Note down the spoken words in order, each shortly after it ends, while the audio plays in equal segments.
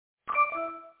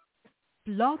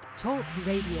Blog Talk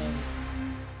Radio.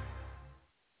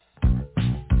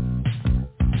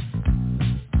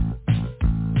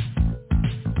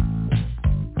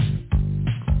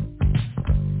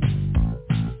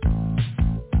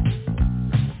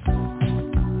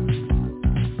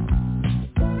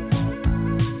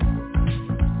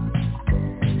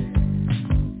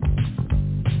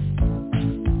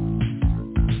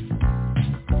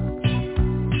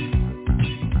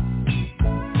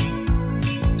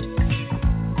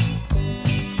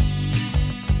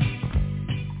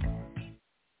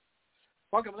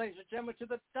 Welcome, ladies and gentlemen, to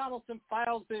the Donelson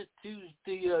Files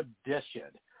Tuesday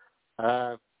edition.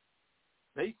 We're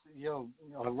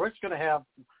just going to have,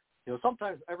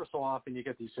 sometimes ever so often you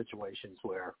get these situations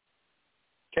where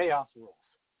chaos rules.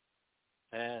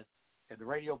 And in the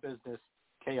radio business,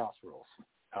 chaos rules.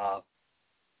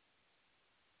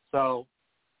 So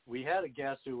we had a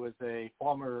guest who was a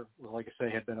former, like I say,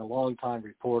 had been a long-time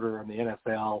reporter in the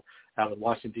NFL out of the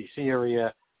Washington, D.C.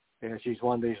 area. And she's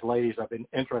one of these ladies I've been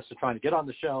interested in trying to get on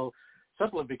the show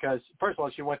simply because, first of all,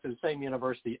 she went to the same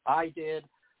university I did,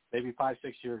 maybe 5-6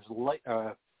 years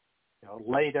later.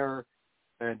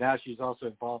 And now she's also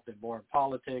involved in more in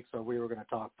politics. So we were going to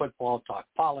talk football, talk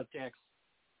politics.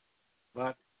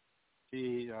 But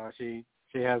she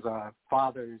has a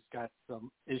father who's got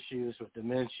some issues with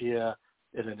dementia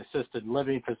in an assisted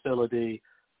living facility.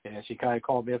 And she kind of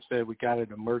called me up and said, we got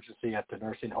an emergency at the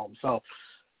nursing home. So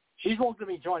she's going to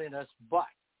be joining us, but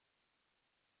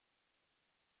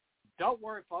don't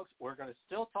worry, folks. We're going to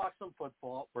still talk some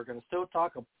football. We're going to still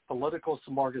talk a political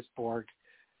smorgasbord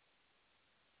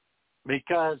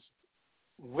because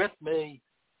with me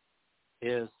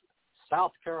is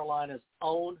South Carolina's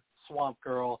own swamp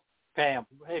girl, Pam.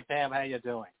 Hey, Pam, how you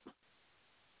doing?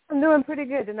 I'm doing pretty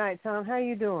good tonight, Tom. How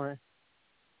you doing?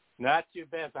 Not too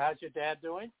bad. So how's your dad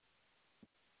doing?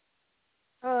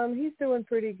 He's doing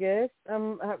pretty good.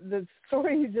 The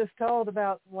story you just told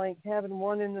about, like, having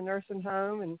one in the nursing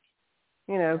home and,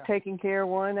 taking care of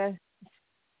one, that's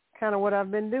kind of what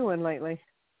I've been doing lately.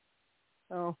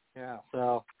 So yeah,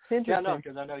 so interesting.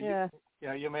 Because I know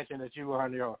you mentioned that you were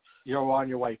on your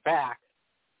way back,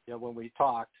 when we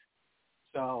talked.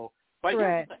 So, but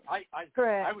here's the thing. I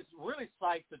was really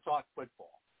psyched to talk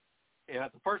football. Yeah,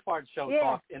 the first part of the show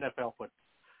talked NFL football.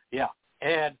 Yeah,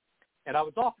 and I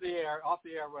was off the air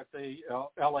with the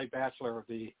LA Bachelor,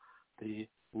 the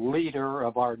leader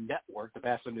of our network, the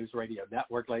Bachelor News Radio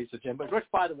Network, ladies and gentlemen, which,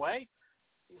 by the way,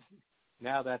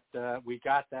 now that we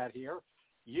got that here,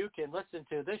 you can listen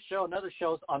to this show and other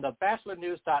shows on the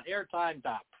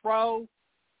bachelornews.airtime.pro.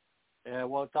 And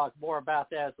we'll talk more about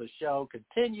that as the show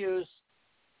continues.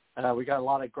 We got a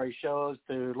lot of great shows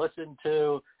to listen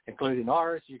to, including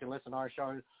ours. You can listen to our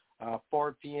show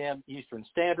 4 p.m. Eastern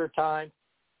Standard Time.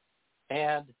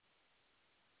 And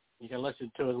you can listen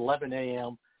to it at 11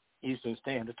 a.m. Eastern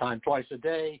Standard Time twice a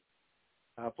day,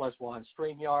 plus we're on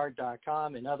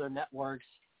StreamYard.com and other networks.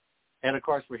 And, of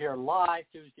course, we're here live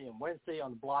Tuesday and Wednesday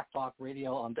on Block Talk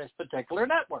Radio on this particular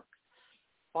network,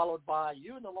 followed by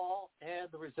You and the Law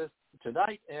and the Resistance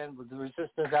tonight and the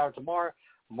Resistance Hour tomorrow.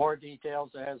 More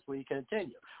details as we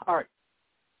continue. All right.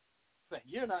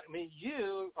 You're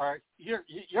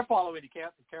following the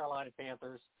Carolina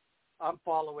Panthers. I'm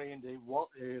following the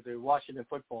Washington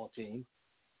football team,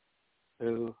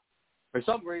 who, for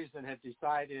some reason, have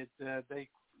decided they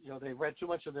read too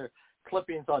much of their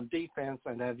clippings on defense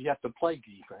and have yet to play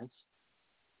defense.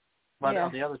 But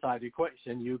on the other side of the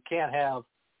equation, you can't have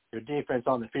your defense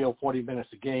on the field 40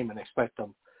 minutes a game and expect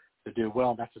them to do well.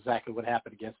 And that's exactly what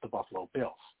happened against the Buffalo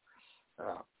Bills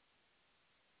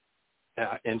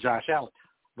and Josh Allen.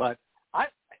 But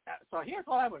so here's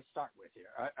what I'm going to start with here.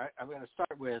 I'm going to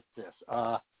start with this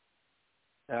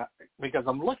because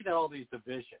I'm looking at all these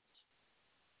divisions,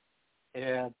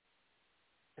 and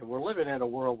we're living in a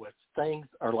world where things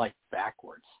are like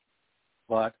backwards.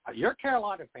 But your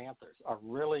Carolina Panthers are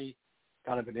really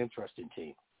kind of an interesting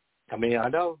team. I mean, I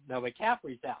know now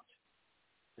McCaffrey's out.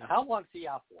 Now, how long is he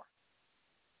out for?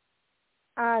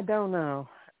 I don't know.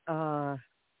 I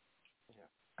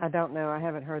don't know. I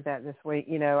haven't heard that this week.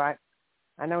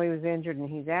 I know he was injured and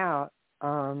he's out,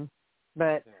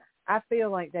 but I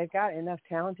feel like they've got enough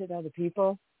talented other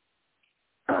people,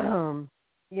 to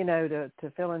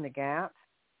fill in the gaps.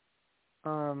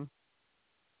 Well,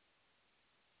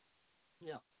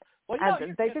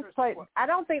 they just played. I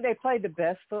don't think they played the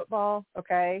best football.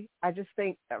 Okay, I just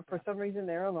think for some reason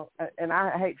they're on. And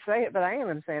I hate to say it, but I am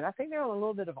going to say it. I think they're on a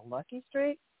little bit of a lucky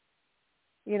streak.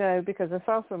 Because I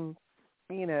saw some,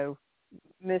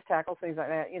 missed tackles, things like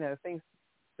that.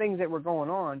 Things that were going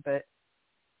on. But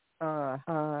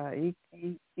you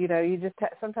just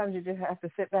sometimes you just have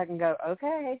to sit back and go,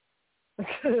 okay.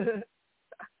 Well,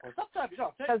 sometimes you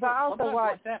don't. Because I also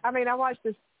watch. I mean, I watch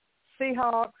the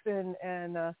Seahawks and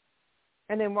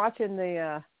then watching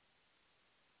the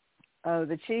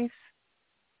Chiefs.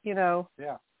 Yeah.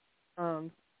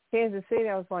 Kansas City.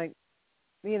 I was like,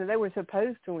 they were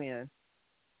supposed to win,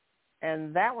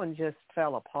 and that one just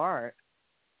fell apart.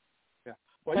 Yeah.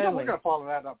 Well, totally. We're going to follow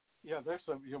that up. Yeah, there's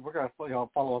some. We're going to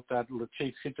follow up that the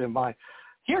Chiefs. Keep in mind.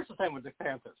 Here's the thing with the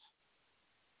Panthers.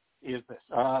 Is this?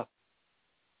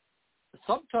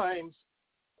 Sometimes,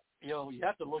 you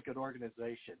have to look at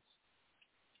organizations.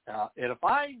 And if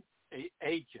I'm an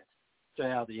agent, say,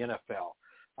 out of the NFL,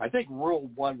 I think rule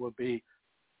one would be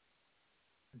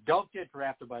don't get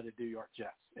drafted by the New York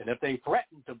Jets. And if they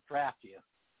threaten to draft you,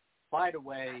 find a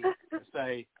way to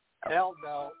say, hell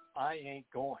no, I ain't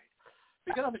going.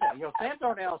 Because understand, Sam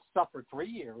Darnold suffered 3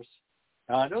 years.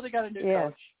 I know they got a new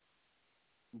coach,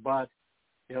 but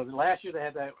the last year they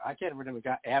had that, I can't remember,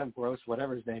 got Adam Gross,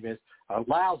 whatever his name is, a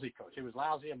lousy coach. He was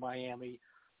lousy in Miami.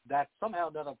 That somehow or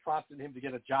another prompted him to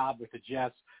get a job with the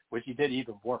Jets, which he did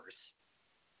even worse.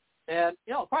 And,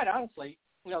 quite honestly,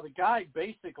 the guy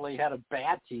basically had a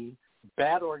bad team,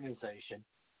 bad organization.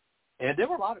 And there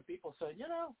were a lot of people saying,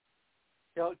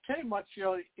 pretty much,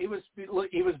 he was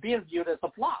being viewed as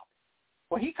a flop.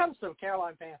 Well, he comes to the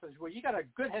Carolina Panthers where you got a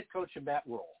good head coach in Matt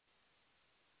Rule.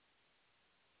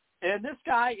 And this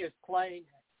guy is playing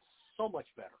so much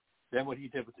better than what he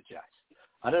did with the Jets.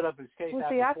 I don't know if it's the case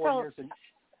after 4 years.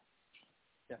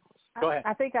 Go ahead.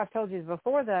 I think I've told you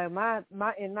before, though. In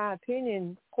my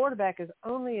opinion, quarterback is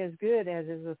only as good as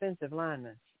his offensive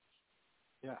lineman.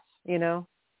 Yes.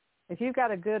 If you've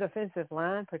got a good offensive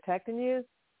line protecting you,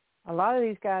 a lot of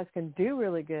these guys can do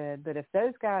really good. But if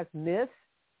those guys miss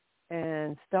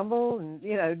and stumble and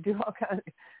do all kinds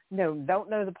of, don't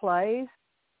know the plays,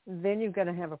 then you're going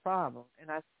to have a problem.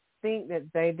 And I think that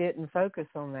they didn't focus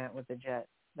on that with the Jets.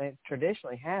 They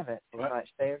traditionally haven't too much.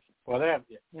 They haven't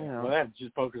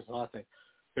just focused on that thing.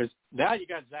 Because now you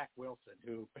got Zach Wilson,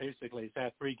 who basically has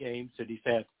had 3 games and he's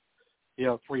had,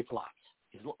 3 flops.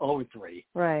 He's 0-3.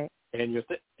 Right. And you're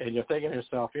thinking to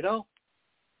yourself,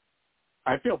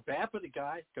 I feel bad for the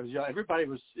guy because everybody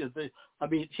was. Here's the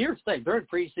thing: during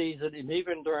preseason and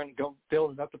even during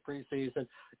building up the preseason,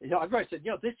 everybody said,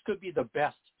 this could be the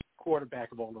best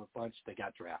quarterback of all the bunch that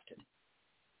got drafted.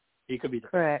 He could be the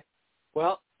correct. Best.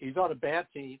 Well, he's on a bad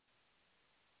team.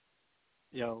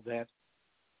 That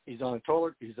he's on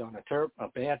a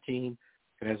bad team.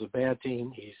 And as a bad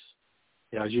team, he's,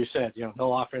 as you said,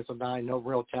 no offensive line, no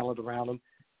real talent around him.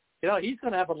 He's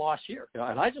going to have a lost year.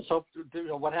 And I just hope,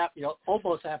 what happened,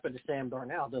 almost happened to Sam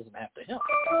Darnold doesn't happen to him.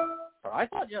 But I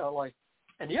thought,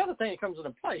 and the other thing that comes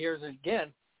into play here is,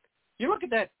 again, you look at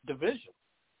that division.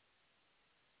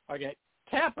 Okay,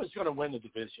 Tampa's going to win the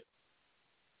division.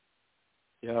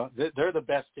 They're the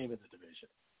best team in the division.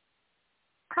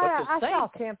 I saw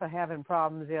Tampa having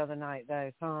problems the other night,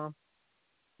 though, Tom.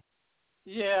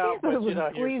 Yeah, but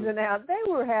squeezing out. They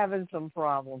were having some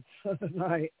problems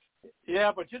tonight.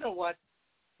 Yeah, but you know what?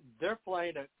 They're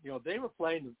playing. They were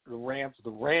playing the Rams. The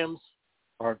Rams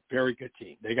are a very good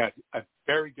team. They got a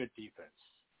very good defense.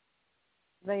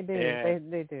 They do.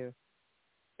 They do.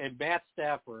 And Matt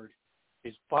Stafford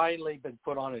has finally been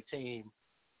put on a team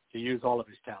to use all of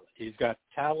his talent. He's got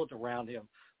talent around him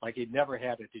like he never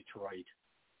had at Detroit.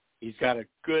 He's got a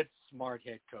good, smart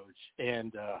head coach.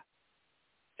 And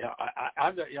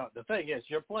the thing is,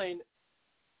 you're playing,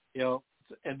 and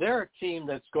they're a team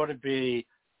that's going to be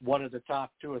one of the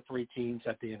top 2 or 3 teams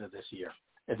at the end of this year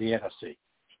in the NFC.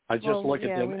 I just look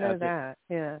at them. We know that.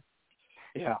 Yeah.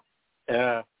 Yeah.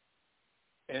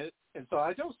 And so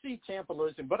I don't see Tampa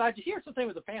losing. But here's the thing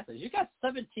with the Panthers: you got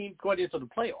 7 teams going into the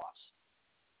playoffs,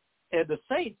 and the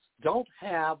Saints don't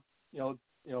have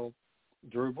Drew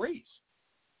Brees.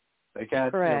 They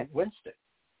got Winston,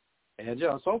 and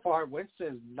so far Winston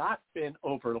has not been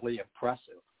overly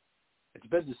impressive. It's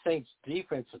been the Saints'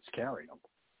 defense that's carried them.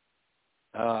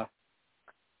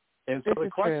 And so this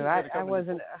is true. I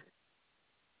wasn't.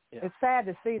 It's sad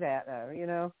to see that, though.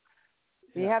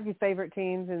 You have your favorite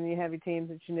teams, and you have your teams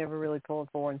that you never really pulled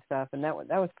for and stuff, and that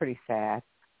was pretty sad.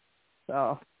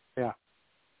 So yeah,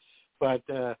 but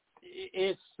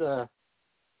it's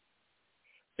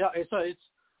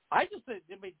I just think,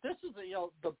 this is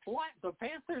the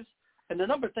Panthers, and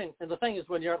the thing is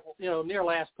when you're near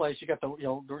last place, you got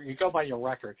you go by your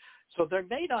record, so they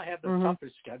may not have the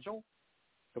toughest schedule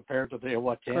compared to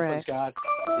what Tampa's got,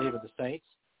 even the Saints.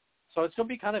 So it's going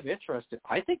to be kind of interesting.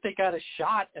 I think they got a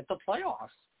shot at the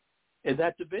playoffs in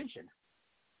that division.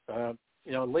 At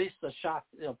least a shot,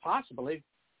 possibly.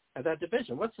 at that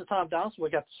division. What's the Tom Donelson? We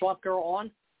got the Swamp Girl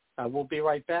on. We'll be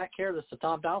right back here. This is the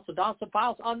Tom Donelson, Donelson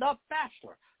Files on the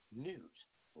Bachelor News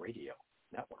Radio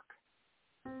Network.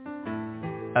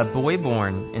 A boy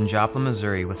born in Joplin,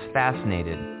 Missouri was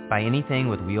fascinated by anything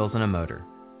with wheels and a motor.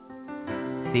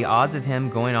 The odds of him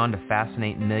going on to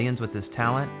fascinate millions with his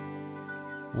talent?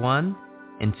 1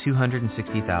 in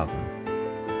 260,000.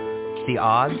 The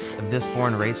odds of this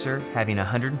born racer having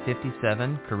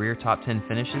 157 career top 10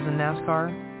 finishes in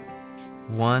NASCAR?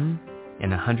 1 in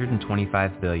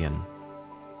 125 billion.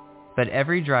 But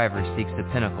every driver seeks the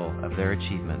pinnacle of their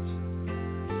achievements.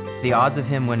 The odds of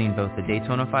him winning both the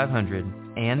Daytona 500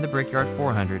 and the Brickyard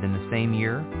 400 in the same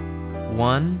year?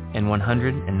 1 in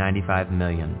 195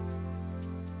 million.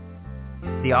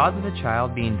 The odds of a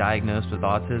child being diagnosed with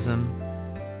autism?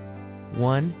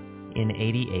 1 in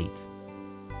 88.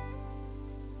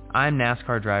 I'm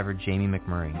NASCAR driver Jamie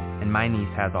McMurray, and my niece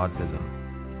has autism.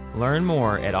 Learn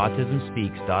more at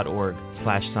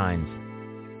autismspeaks.org/signs.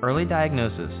 Early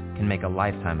diagnosis can make a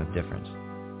lifetime of difference.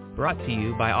 Brought to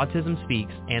you by Autism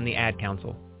Speaks and the Ad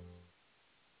Council.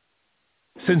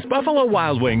 Since Buffalo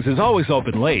Wild Wings is always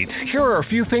open late, here are a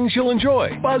few things you'll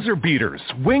enjoy. Buzzer beaters,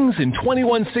 wings in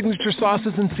 21 signature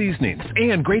sauces and seasonings,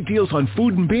 and great deals on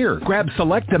food and beer. Grab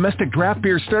select domestic draft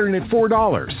beer starting at $4.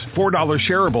 $4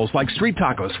 shareables like street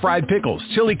tacos, fried pickles,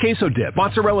 chili queso dip,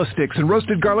 mozzarella sticks, and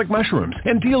roasted garlic mushrooms,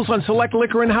 and deals on select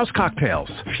liquor and house cocktails.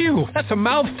 Phew, that's a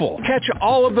mouthful. Catch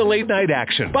all of the late night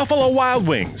action. Buffalo Wild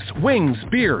Wings. Wings,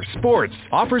 beer, sports.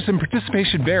 Offers and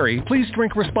participation vary. Please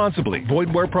drink responsibly.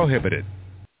 Void where prohibited.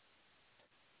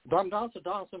 Tom Donelson,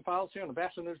 Donelson Files here on the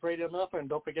Bachelor News Radio Network. And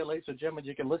don't forget, ladies and gentlemen,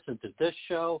 you can listen to this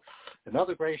show and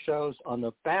other great shows on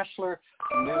the Bachelor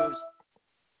News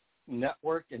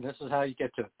Network. And this is how you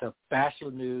get to the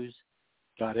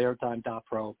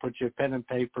bachelornews.airtime.pro. Put your pen and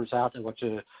papers out. I want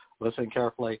you to listen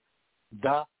carefully.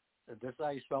 This is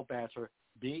how you spell Bachelor,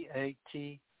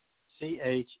 BATCHELOR,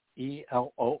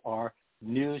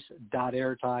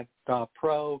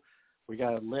 news.airtime.pro. We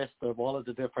got a list of all of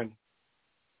the different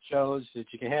shows that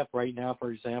you can have right now. For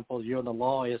example, You and the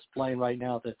Law is playing right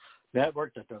now at the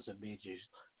network. That doesn't mean you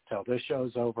tell this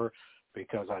show's over,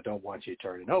 because I don't want you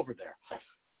turning over there,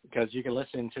 because you can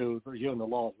listen to You and the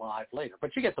Law live later.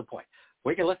 But you get the point.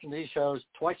 We can listen to these shows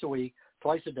twice a week,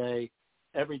 twice a day,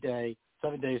 every day,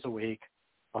 7 days a week,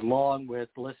 along with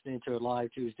listening to it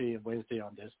live Tuesday and Wednesday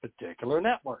on this particular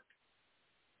network.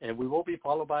 And we will be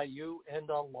followed by You and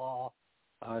the Law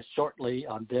shortly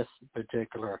on this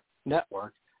particular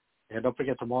network. And don't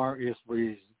forget, tomorrow is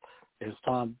the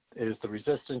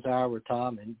Resistance Hour with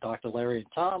Tom and Dr. Larry and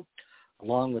Tom,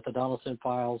 along with the Donelson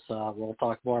Files. We'll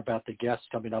talk more about the guests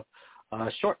coming up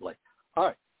shortly. All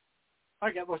right.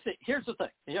 Okay. Well, see, here's the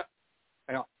thing. Yeah.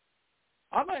 Okay.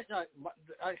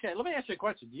 Let me ask you a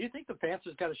question. Do you think the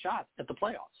Panthers got a shot at the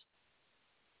playoffs?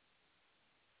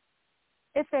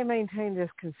 If they maintain this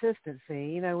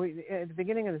consistency, at the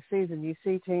beginning of the season, you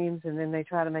see teams and then they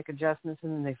try to make adjustments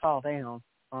and then they fall down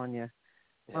on you.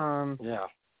 Yeah.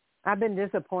 I've been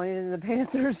disappointed in the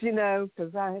Panthers,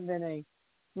 because I have been a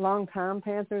long-time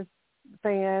Panthers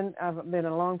fan. I've been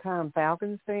a long-time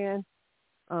Falcons fan.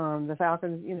 The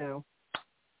Falcons,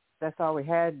 that's all we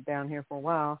had down here for a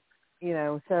while,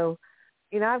 So,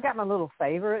 I've got my little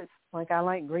favorites. Like I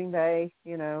like Green Bay,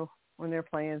 when they're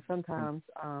playing sometimes.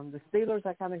 The Steelers,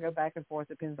 I kind of go back and forth.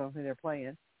 Depends on who they're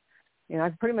playing. I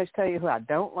can pretty much tell you who I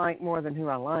don't like more than who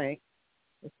I like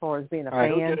as far as being a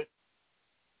fan.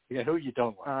 Who you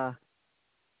don't like? I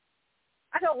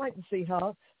don't like the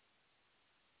Seahawks.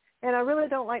 And I really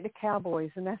don't like the Cowboys,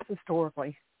 and that's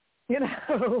historically, Yeah,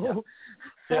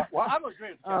 well, I'm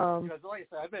agreeing with you, because like I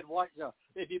said, I've been watching.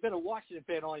 If you've been a Washington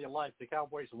fan all your life, the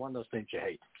Cowboys are one of those things you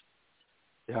hate.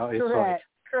 Correct.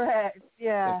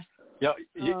 Yeah.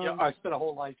 I spent a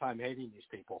whole lifetime hating these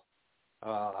people.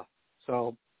 Well,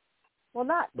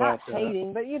 not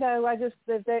hating, but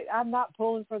I'm not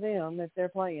pulling for them if they're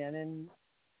playing, and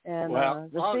the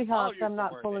Seahawks, I'm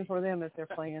not pulling for them if they're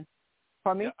playing.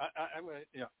 Pardon me?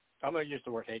 I'm going to use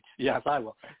the word hate. Yes, I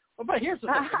will. But here's the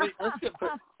thing. Let's get.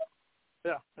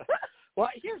 Yeah. Well,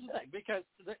 here's the thing, because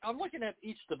I'm looking at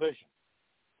each division.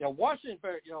 Washington.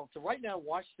 So right now,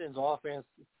 Washington's offense,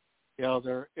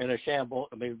 they're in a shambles.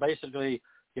 I mean, basically,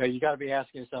 you got to be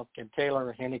asking yourself, can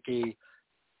Taylor Heineke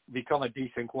become a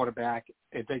decent quarterback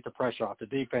and take the pressure off the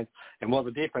defense? And will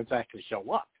the defense actually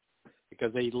show up?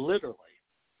 Because they literally,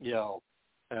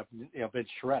 have been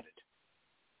shredded.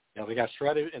 They got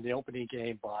shredded in the opening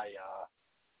game by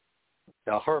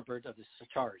Herbert of the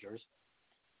Chargers.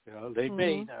 They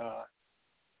made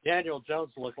Daniel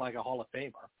Jones look like a Hall of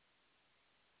Famer.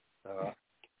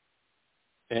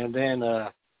 And then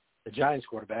the Giants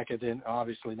quarterback. And then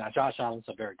obviously now Josh Allen's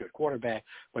a very good quarterback,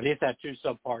 but he's had 2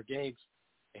 subpar games,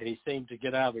 and he seemed to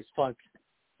get out of his funk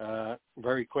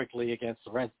very quickly against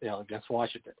against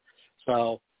Washington.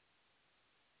 So,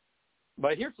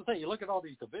 but here's the thing: you look at all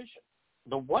these divisions.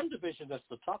 The one division that's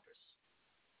the toughest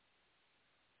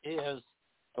is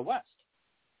the West.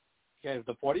 Okay,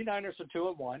 the 49ers are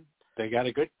 2-1. They got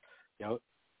a good,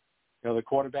 the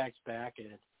quarterback's back,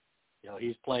 and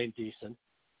he's playing decent.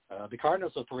 The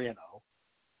Cardinals are 3-0.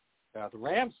 The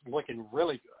Rams looking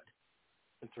really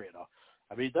good, 3-0.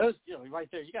 I mean, those, right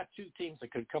there, you got 2 teams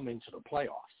that could come into the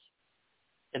playoffs.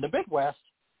 In the Midwest,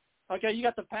 okay, you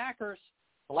got the Packers.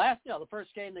 The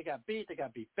first game they got beat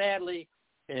badly,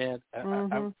 and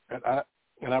I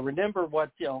remember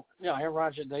what Aaron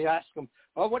Rodgers. They asked him,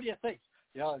 "Oh, what do you think?"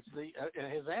 And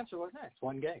his answer was, "It's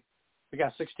one game. We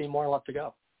got 16 more left to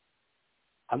go.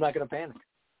 I'm not going to panic."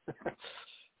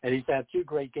 And he's had 2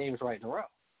 great games right in a row,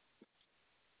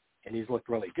 and he's looked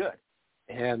really good.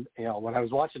 And when I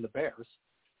was watching the Bears,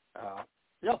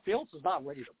 Fields is not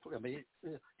ready to play. I mean,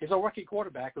 he's a rookie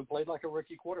quarterback who played like a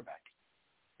rookie quarterback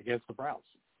against the Browns.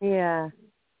 Yeah.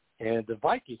 And the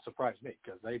Vikings surprised me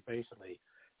because they basically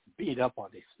beat up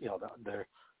on these.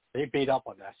 They beat up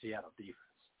on that Seattle defense.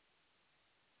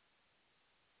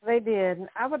 They did.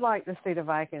 I would like to see the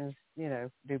Vikings,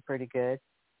 do pretty good.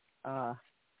 Yeah.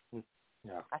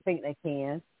 I think they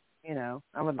can.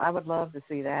 I would love to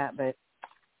see that, but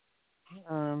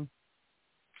I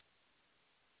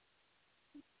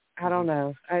don't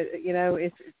know.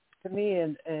 It's to me,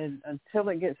 and until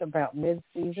it gets about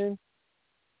mid-season,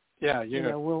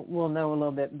 we'll know a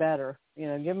little bit better.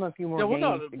 Give them a few more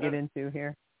games to get into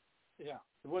here. Yeah,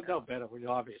 we'll know better,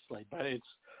 obviously. But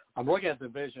I'm looking at the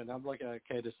division. I'm looking at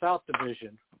the South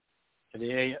Division, and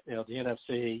the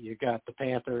NFC. You got the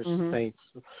Panthers, Saints,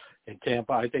 and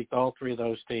Tampa. I think all 3 of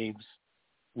those teams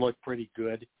look pretty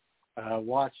good.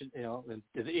 Watching, in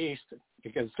the East,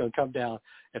 because it's going to come down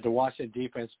if the Washington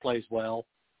defense plays well,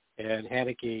 and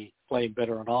Heineke playing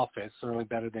better on offense, certainly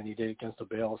better than he did against the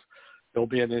Bills. It'll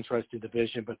be an interesting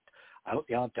division, but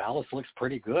Dallas looks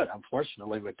pretty good,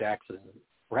 unfortunately, with Dax and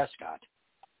Prescott.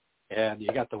 And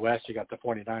you got the West, you got the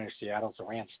 49ers, Seattle, the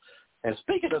Rams. And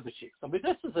speaking of the Chiefs, I mean,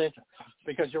 this is interesting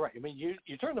because you're right. I mean,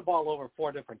 you turn the ball over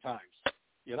 4 different times.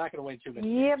 You're not going to win too many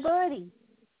games. Yeah, buddy.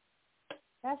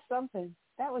 That's something.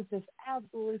 That was just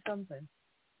absolutely something.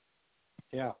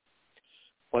 Yeah.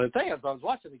 Well, the thing is, I was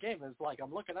watching the game, and it's like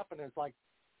I'm looking up, and it's like,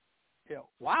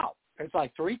 wow. It's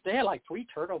like they had like 3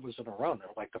 turnovers in a row. That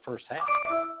was like the first half.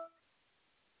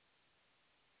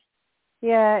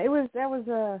 Yeah, you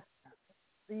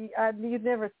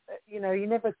never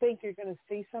think you're going to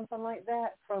see something like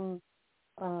that from,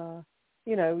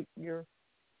 your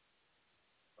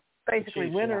basically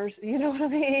Chiefs, winners. Yeah. You know what I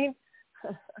mean?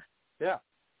 Yeah.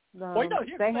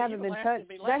 They haven't been touched.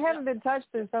 They haven't been touched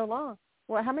in so long.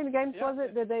 Well, how many games was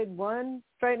it that they'd won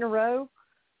straight in a row?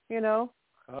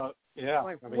 Yeah.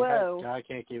 Like, I mean, whoa. I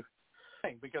can't keep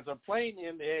because they're playing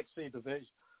in the AFC division.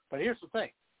 But here's the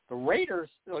thing: the Raiders.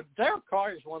 Derek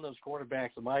Carr is one of those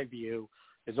quarterbacks, in my view,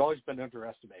 has always been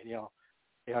underestimated.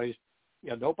 He's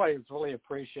nobody's really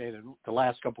appreciated the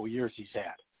last couple of years he's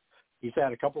had. He's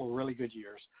had a couple of really good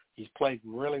years. He's played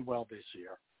really well this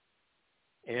year,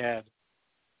 and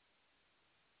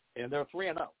they're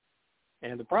 3-0.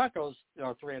 And the Broncos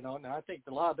are 3-0. Now I think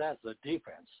a lot of that's the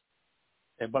defense,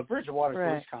 but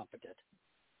Bridgewater is competent.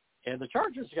 And the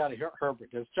Chargers got a Herbert.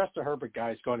 It's just a Herbert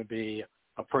guy is going to be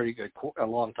a pretty good, a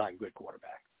long time good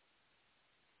quarterback.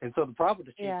 And so the problem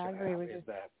with the Chiefs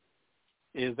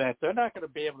is that they're not going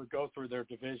to be able to go through their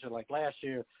division like last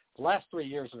year. The last 3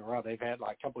 years in a row, they've had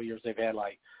like a couple of years. They've had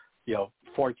 14-2,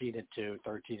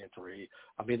 13-3.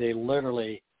 I mean, they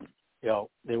literally,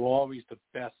 they were always the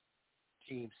best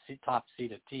team, top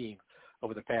seeded team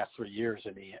over the past 3 years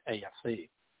in the AFC.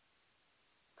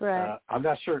 Right. I'm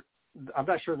not sure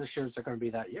this year's they're going to be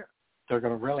that year. They're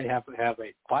going to really have to have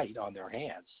a fight on their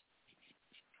hands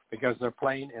because they're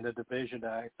playing in a division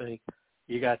that I think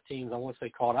you got teams, I won't say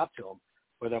caught up to them,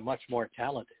 but they're much more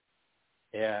talented.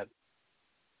 And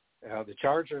the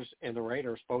Chargers and the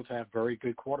Raiders both have very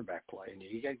good quarterback play. And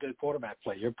you get good quarterback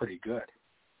play, you're pretty good.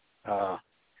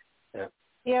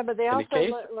 Yeah, but they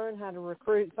also learn how to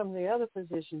recruit some of the other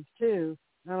positions, too.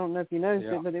 I don't know if you noticed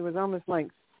it, but it was almost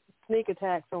like sneak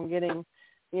attacks on getting,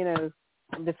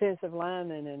 defensive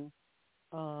linemen and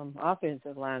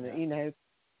offensive linemen.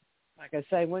 Like I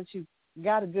say, once you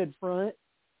got a good front,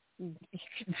 you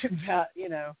can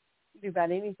do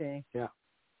about anything. Yeah.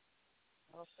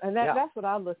 And that's what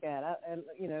I look at.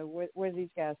 Where these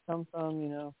guys come from,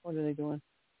 what are they doing?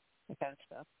 That kind of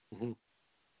stuff. Mm-hmm.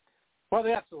 Well,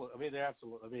 they absolutely. I mean, they're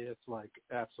absolutely. I mean, it's like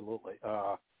absolutely.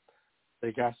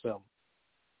 They got some,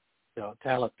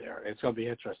 talent there. It's going to be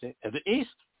interesting. And the East,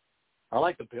 I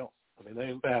like the Bills. I mean,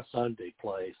 they have Sunday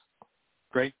plays.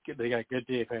 Great. They got good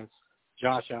defense.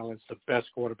 Josh Allen's the best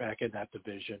quarterback in that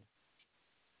division,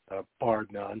 bar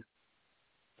none.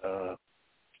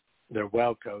 They're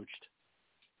well coached.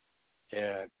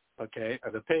 And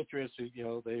the Patriots,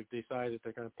 they've decided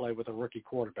they're going to play with a rookie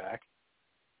quarterback,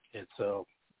 and so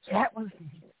that was a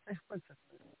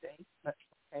mistake. But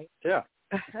okay. Yeah,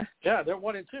 yeah, they're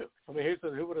 1-2. I mean,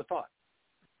 who would have thought?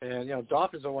 And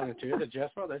Dolphins are 1-2. The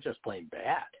Jets, they're just plain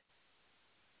bad.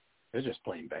 They're just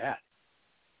plain bad.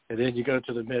 And then you go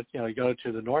to you go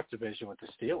to the North Division with the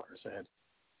Steelers, and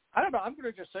I don't know. I'm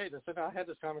going to just say this, and I had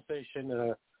this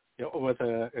conversation, with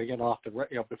again off the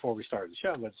before we started the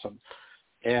show with some,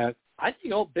 and I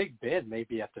think old Big Ben may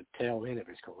be at the tail end of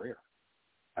his career.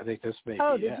 I think this may.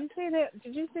 Oh, be did it. you see that?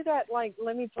 Did you see that? Like,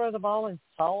 let me throw the ball and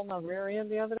fall on my rear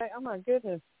end the other day. Oh my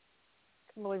goodness,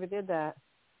 couldn't believe it did that.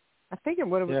 I think it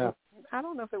would have. Yeah. I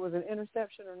don't know if it was an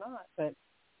interception or not, but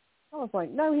I was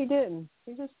like, no, he didn't.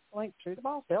 He just threw the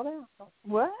ball, fell down.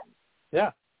 What?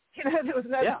 Yeah. There was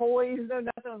no poise, no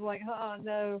nothing. I was like,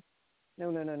 no.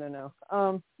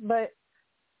 But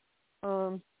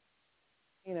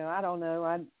I don't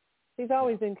know. He's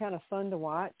always been kind of fun to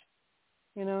watch.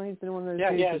 He's been one of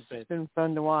those dudes that's been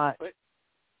fun to watch. But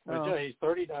he's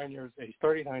 39 years. He's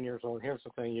 39 years old. Here's the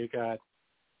thing: you got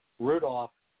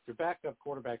Rudolph. Your backup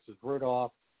quarterbacks is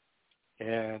Rudolph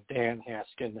and Dan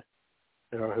Haskin,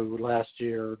 who last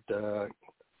year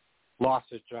lost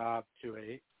his job to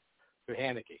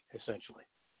Haneke, essentially.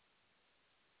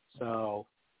 So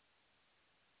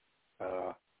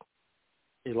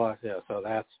he lost. Yeah. So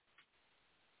that's.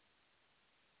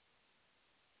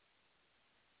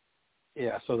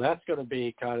 Yeah, so that's going to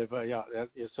be kind of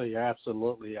so you're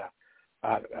absolutely.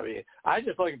 I mean, I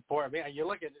just looking for. I mean, you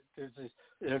look at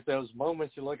there's those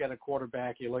moments. You look at a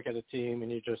quarterback, you look at a team, and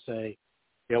you just say,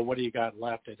 what do you got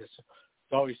left? It's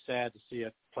always sad to see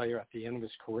a player at the end of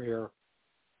his career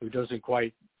who doesn't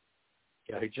quite.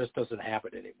 He just doesn't have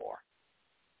it anymore.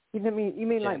 You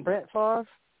mean like Brett Favre?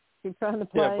 Keep trying to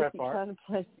play. Yeah, Brett Favre. Keep trying to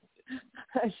play.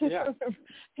 I just remember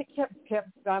he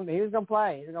kept. I mean, he was going to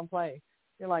play. He was going to play.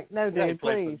 You're like, no, dude,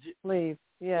 please.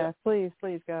 Yeah, please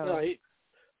go.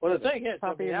 Well, the thing is,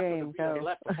 Top of your game, he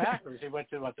left the Packers. He went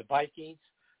to the Vikings.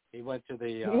 He went to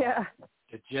the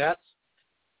Jets.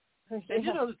 And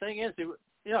the thing is, he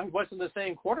wasn't the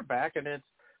same quarterback, and it's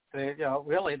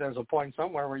really there's a point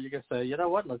somewhere where you can say, you know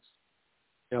what, let's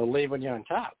leave when you're on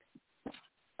top.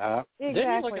 Exactly,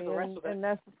 then you look at the rest of it, and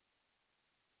that's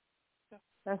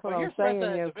what I'm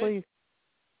saying. Please.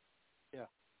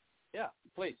 Yeah,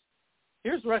 please.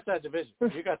 Here's the rest of that division.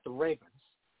 You got the Ravens.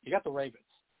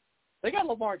 They got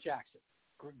Lamar Jackson,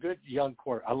 good young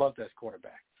quarterback. I love this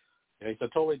quarterback. He's a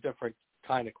totally different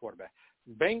kind of quarterback.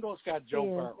 Bengals got Joe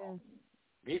Burrow.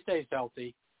 Yeah. He stays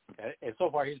healthy, and so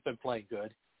far he's been playing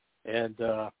good. And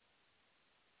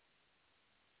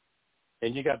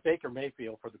you got Baker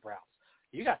Mayfield for the Browns.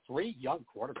 You got 3 young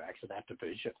quarterbacks in that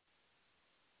division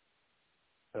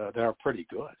that are pretty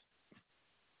good.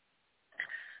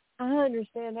 I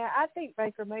understand that. I think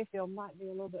Baker Mayfield might be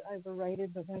a little bit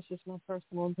overrated, but that's just my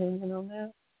personal opinion on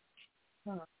that.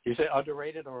 You say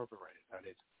underrated or overrated? That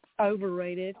is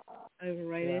overrated.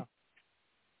 Yeah.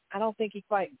 I don't think he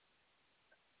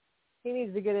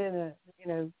needs to get in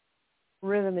a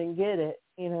rhythm and get it.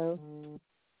 Well,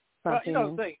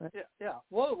 the thing, yeah.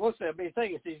 Well, we'll say. I mean, the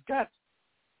thing is, they got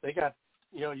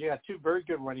you got 2 very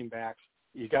good running backs.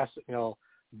 You got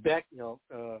Beck,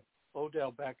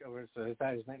 Odell Beckham, is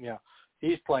that his name? Yeah,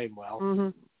 he's playing well.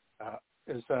 Mm-hmm.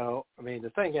 And so, I mean, the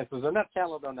thing is, there's enough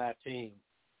talent on that team,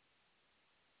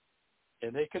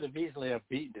 and they could have easily have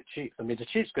beaten the Chiefs. I mean, the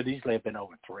Chiefs could easily have been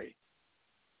 0-3.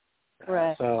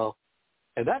 Right. So,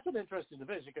 and that's an interesting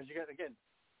division because you got, again,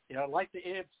 like the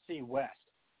AFC West,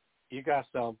 you got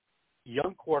some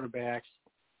young quarterbacks,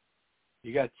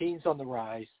 you got teams on the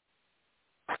rise,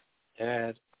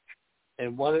 and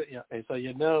one, and so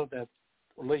that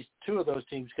at least 2 of those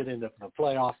teams could end up in the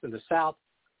playoffs. In the South,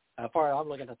 I'm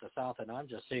looking at the South, and I'm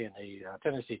just seeing the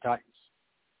Tennessee Titans.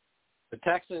 The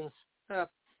Texans,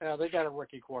 they got a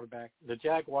rookie quarterback. The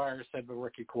Jaguars have a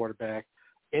rookie quarterback.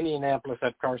 Indianapolis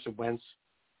had Carson Wentz,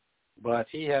 but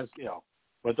he has,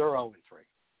 but they're 0-3.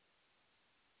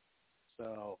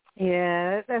 So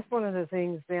yeah, that's one of the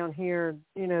things down here.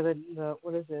 The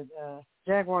what is it?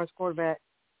 Jaguars quarterback.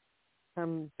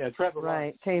 Trevor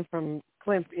Lawrence. Came from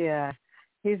Clemson. Yeah,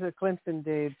 he's a Clemson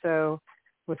dude. So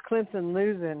with Clemson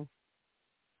losing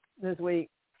this week,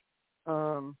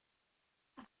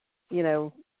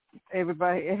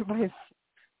 everybody's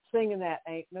singing that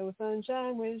 "Ain't No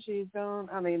Sunshine When She's Gone."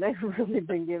 I mean, they've really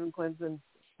been giving Clemson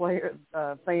players,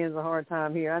 fans a hard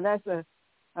time here, and that's a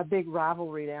big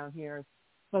rivalry down here.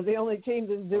 But the only team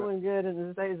that's doing good in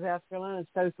the state of South Carolina is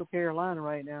Coastal Carolina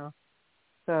right now.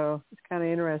 So it's kind of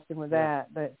interesting with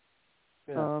that, but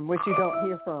which you don't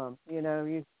hear from.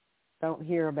 You don't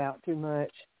hear about too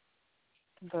much.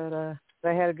 But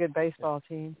they had a good baseball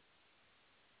team.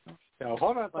 Now,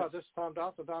 hold on, this is Tom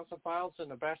Donelson, Donelson Files,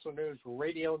 and the Bachelor News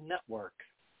Radio Network.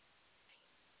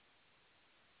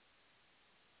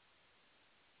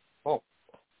 Oh.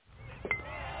 Go,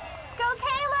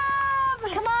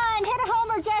 Caleb! Come on, hit a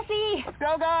homer, Jesse! Let's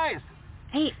go, guys!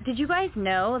 Hey, did you guys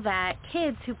know that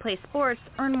kids who play sports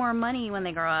earn more money when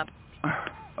they grow up?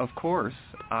 Of course.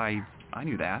 I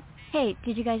knew that. Hey,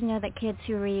 did you guys know that kids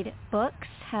who read books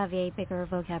have a bigger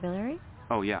vocabulary?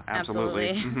 Oh, yeah,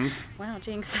 absolutely. Mm-hmm. Wow,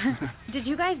 jinx. Did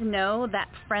you guys know that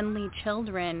friendly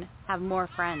children have more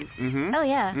friends? Mm-hmm. Oh,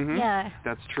 yeah, mm-hmm. yeah.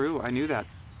 That's true. I knew that.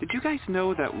 Did you guys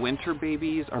know that winter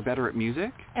babies are better at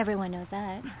music? Everyone knows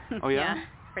that. Oh, yeah? Yeah,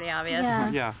 pretty obvious.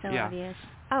 Yeah. So obvious.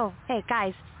 Oh, hey,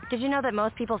 guys, did you know that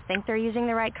most people think they're using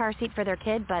the right car seat for their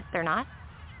kid, but they're not?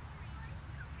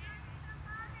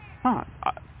 Huh.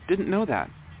 I didn't know that.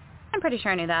 I'm pretty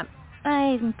sure I knew that.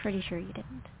 I'm pretty sure you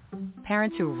didn't.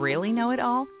 Parents who really know it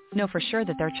all know for sure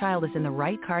that their child is in the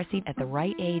right car seat at the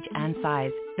right age and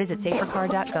size. Visit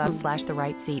safercar.gov/the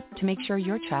right seat to make sure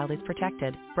your child is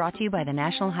protected. Brought to you by the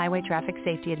National Highway Traffic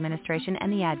Safety Administration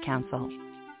and the Ad Council.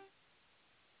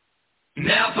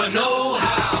 Napa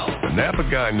know-how. The Napa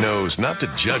guy knows not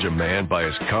to judge a man by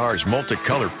his car's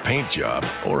multicolored paint job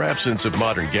or absence of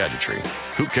modern gadgetry.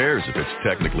 Who cares if it's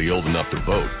technically old enough to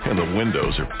vote and the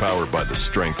windows are powered by the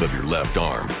strength of your left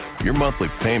arm? Your monthly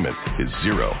payment is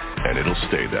zero, and it'll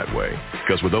stay that way.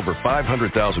 Because with over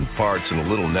 500,000 parts and a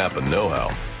little Napa know-how,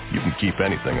 you can keep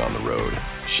anything on the road.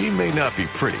 She may not be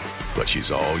pretty, but she's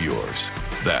all yours.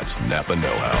 That's Napa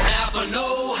know-how. Napa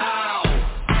know-how.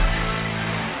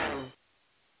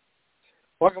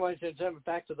 Welcome, ladies and gentlemen,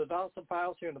 back to the Donelson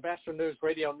Files here in the Bachelor News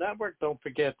Radio Network. Don't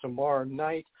forget, tomorrow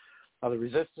night, the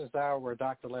Resistance Hour, where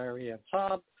Dr. Larry and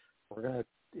Tom, we're going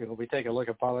to be taking a look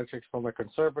at politics from a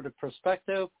conservative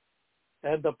perspective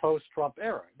and the post-Trump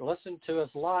era. Listen to us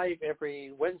live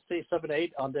every Wednesday, 7 to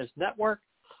 8 on this network,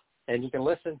 and you can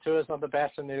listen to us on the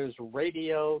Bachelor News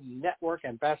Radio Network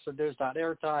and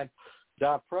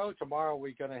bachelornews.airtime.pro. Tomorrow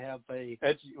we're going to have we're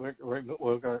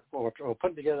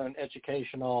putting together an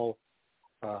educational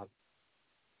a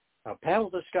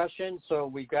panel discussion, so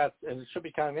we got, and it should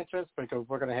be kind of interesting because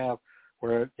we're going to have,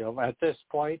 at this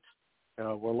point,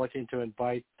 we're looking to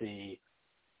invite the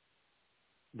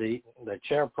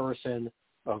chairperson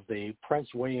of the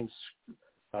Prince William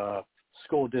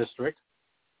School District,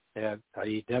 and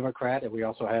a Democrat, and we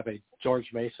also have a George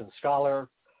Mason scholar,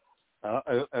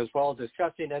 as well as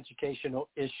discussing educational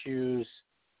issues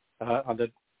on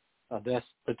this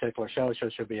particular show. So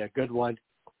it should be a good one.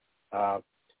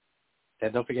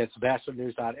 And don't forget, it's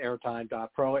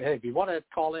bachelornews.airtime.pro. Hey, if you want to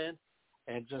call in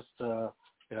and just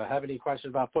have any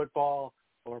questions about football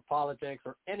or politics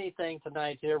or anything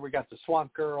tonight here, we got the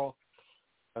Swamp Girl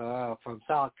from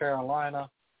South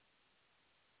Carolina.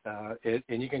 And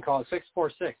you can call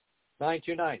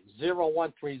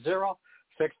 646-929-0130,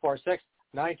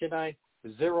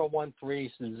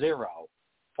 646-929-0130,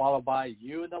 followed by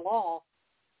You and the Law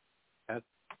at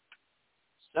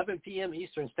 7 p.m.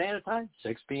 Eastern Standard Time,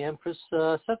 6 p.m. for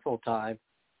Central Time.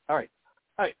 All right.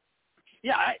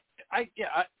 Yeah,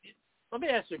 let me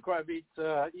ask you a question.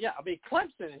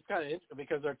 Clemson is kind of interesting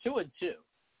because they're 2-2,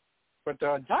 but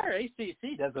the entire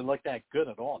ACC doesn't look that good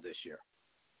at all this year.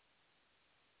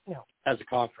 No, as a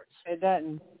conference, it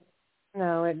doesn't.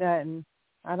 No, it doesn't.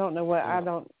 I don't know what I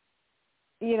don't.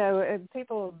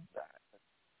 People,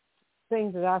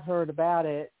 things that I've heard about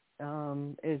it.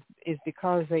 Is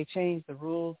because they changed the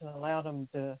rules and allowed them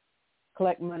to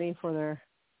collect money for their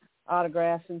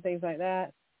autographs and things like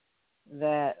that,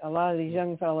 that a lot of these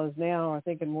young fellows now are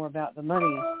thinking more about the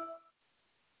money.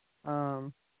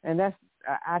 And that's,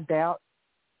 I doubt,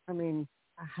 I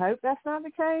hope that's not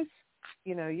the case.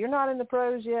 You're not in the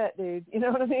pros yet, dude. You know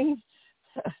what I mean?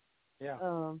 Yeah.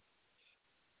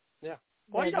 Yeah.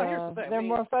 Well, here's the thing. They're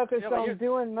more focused on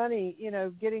doing money,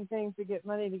 getting things to get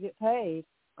money to get paid.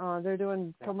 They're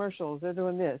doing commercials. They're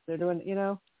doing this. They're doing,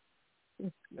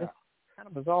 it's kind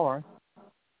of bizarre.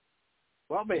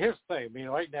 Well, here's the thing.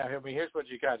 Right now, here's what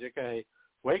you got. Okay,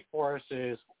 Wake Forest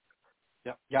is,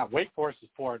 Wake Forest is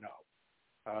 4-0.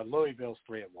 Louisville's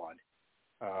 3-1.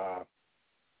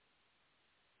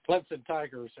 Clemson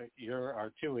Tigers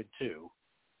are 2-2.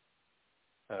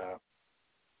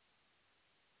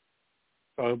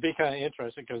 So it'll be kind of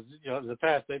interesting because in the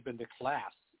past they've been the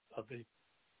class of the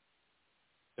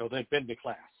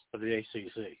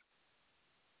ACC.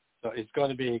 So it's going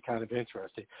to be kind of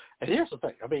interesting. And here's the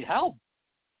thing. I mean,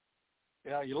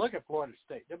 you look at Florida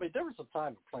State. I mean, there was a time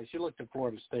and place. You looked at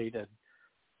Florida State, and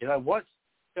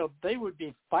they would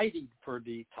be fighting for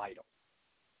the title.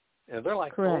 And they're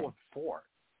like 0-4,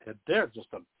 and they're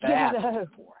just a bad 0-4.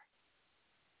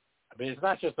 I mean, it's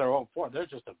not just their 0-4; they're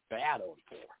just a bad 0-4.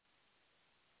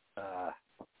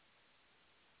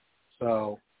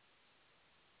 So,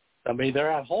 I mean,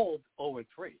 they're at home 0-3.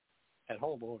 At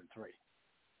home 0-3.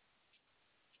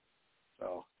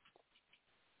 So,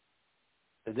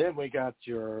 and then we got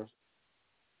your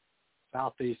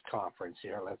Southeast Conference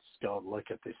here. Let's go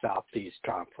look at the Southeast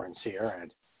Conference here,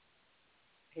 and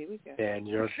here we go. And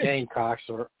your Gamecocks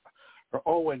are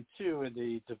 0-2 in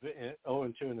the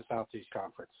 0-2 in the Southeast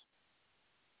Conference.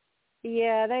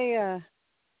 Yeah,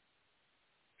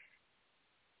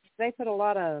 they put a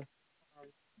lot of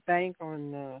bank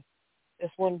on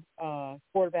this one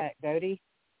quarterback, Doty,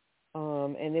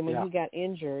 and then when he got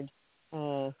injured,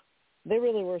 they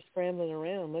really were scrambling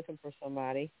around looking for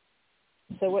somebody.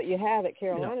 So what you have at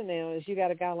Carolina now is you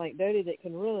got a guy like Doty that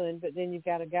can run, but then you've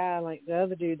got a guy like the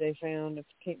other dude they found, I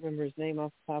can't remember his name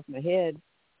off the top of my head,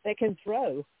 that can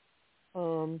throw.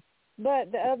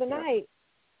 But the other night,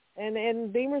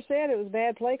 and Beamer said it was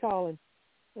bad play calling.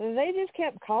 They just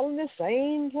kept calling the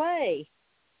same play.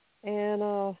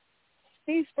 And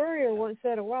Steve Spurrier once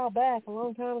said a while back, a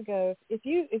long time ago, if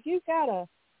you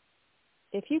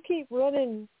keep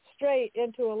running straight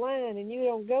into a line and you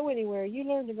don't go anywhere, you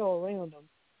learn to go around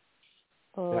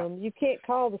them. You can't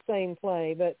call the same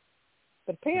play, but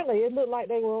apparently it looked like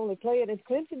they were only playing, and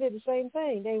Clemson did the same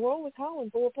thing. They were only calling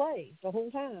 4 plays the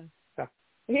whole time. Yeah.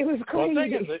 It was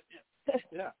crazy.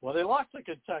 Well, they lost to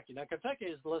Kentucky. Now, Kentucky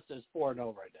is listed as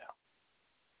 4-0 right now.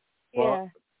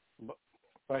 Well,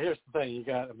 but here's the thing.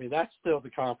 That's still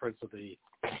the conference of the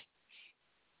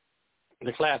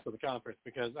class of the conference,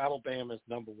 because Alabama is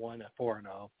number 1 at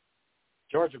 4-0.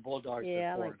 Georgia Bulldogs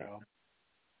at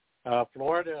 4-0.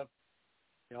 Florida,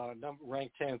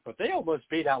 ranked 10th, but they almost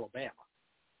beat Alabama.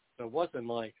 So it wasn't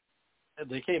like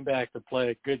they came back to play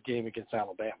a good game against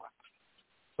Alabama.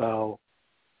 So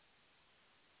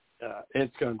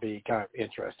it's going to be kind of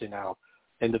interesting now.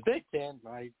 In the Big Ten,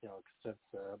 since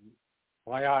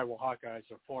my Iowa Hawkeyes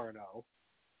are 4-0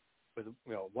 with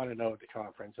 1-0 at the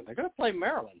conference, and they're going to play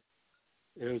Maryland.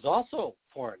 It was also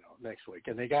 4-0 next week,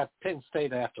 and they got Penn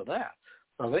State after that.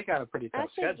 So they got a pretty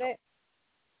tough schedule.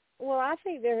 I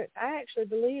actually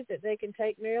believe that they can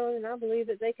take Maryland, and I believe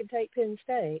that they can take Penn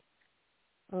State.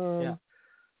 Well,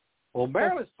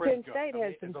 Maryland's pretty good. Penn State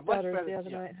had some stutters the other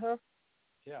night, huh?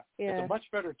 Yeah. It's a much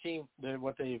better team than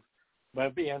what they've. But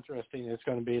it'd be interesting. It's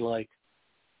going to be like,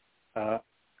 but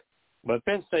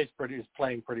Penn State's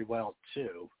playing pretty well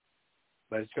too.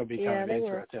 But it's going to be kind of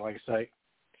interesting, like I say.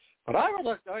 But I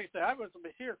was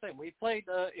here. Thing we played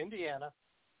Indiana.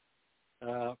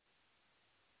 Who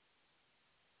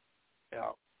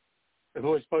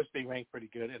was supposed to be ranked pretty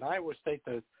good, and Iowa State.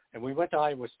 And we went to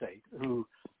Iowa State, who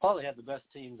probably had the best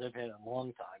teams they've had in a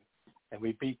long time, and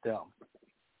we beat them.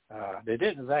 They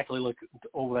didn't exactly look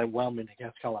overwhelming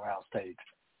against Colorado State.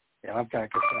 I'm kind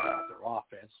of concerned about their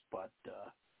offense, but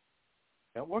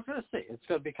we're going to see. It's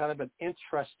going to be kind of an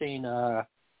interesting.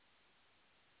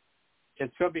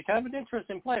 It's going to be kind of an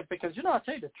interesting play because I'll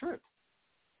tell you the truth.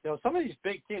 Some of these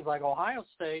big teams like Ohio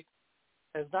State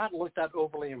has not looked that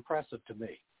overly impressive to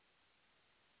me.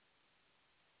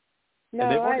 No,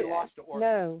 and they've already lost to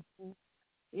Oregon. No.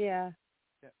 Yeah.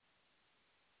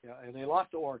 Yeah, and they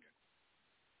lost to Oregon.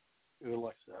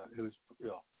 Who's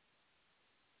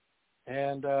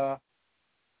and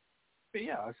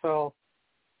so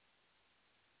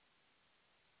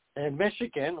and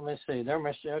Michigan. Let me see. They're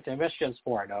Michigan. Okay, Michigan's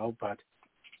 4-0, but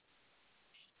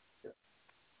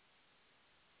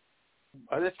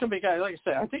it's going to be, like I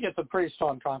said, I think it's a pretty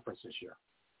strong conference this year.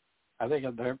 I think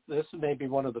this may be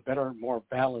one of the better, more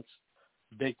balanced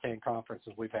Big Ten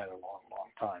conferences we've had in a long, long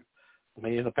time. I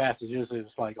mean, in the past, it's usually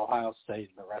like Ohio State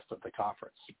and the rest of the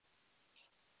conference.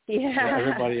 Yeah.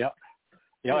 Everybody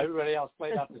else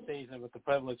played out the season with the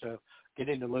privilege of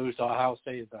getting to lose to Ohio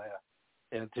State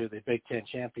into the Big Ten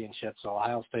championship, so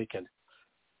Ohio State can.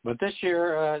 But this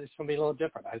year, it's going to be a little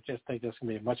different. I just think this is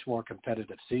going to be a much more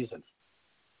competitive season.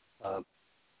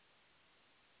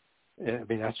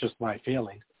 That's just my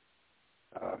feeling.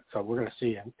 So we're going to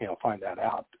see and find that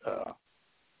out.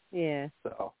 Yeah.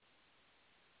 So.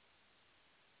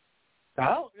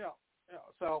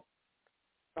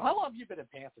 So how long have you been a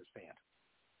Panthers fan?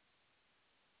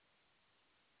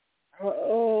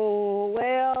 Oh,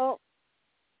 well,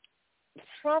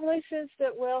 probably since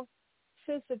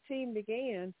the team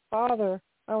began. I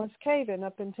was caving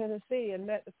up in Tennessee and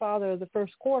met the father of the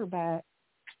first quarterback.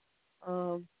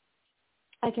 I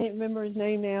can't remember his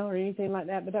name now or anything like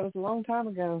that, but that was a long time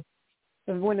ago.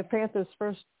 When the Panthers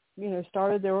first,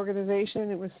 started their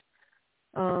organization, it was,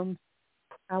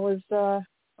 I was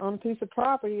on a piece of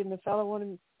property, and the fellow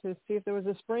wanted to see if there was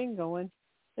a spring going.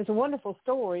 It's a wonderful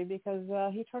story because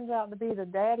he turns out to be the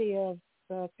daddy of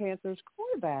the Panthers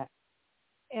quarterback.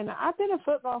 And I've been a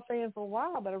football fan for a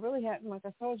while, but I really hadn't, like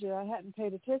I told you, I hadn't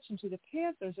paid attention to the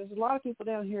Panthers. There's a lot of people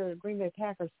down here at Green Bay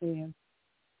Packers fans.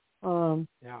 I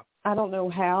don't know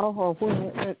how or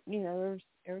when, but,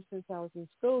 ever since I was in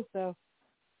school.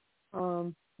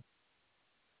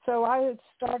 So I had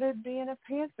started being a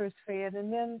Panthers fan,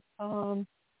 and then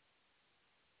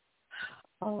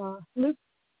Luke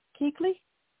Kuechly.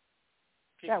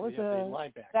 That was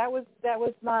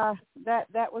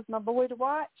my boy to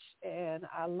watch, and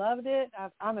I loved it.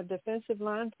 I'm a defensive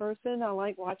line person. I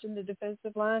like watching the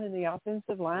defensive line and the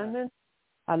offensive linemen.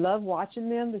 I love watching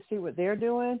them to see what they're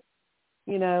doing,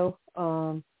 so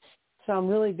I'm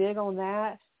really big on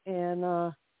that.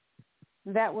 And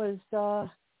that's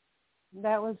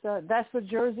the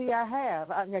jersey I have.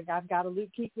 I've got a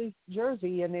Luke Kuechly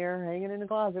jersey in there hanging in the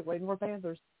closet waiting for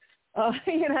Panthers.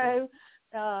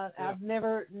 I've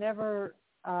never,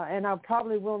 and I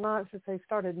probably will not, since they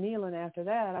started kneeling after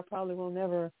that, I probably will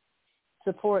never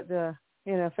support the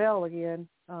NFL again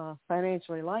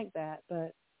financially like that.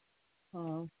 But,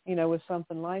 with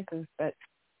something like this. But,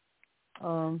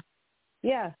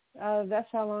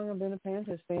 that's how long I've been a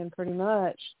Panthers fan, pretty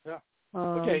much. Yeah.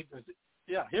 Okay.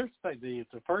 Here's the thing.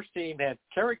 The first team had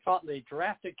Kerry Con. They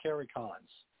drafted Kerry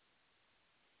Cons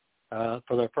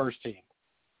for their first team.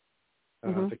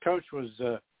 The coach was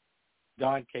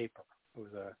Don Caper,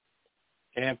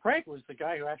 and Frank was the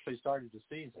guy who actually started the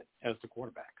season as the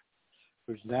quarterback,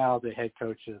 who's now the head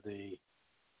coach of the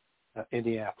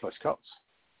Indianapolis Colts.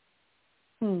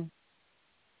 And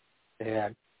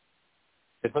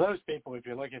for those people, if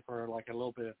you're looking for like a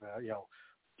little bit of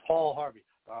Paul Harvey,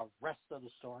 the rest of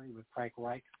the story with Frank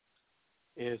Reich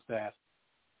is that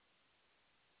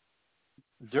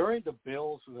during the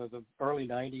Bills, the early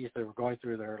 90s, they were going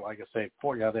through their, like I say,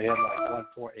 they had won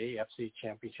 4 AFC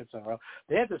championships in a row.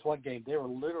 They had this one game, they were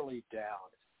literally down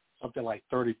something like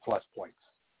 30-plus points.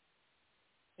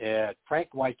 And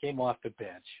Frank White came off the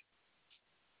bench,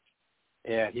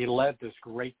 and he led this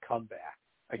great comeback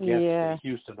against the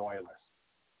Houston Oilers.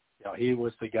 He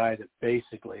was the guy that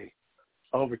basically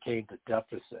overcame the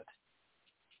deficit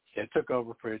and took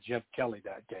over for Jim Kelly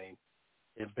that game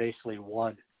and basically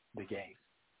won the game.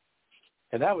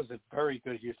 And that was a very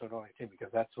good Houston Oilers team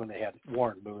because that's when they had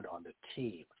Warren Moon on the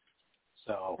team.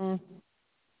 So,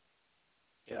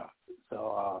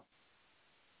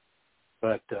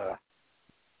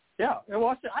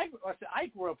 I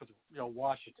grew up with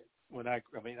Washington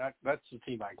that's the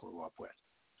team I grew up with.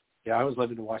 Yeah, I was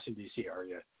living in the Washington D.C.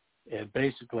 area, and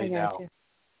basically now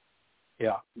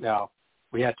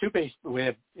we had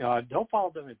don't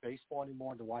follow them in baseball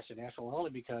anymore in the Washington National,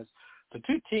 only because the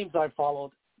two teams I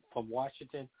followed from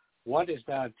Washington, one is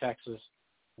now in Texas,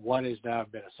 one is now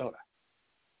in Minnesota.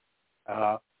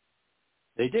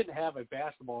 They didn't have a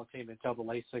basketball team until the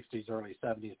late 60s, early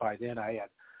 70s. By then I had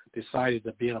decided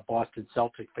that being a Boston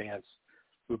Celtic fan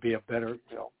would be a better,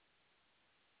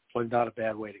 was not a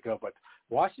bad way to go. But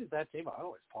Washington, that team, I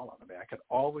always followed them. I could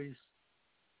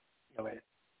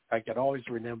always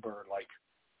remember,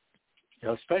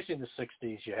 especially in the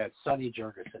 60s, you had Sonny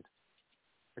Jurgensen,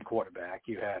 the quarterback.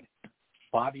 You had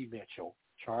Bobby Mitchell,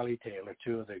 Charlie Taylor,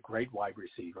 two of the great wide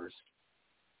receivers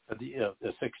of the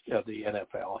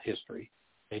NFL history.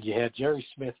 And you had Jerry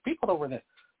Smith. People over there.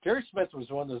 Jerry Smith was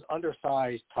one of those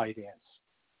undersized tight ends.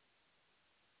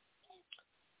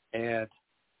 And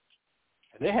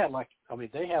they had a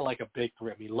big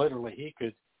three. Literally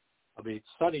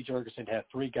Sonny Jurgensen had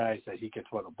three guys that he could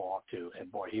throw the ball to, and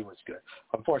boy, he was good.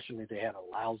 Unfortunately, they had a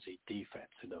lousy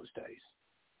defense in those days.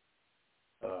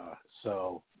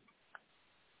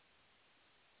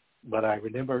 But I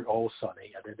remember old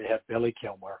Sonny, and then they had Billy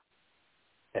Kilmer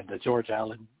and the George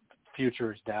Allen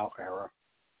Future is Now era,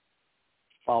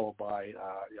 followed by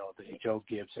the Joe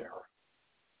Gibbs era.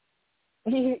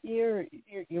 You're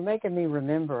making me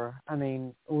remember.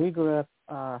 We grew up.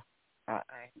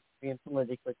 Being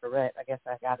politically correct, I guess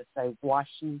I got to say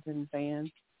Washington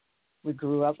fans. We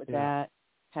grew up with that.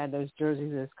 Had those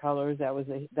jerseys, those colors. That was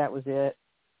it.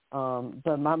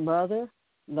 But my mother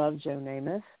loved Joe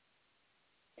Namath.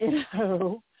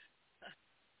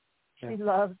 She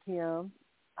loved him.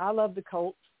 I loved the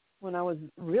Colts when I was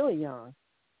really young.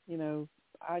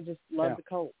 I just loved the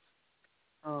Colts.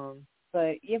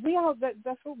 But yeah,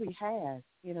 that's what we had.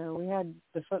 You know, we had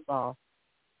the football.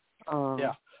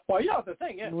 Yeah. Well, yeah, the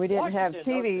thing is, we didn't Washington have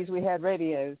TVs, we had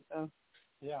radios. So.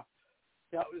 Yeah.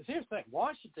 Yeah, here's the thing.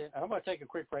 Washington, I'm going to take a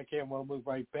quick break here, and we'll move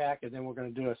right back, and then we're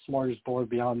going to do a smorgasbord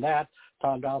beyond that.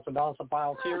 Tom Donelson, Donelson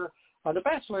Files here on the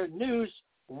Bachelor News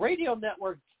Radio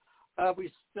Network.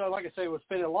 We, like I say, we're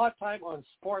spending a lot of time on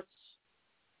sports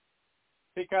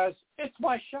because it's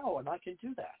my show, and I can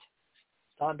do that.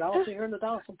 Tom Donelson here in the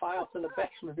Donelson Files on the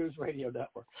Bachelor News Radio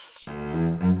Network.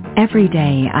 Every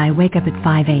day, I wake up at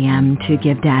 5 a.m. to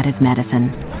give Dad his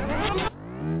medicine.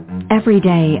 Every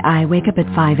day, I wake up at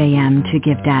 5 a.m. to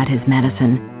give Dad his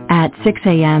medicine. At 6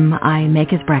 a.m., I make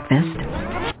his breakfast.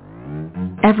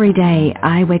 Every day,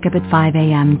 I wake up at 5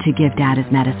 a.m. to give Dad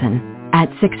his medicine. At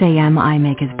 6 a.m., I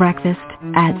make his breakfast.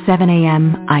 At 7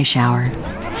 a.m., I shower.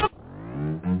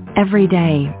 Every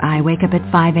day, I wake up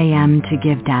at 5 a.m. to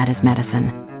give Dad his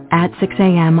medicine. At 6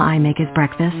 a.m., I make his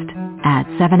breakfast. At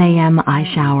 7 a.m., I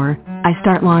shower. I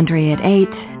start laundry at 8.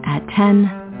 At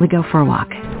 10, we go for a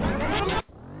walk.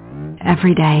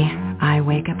 Every day, I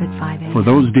wake up at 5 a.m. For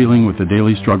those dealing with the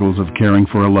daily struggles of caring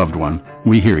for a loved one,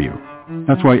 we hear you.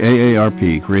 That's why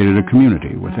AARP created a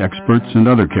community with experts and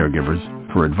other caregivers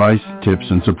for advice, tips,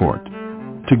 and support.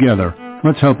 Together,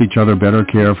 let's help each other better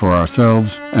care for ourselves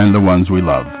and the ones we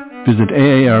love. Visit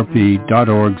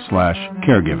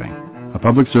aarp.org/caregiving. A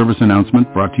public service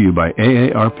announcement brought to you by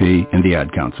AARP and the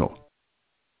Ad Council.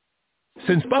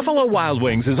 Since Buffalo Wild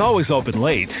Wings is always open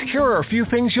late, here are a few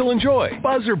things you'll enjoy.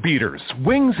 Buzzer beaters,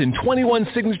 wings in 21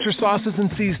 signature sauces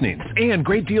and seasonings, and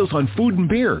great deals on food and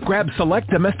beer. Grab select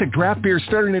domestic draft beers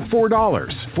starting at $4.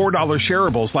 $4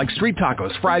 shareables like street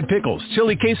tacos, fried pickles,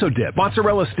 chili queso dip,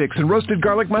 mozzarella sticks, and roasted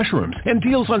garlic mushrooms, and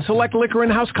deals on select liquor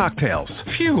and house cocktails.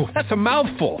 Phew, that's a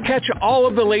mouthful. Catch all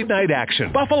of the late night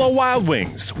action. Buffalo Wild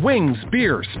Wings. Wings,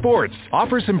 beer, sports.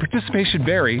 Offers and participation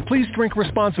vary. Please drink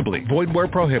responsibly. Void where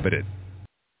prohibited.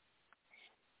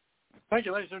 Thank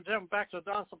you, ladies and gentlemen. Back to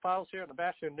the Donelson Files here on the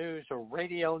Bachelor News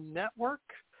Radio Network.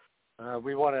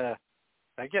 We want to,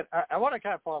 again, I want to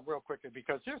kind of follow up real quickly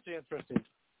because here's the interesting,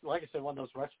 like I said, one of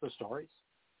those rest of the stories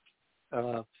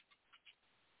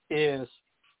is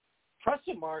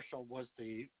Preston Marshall was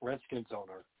the Redskins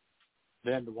owner,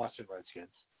 then the Washington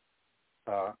Redskins.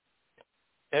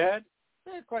 And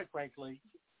quite frankly,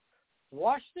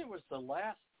 Washington was the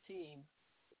last team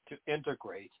to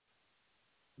integrate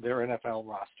their NFL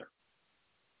roster.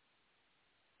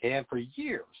 And for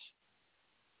years,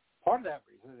 part of that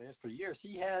reason is for years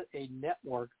he had a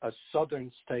network of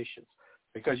southern stations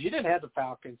because you didn't have the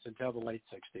Falcons until the late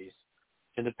 60s,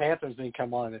 and the Panthers didn't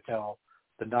come on until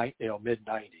the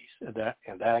mid-90s and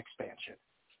that expansion.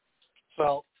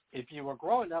 So if you were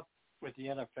growing up with the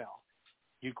NFL,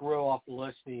 you grew up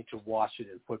listening to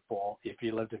Washington football if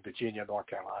you lived in Virginia, North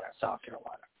Carolina, South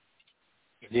Carolina.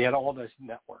 He had all this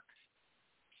network.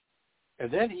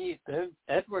 And then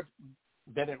Edward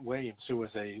Bennett Williams, who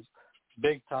was a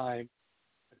big-time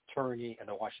attorney in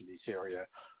the Washington, D.C. area,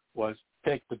 was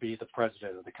picked to be the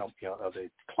president of the company of the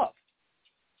club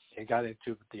and got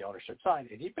into the ownership side.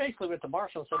 And he basically went to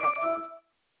Marshall and said,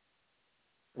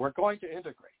 "We're going to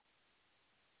integrate,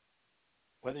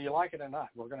 whether you like it or not.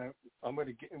 We're going to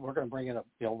bring in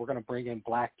we're going to bring in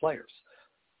black players."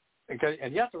 And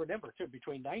you have to remember too,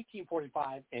 between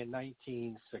 1945 and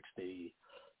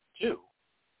 1962.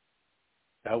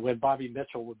 When Bobby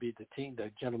Mitchell would be the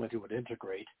gentleman who would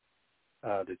integrate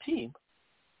the team,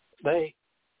 they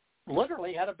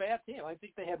literally had a bad team. I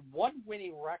think they had one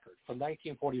winning record from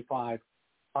 1945,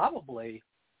 probably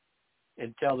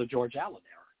until the George Allen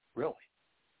era, really.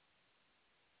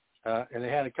 And they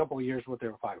had a couple of years where they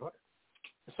were 500.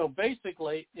 So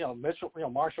basically,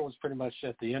 Marshall was pretty much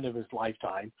at the end of his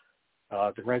lifetime.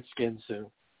 The Redskins, the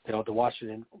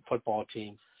Washington football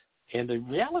team, and the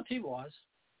reality was,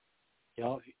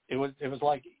 it was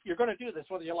like, you're going to do this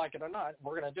whether you like it or not.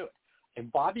 We're going to do it. And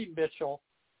Bobby Mitchell,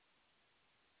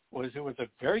 who was a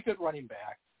very good running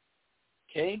back,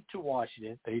 came to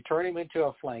Washington. They turned him into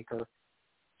a flanker,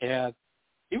 and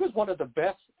he was one of the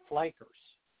best flankers,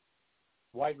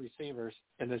 wide receivers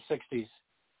in the 60s.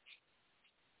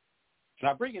 And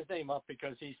I bring his name up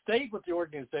because he stayed with the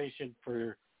organization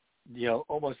for,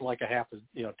 almost like a half a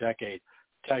decade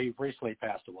until he recently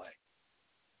passed away.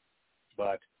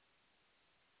 But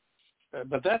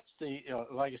that's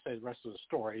like I said, the rest of the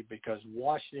story, because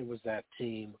Washington was that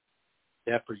team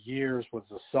that for years was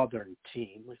the southern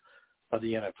team of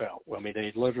the NFL. I mean,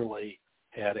 they literally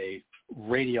had a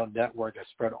radio network that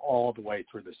spread all the way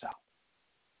through the South.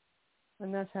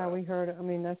 And that's how we heard it. I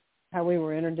mean, that's how we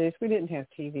were introduced. We didn't have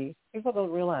TV. People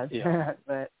don't realize that,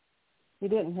 but you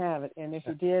didn't have it. And if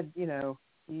you did,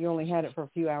 you only had it for a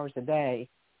few hours a day,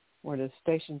 where the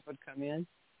stations would come in.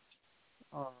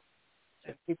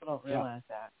 People don't realize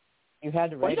that. You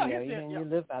had the radio, you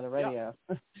lived by the radio.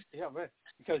 Yeah, right.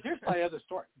 Because here's my other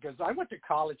story. Because I went to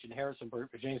college in Harrisonburg,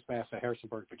 James Madison,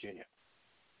 Harrisonburg, Virginia.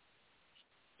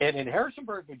 And in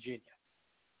Harrisonburg, Virginia,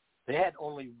 they had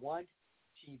only one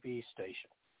TV station.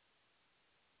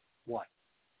 One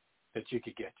that you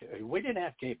could get to. We didn't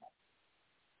have cable.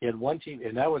 You had one TV,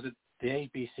 and that was the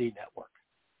ABC network.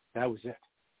 That was it.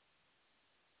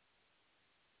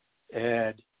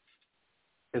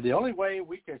 And the only way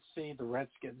we could see the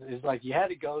Redskins is like you had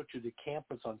to go to the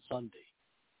campus on Sunday,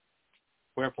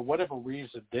 where for whatever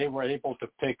reason they were able to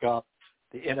pick up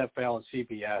the NFL and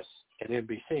CBS and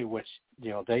NBC, which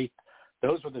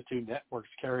those were the two networks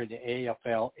carrying the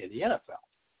AFL and the NFL,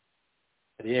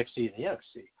 and the AFC and the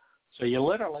NFC. So you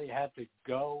literally had to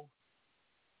go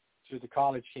to the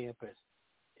college campus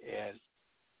and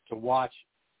to watch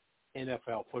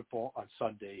NFL football on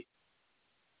Sunday,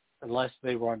 unless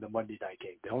they were on the Monday night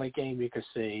game. The only game you could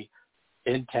see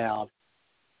in town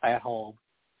at home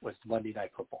was Monday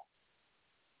night football.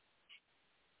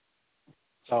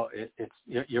 So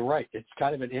you're right. It's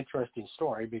kind of an interesting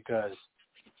story because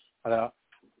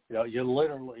you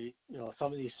literally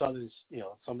some of these southern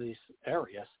some of these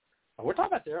areas. And we're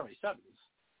talking about the early 70s,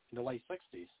 in the late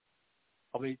 60s.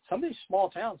 I mean, some of these small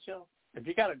towns, if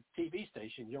you got a TV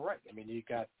station, you're right. I mean,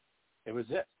 it was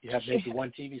it. You have maybe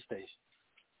one TV station.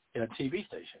 TV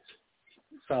stations.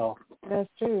 So that's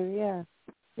true. Yeah,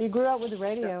 you grew up with the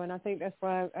radio, and I think that's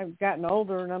why I've gotten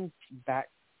older, and I'm back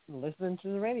listening to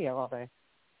the radio all day.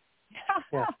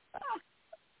 Yeah.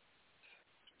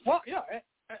 Well,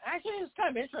 actually, it's kind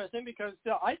of interesting because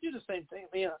I do the same thing.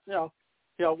 We, of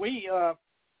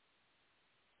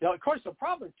course, the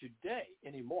problem today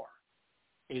anymore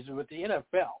is with the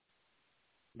NFL.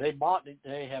 They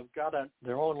have got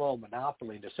their own little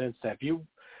monopoly in the sense that you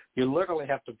literally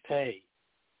have to pay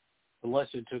to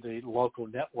listen to the local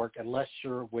network unless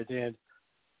you're within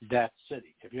that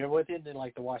city. If you're within the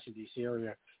Washington, D.C.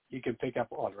 area, you can pick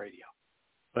up on radio.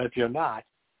 But if you're not,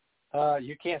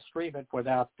 you can't stream it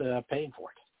without paying for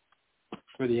it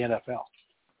through the NFL.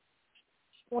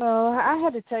 Well, I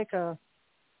had to take a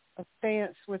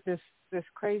stance with this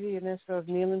craziness of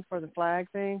kneeling for the flag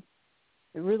thing.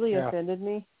 It really offended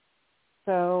me.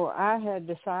 So I had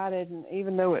decided, and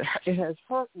even though it has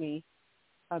hurt me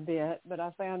a bit, but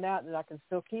I found out that I can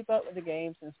still keep up with the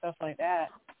games and stuff like that.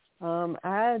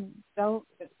 I don't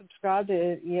subscribe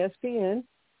to ESPN,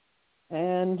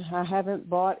 and I haven't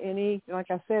bought any,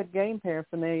 like I said, game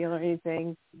paraphernalia or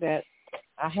anything that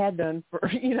I had done for,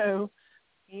 I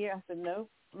said, no,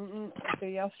 so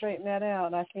y'all straighten that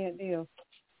out. I can't deal.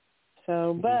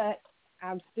 So, but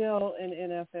I'm still an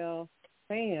NFL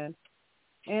fan,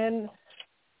 and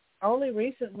only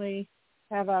recently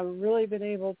have I really been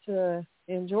able to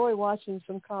enjoy watching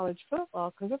some college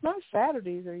football because my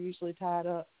Saturdays are usually tied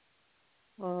up.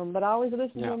 But I always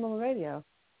listen to them on the radio.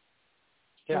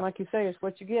 Yeah. And like you say, it's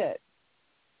what you get.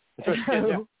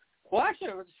 Well, actually,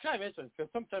 it's kind of interesting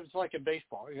because sometimes, like in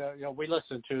baseball, we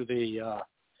listen to the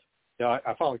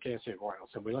I follow Kansas City Royals,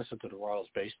 and we listen to the Royals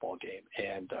baseball game,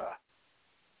 and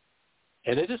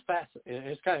it is fascinating.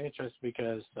 It's kind of interesting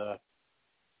because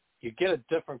you get a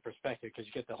different perspective because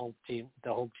you get the home team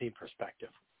perspective.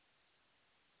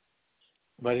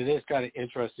 But it is kind of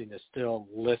interesting to still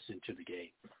listen to the game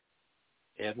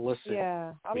and listen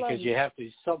because you have to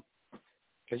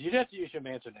use your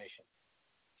imagination.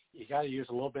 You got to use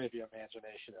a little bit of your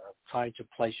imagination of trying to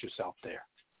place yourself there.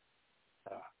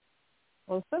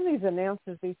 Well, some of these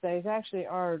announcers these days actually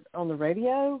are on the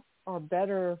radio are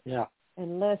better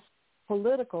and less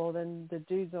political than the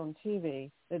dudes on TV.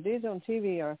 The dudes on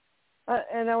TV are,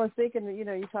 and I was thinking that,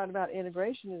 you talked about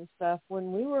integration and stuff.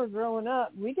 When we were growing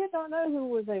up, we did not know who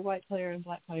was a white player and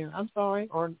black player. I'm sorry,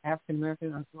 or African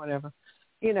American or whatever.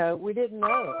 We didn't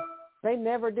know. They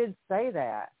never did say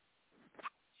that.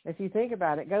 If you think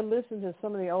about it, go listen to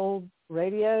some of the old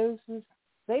radios.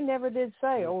 They never did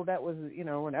say, that was,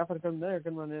 an African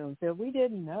American running on the field. We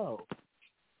didn't know.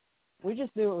 We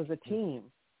just knew it was a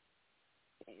team.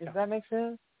 Does that make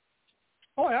sense?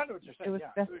 Oh, I know what you're saying.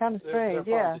 That's kind of strange.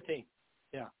 They're part of the team.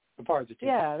 Yeah, they're part of the team.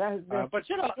 Yeah, but but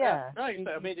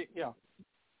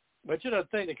the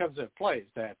thing that comes into play is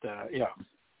that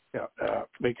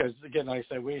because again, like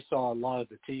I said, we saw a lot of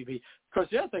the TV. Because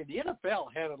the other thing, the NFL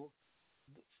had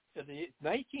in the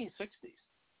 1960s,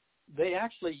 they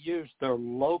actually used their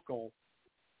local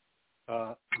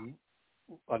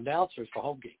announcers for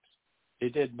home games. They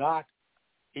did not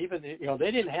even,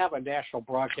 they didn't have a national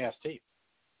broadcast team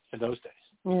in those days.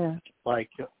 Yeah. Like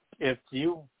if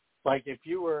you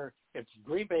were if the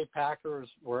Green Bay Packers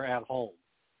were at home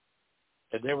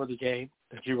and they were the game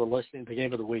that you were listening to, the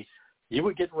game of the week, you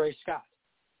would get Ray Scott,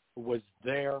 who was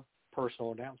their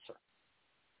personal announcer.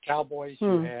 Cowboys,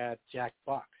 you had Jack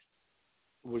Buck,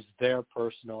 who was their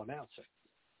personal announcer.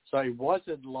 So it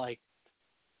wasn't like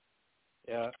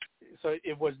so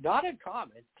it was not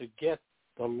uncommon to get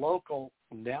the local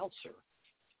announcer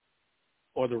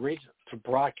or the region to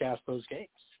broadcast those games.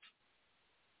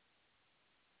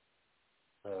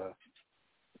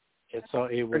 And so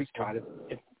it was kind of,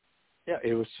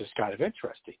 it was just kind of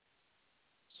interesting.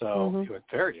 So it was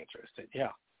very interesting.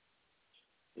 Yeah,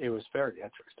 it was very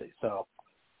interesting. So,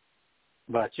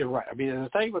 but you're right. I mean, the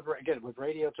thing with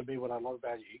radio, to me, what I love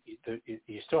about it,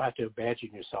 you still have to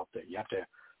imagine yourself there. You have to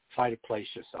try to place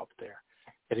yourself there.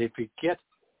 And if you get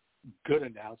good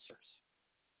announcers,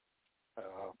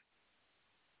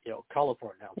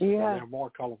 colorful announcers, they're more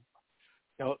colorful.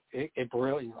 It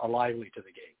really lively to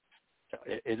the game.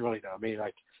 It really does. I mean,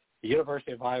 like the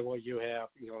University of Iowa, you have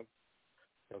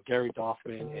Gary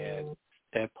Doffman and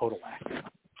Ed Podolak.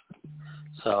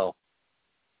 So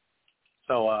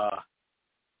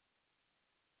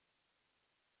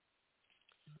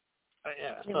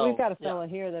we've got a fella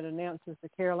here that announces the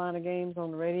Carolina games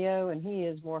on the radio, and he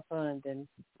is more fun than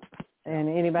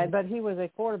anybody. But he was a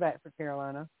quarterback for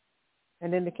Carolina,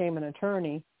 and then became an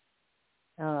attorney.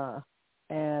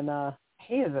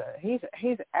 He's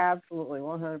absolutely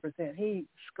 100%. He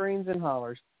screams and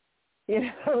hollers.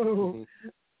 It's fun.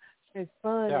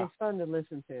 Yeah. It's fun to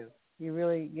listen to. You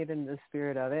really get into the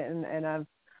spirit of it, and I've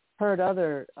heard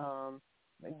other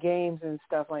games and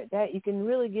stuff like that. You can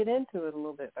really get into it a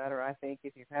little bit better, I think,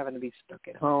 if you're having to be stuck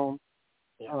at home.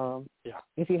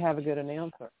 If you have a good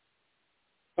announcer.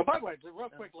 But by the way, real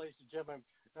quick, ladies and gentlemen,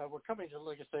 we're coming to,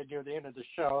 like I said, near the end of the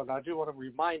show, and I do want to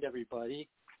remind everybody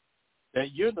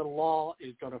that You and the Law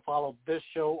is going to follow this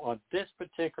show on this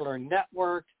particular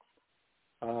network.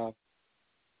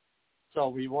 So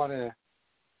we want to,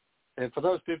 and for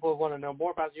those people who want to know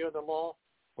more about You and the Law,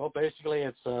 well, basically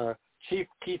it's Chief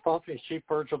Keith Humphrey, Chief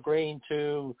Virgil Green,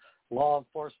 two law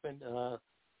enforcement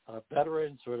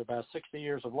veterans with about 60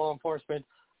 years of law enforcement.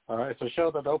 It's a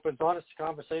show that opens honest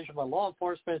conversation about law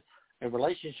enforcement in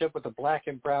relationship with the black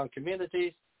and brown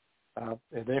communities. And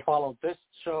they follow this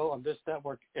show on this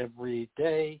network every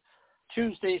day,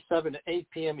 Tuesday, 7 to 8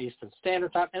 p.m. Eastern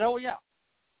Standard Time. And,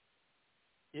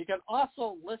 you can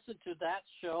also listen to that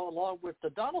show along with the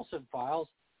Donelson Files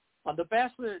on the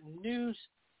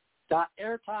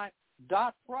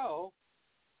BachelorNews.airtime.pro.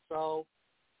 So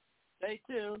stay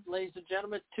tuned, ladies and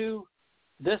gentlemen, to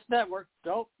this network.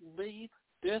 Don't leave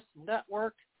this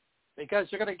network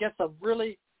because you're going to get some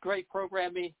really great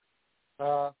programming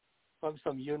from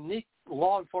some unique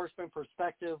law enforcement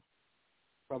perspective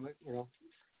from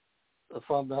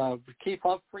Keith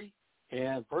Humphrey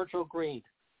and Virgil Green,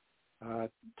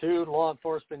 two law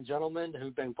enforcement gentlemen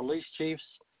who've been police chiefs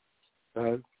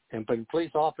and been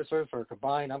police officers for a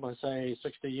combined, I'm going to say,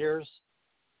 60 years.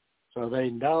 So they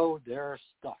know their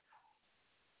stuff.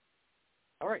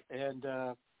 All right, and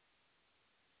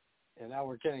now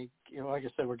we're getting, like I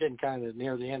said, we're getting kind of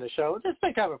near the end of the show. It's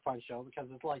been kind of a fun show because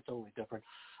it's like totally different.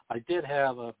 I did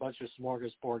have a bunch of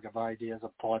smorgasbord of ideas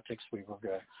of politics we were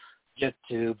going to get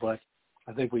to, but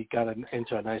I think we got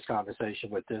into a nice conversation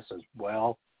with this as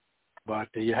well.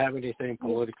 But do you have anything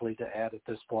politically to add at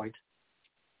this point?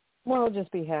 Well,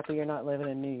 just be happy you're not living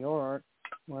in New York,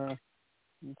 where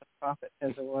the prophet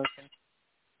says it was.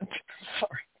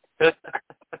 Sorry.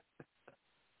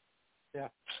 Yeah.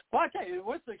 Well, I tell you,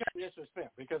 what's the kind of interest been?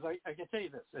 Because I can tell you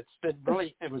this,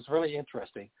 it was really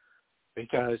interesting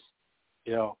because,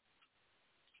 I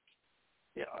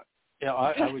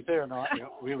was there in August.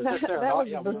 We were just there in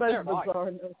August.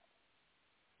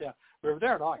 We were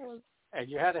there in August, and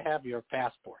you had to have your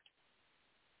passport.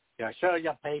 Show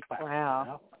your paper.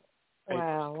 Wow.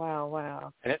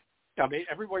 Wow. And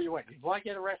everywhere you went, if you want to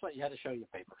get a restaurant, you had to show your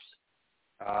papers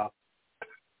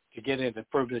to get in to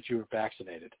prove that you were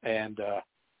vaccinated. And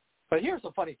but here's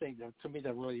the funny thing to me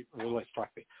that really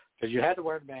struck me, because you had to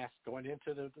wear the mask going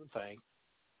into the thing,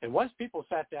 and once people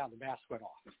sat down, the mask went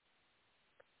off.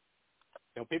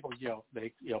 People,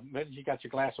 minute you got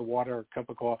your glass of water, or cup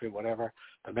of coffee, whatever,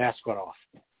 the mask went off.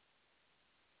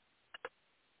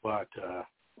 But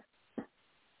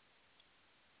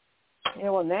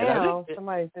now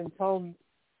somebody's been told,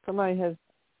 somebody has,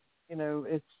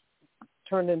 it's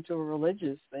turned into a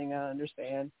religious thing. I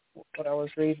understand what I was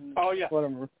reading. Oh yeah.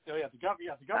 The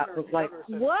governor. Was like,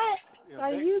 said, what?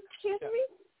 Are you kidding me?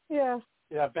 Yeah.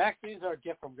 Yeah, vaccines are a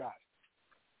gift from God.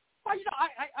 Well,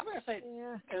 I'm going to say,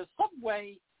 in some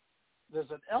way,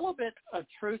 there's an element of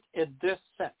truth in this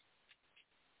sense.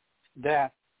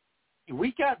 that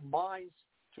we got minds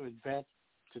to invent,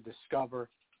 to discover,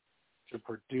 to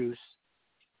produce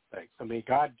things. I mean,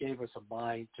 God gave us a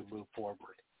mind to move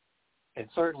forward. And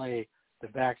certainly the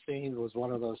vaccine was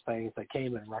one of those things that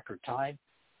came in record time.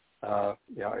 If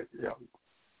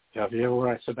you ever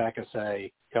want to sit back and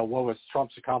say, what was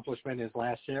Trump's accomplishment his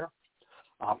last year?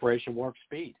 Operation Warp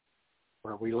Speed,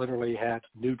 where we literally had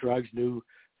new drugs, new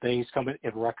things coming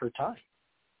in record time.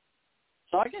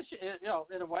 So I guess,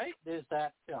 in a way, is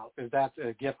that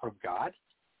a gift from God?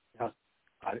 That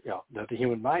the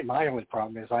human mind. My only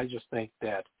problem is I just think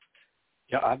that,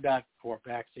 I'm not for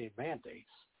vaccine mandates.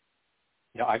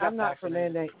 I'm not for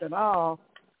mandates at all.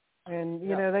 And,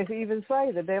 they even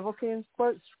say the devil can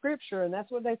quote scripture, and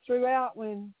that's what they threw out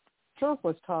when Trump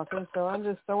was talking. So I'm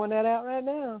just throwing that out right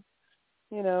now.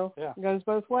 It goes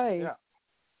both ways.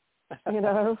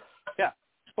 Yeah. Yeah.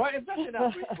 Well,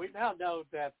 we now know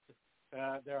that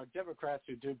there are Democrats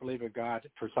who do believe in God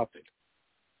for something.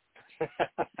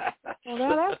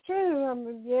 Well, that's true. I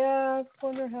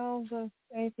wonder how the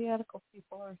atheistical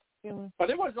people are feeling. But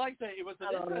it was an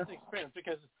interesting experience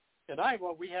because in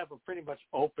Iowa we have a pretty much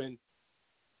open.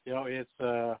 It's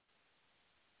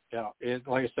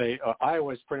like I say,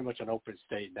 Iowa is pretty much an open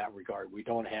state in that regard. We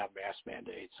don't have mass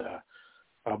mandates.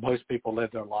 Most people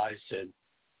live their lives in.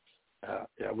 I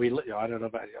don't know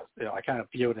about. I kind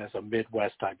of view it as a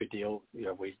Midwest type of deal.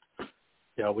 We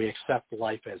accept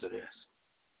life as it is.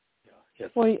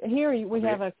 Well, here we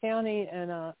have a county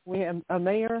and we have a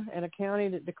mayor and a county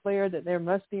that declared that there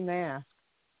must be masks.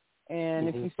 And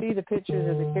if you see the pictures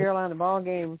of the Carolina ball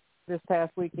game this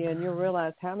past weekend, you'll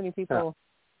realize how many people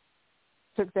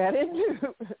took that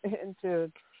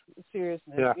into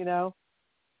seriousness.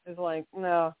 It's like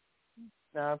no,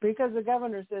 because the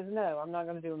governor says no, I'm not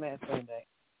going to do a mask mandate.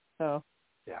 So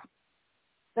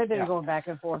they've been going back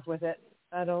and forth with it.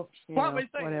 I don't. Well, we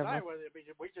think in Iowa,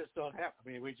 we just don't have.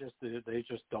 They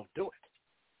just don't do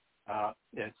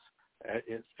it.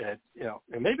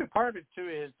 And maybe part of it too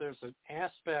is there's an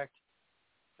aspect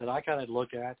that I kind of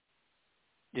look at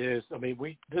is,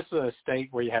 this is a state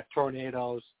where you have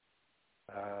tornadoes,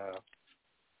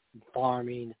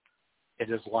 farming. It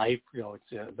is life.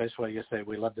 It's basically you say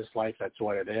we love this life. That's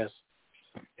what it is.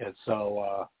 And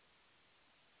so,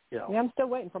 I'm still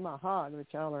waiting for my hog, which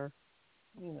y'all are,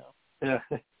 Yeah.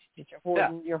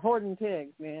 You're hoarding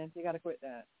pigs, man. You got to quit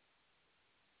that.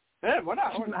 Yeah, we're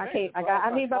not hoarding pigs.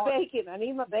 I need my bacon. I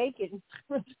need my bacon.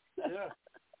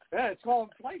 It's called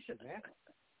inflation, man.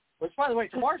 Which, by the way,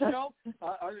 tomorrow's show,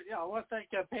 I want to thank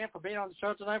Pam for being on the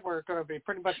show tonight. We're going to be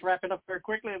pretty much wrapping up very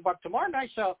quickly. But tomorrow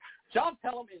night's show, John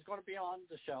Pelham is going to be on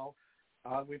the show.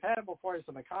 We've had him before. He's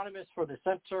an economist for the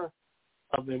Center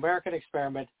of the American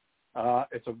Experiment.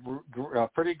 It's a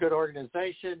pretty good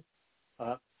organization.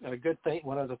 A good thing,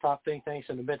 one of the top think tanks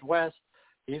in the Midwest.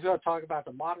 He's going to talk about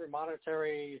the modern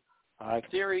monetary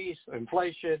theories,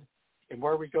 inflation, and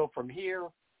where we go from here.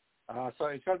 So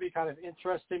it's going to be kind of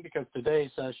interesting because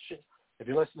today's, if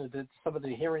you listen to some of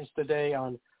the hearings today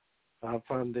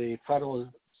from the federal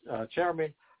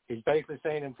chairman, he's basically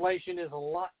saying inflation is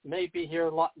may be here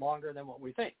a lot longer than what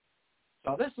we think.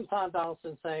 So this is Tom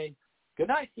Donelson saying good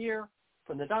night here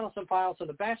from the Donelson Files on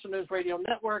the Bachelor News Radio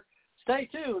Network. Stay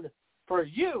tuned for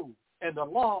you and the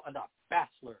Law and the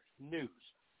Bachelor News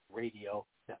Radio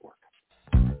Network.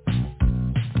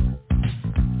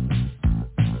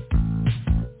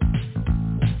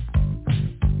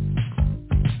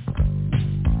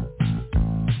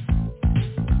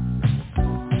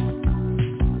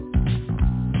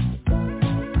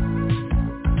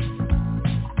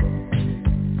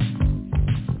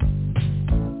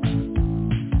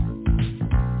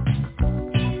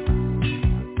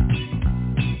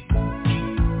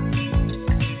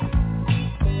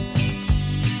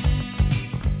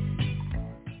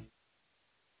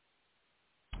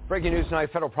 Breaking news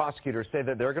tonight, federal prosecutors say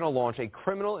that they're going to launch a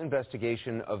criminal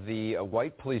investigation of the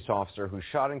white police officer who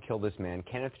shot and killed this man,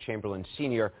 Kenneth Chamberlain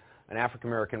Sr., an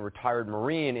African-American retired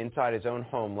Marine, inside his own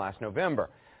home last November.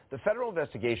 The federal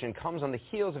investigation comes on the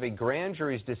heels of a grand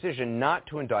jury's decision not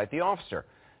to indict the officer.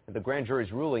 The grand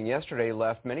jury's ruling yesterday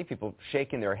left many people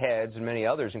shaking their heads and many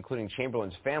others, including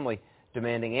Chamberlain's family,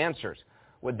 demanding answers.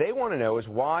 What they want to know is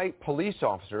why police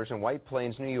officers in White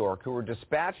Plains, New York, who were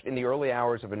dispatched in the early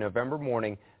hours of a November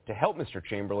morning to help Mr.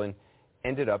 Chamberlain,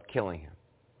 ended up killing him.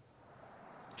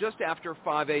 Just after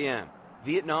 5 a.m.,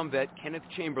 Vietnam vet Kenneth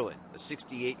Chamberlain, a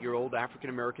 68-year-old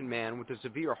African-American man with a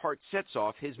severe heart, sets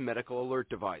off his medical alert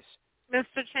device.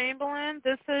 Mr. Chamberlain,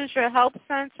 this is your help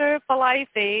center for Life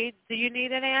Aid. Do you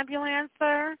need an ambulance,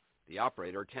 sir? The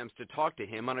operator attempts to talk to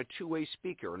him on a two-way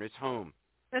speaker in his home.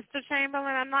 Mr.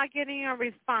 Chamberlain, I'm not getting a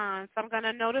response. I'm going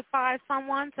to notify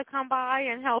someone to come by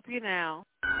and help you now.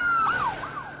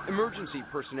 Emergency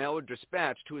personnel are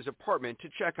dispatched to his apartment to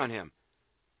check on him.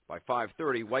 By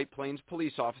 5:30, White Plains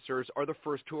police officers are the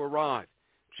first to arrive.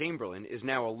 Chamberlain is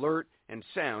now alert and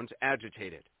sounds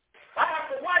agitated. I have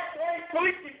the White Plains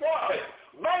Police Department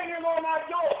banging on my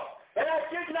door, and I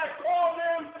did not call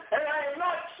them, and I am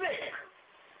not sick.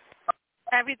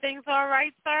 Everything's all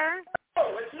right, sir?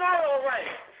 No, it's not all right.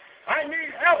 I need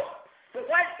help. The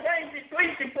White Plains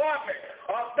Police Department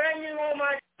are banging on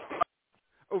my door.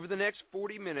 Over the next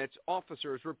 40 minutes,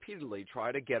 officers repeatedly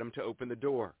try to get him to open the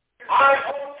door. I'm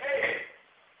okay.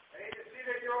 I need to see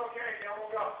that you're okay. Now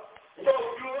we'll go. So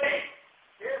you leave.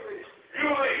 Can't leave. You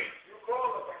leave. You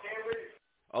call us. I can't leave.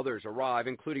 Others arrive,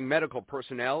 including medical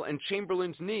personnel and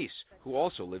Chamberlain's niece, who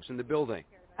also lives in the building.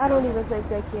 I don't even think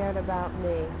they cared about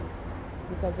me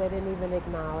because they didn't even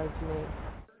acknowledge me.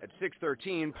 At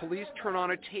 6:13, police turn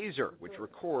on a taser, which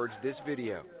records this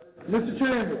video. Mr.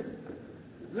 Chamberlain,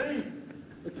 leave.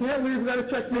 I can't leave. We've got to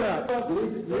check you out.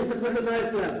 Leave and put the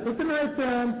knife down. Put the knife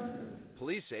down.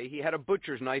 Police say he had a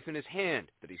butcher's knife in his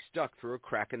hand that he stuck through a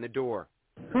crack in the door.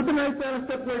 Put the knife down and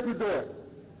step away from the door.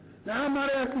 Now, I'm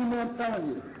not asking you, I'm telling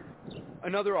you.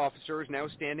 Another officer is now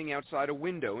standing outside a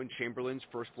window in Chamberlain's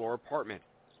first-floor apartment.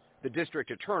 The district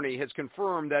attorney has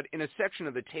confirmed that in a section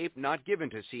of the tape not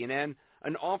given to CNN,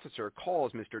 an officer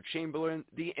calls Mr. Chamberlain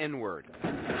the N-word.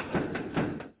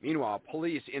 Meanwhile,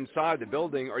 police inside the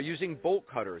building are using bolt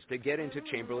cutters to get into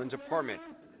Chamberlain's apartment.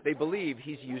 They believe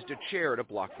he's used a chair to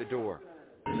block the door.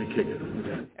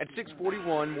 At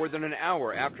 6:41, more than an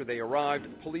hour after they arrived,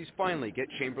 police finally get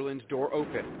Chamberlain's door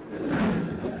open.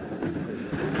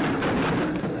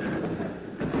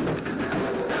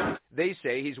 They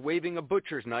say he's waving a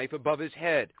butcher's knife above his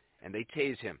head, and they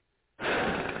tase him.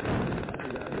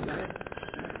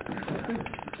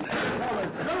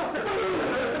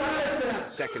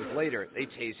 Seconds later, they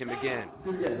tase him again.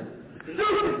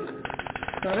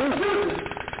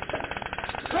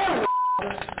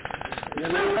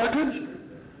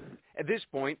 At this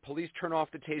point, police turn off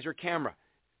the taser camera.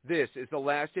 This is the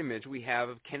last image we have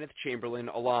of Kenneth Chamberlain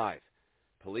alive.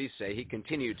 Police say he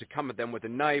continued to come at them with a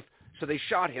knife, so they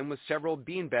shot him with several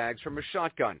beanbags from a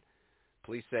shotgun.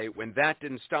 Police say when that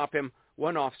didn't stop him,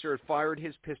 one officer fired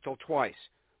his pistol twice.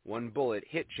 One bullet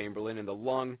hit Chamberlain in the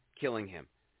lung, killing him.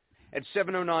 At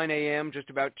 7:09 a.m., just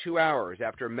about 2 hours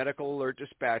after a medical alert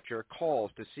dispatcher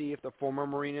calls to see if the former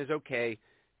Marine is okay,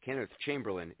 Kenneth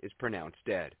Chamberlain is pronounced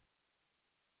dead.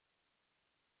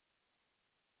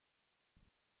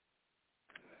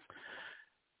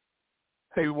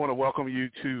 Hey, we want to welcome you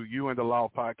to You and the Law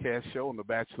podcast show on the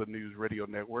Bachelor News Radio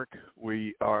Network.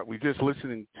 We just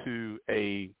listening to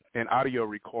an audio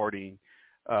recording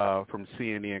from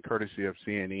CNN, courtesy of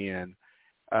CNN.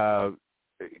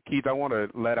 Keith, I want to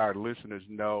let our listeners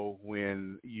know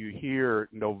when you hear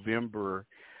November,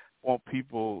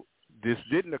 this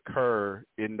didn't occur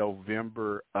in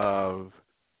November of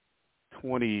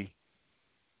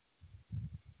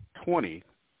 2020.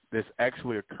 This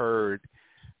actually occurred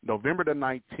November the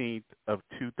 19th of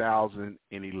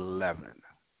 2011.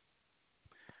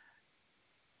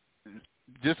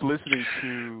 Just listening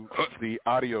to the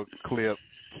audio clip,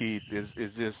 Keith, is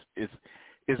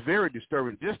very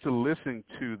disturbing. Just to listen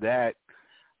to that,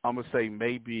 I'm going to say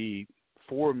maybe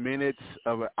 4 minutes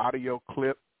of an audio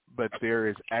clip, but there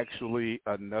is actually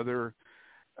another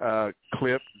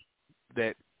clip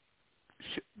that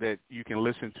you can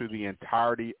listen to the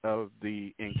entirety of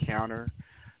the encounter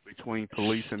between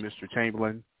police and Mr.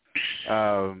 Chamberlain.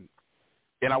 And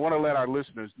I want to let our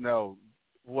listeners know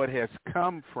what has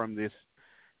come from this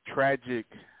tragic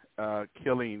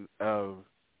killing of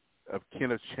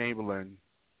Kenneth Chamberlain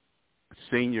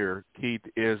Sr., Keith,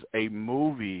 is a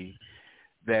movie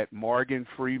that Morgan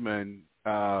Freeman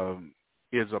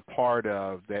is a part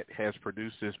of that has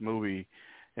produced this movie,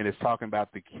 and it's talking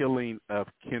about the killing of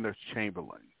Kenneth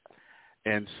Chamberlain.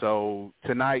 And so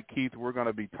tonight, Keith, we're going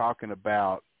to be talking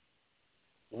about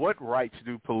what rights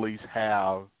do police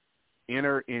have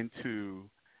enter into,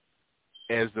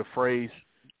 as the phrase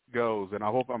goes, and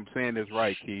I hope I'm saying this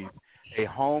right, Keith, a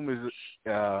home is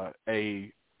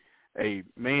a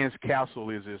man's castle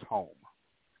is his home.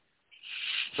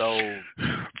 So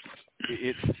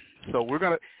we're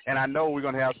gonna, and I know we're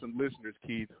gonna have some listeners,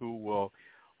 Keith, who will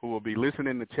be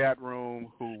listening in the chat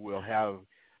room, who will have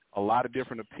a lot of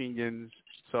different opinions.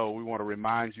 So we want to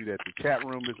remind you that the chat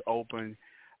room is open.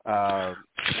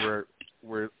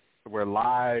 We're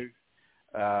live,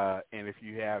 and if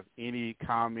you have any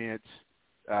comments,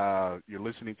 you're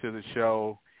listening to the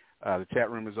show, The chat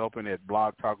room is open at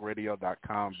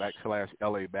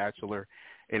blogtalkradio.com/LA Bachelor.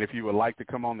 And if you would like to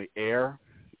come on the air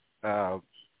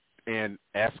and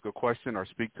ask a question or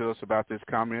speak to us about this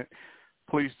comment,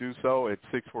 please do so at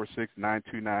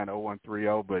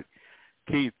 646-929-0130. But,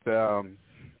 Keith,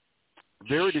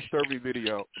 very disturbing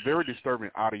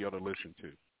audio to listen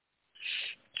to.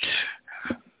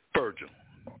 Virgil,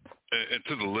 and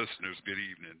to the listeners, good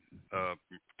evening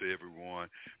to everyone.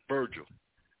 Virgil,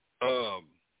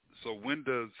 so when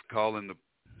does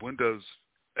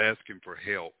asking for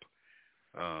help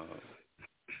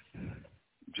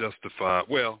justify?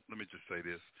 Well, let me just say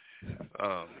this.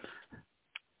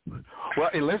 Well,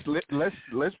 and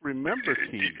let's remember,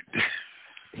 Keith.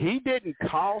 He didn't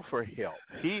call for help.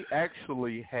 He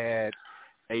actually had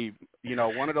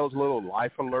one of those little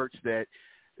life alerts that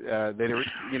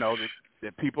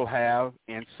people have,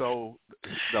 and so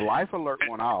the life alert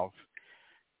went off.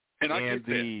 And I get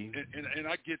that. And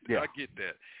I get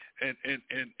that. And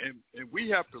we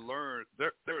have to learn.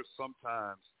 There are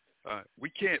sometimes we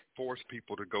can't force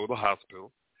people to go to the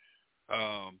hospital.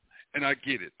 And I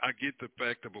get it. I get the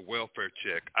fact of a welfare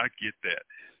check. I get that.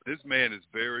 This man is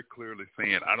very clearly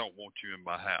saying, "I don't want you in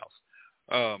my house."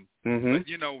 But,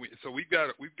 so we've got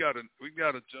a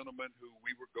gentleman who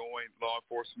we were going, law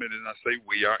enforcement, and I say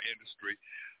we, our industry,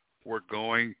 we're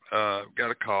going,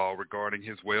 got a call regarding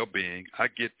his well-being. I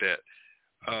get that.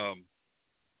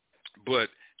 But,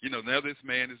 now this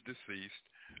man is deceased.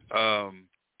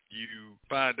 You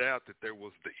find out that there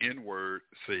was the N-word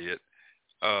said.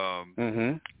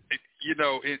 And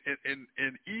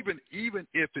even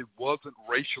if it wasn't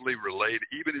racially related,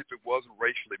 even if it wasn't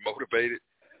racially motivated,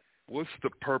 what's the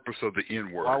purpose of the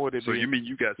N-word? Why would it be? You mean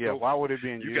you got why would it be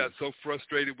used? You got so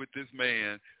frustrated with this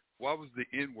man. Why was the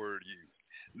N-word used?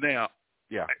 Now,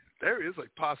 there is a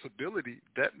possibility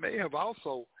that may have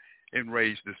also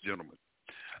enraged this gentleman.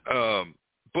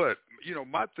 But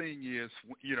my thing is,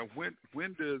 when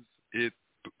does it,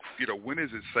 when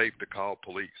is it safe to call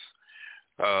police?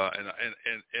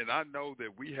 And I know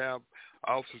that we have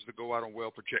officers that go out on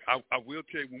welfare check. I will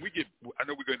tell you, I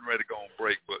know we're getting ready to go on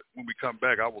break, but when we come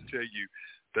back, I will tell you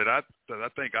that I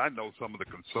think I know some of the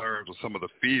concerns or some of the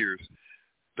fears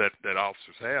that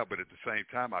officers have, but at the same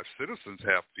time, our citizens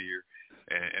have fear,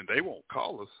 and they won't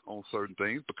call us on certain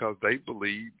things because they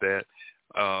believe that,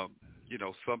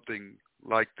 something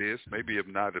like this, maybe if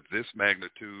not of this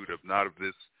magnitude, if not of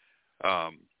this,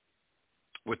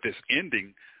 with this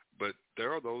ending, but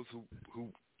there are those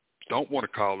who don't want to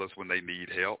call us when they need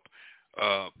help,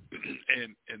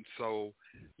 and so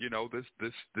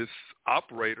this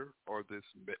operator or this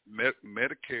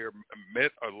Medicare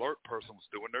Med Alert person was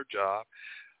doing their job.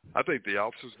 I think the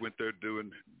officers went there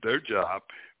doing their job,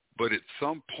 but at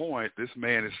some point, this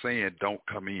man is saying, "Don't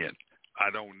come in.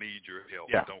 I don't need your help.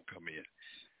 Don't come in."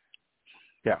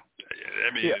 Yeah,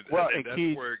 I mean,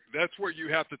 that's where you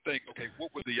have to think. Okay,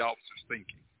 what were the officers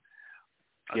thinking?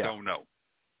 I don't know.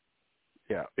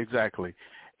 Yeah, exactly.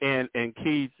 And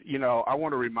Keith, I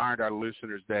want to remind our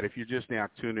listeners that if you're just now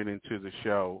tuning into the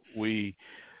show, we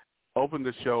opened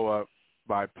the show up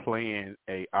by playing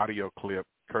a audio clip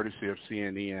courtesy of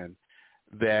CNN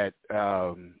that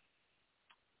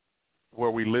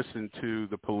where we listened to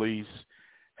the police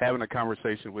having a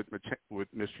conversation with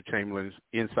Mr. Chamberlain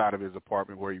inside of his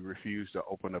apartment where he refused to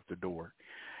open up the door.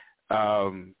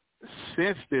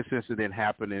 Since this incident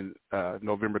happened in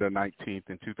November the 19th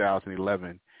in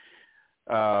 2011,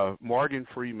 Morgan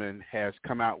Freeman has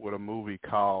come out with a movie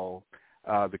called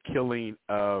The Killing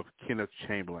of Kenneth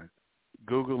Chamberlain.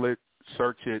 Google it,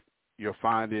 search it, you'll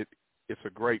find it. It's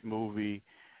a great movie.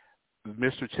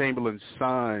 Mr. Chamberlain's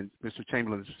son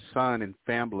and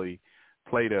family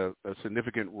played a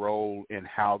significant role in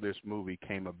how this movie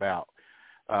came about.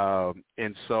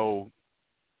 And so,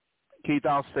 Keith,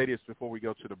 I'll say this before we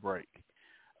go to the break.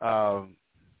 Well,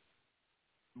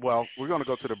 we're going to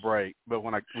go to the break, but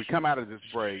when we come out of this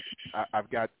break, I've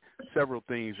got several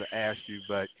things to ask you,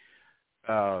 but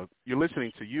you're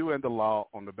listening to You and the Law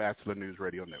on the Bachelor News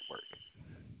Radio Network.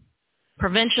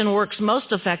 Prevention works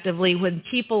most effectively when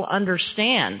people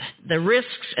understand the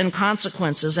risks and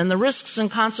consequences, and the risks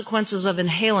and consequences of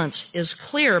inhalants is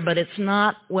clear, but it's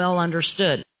not well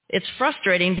understood. It's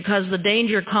frustrating because the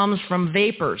danger comes from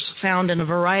vapors found in a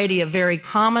variety of very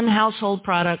common household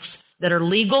products that are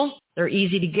legal, they're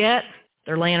easy to get,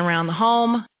 they're laying around the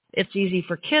home, it's easy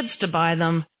for kids to buy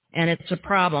them, and it's a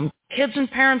problem. Kids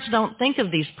and parents don't think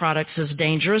of these products as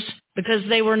dangerous because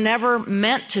they were never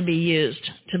meant to be used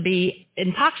to be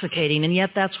intoxicating, and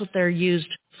yet that's what they're used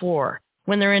for.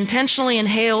 When they're intentionally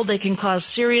inhaled, they can cause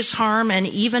serious harm and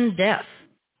even death.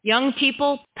 Young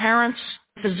people, parents,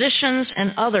 Physicians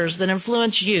and others that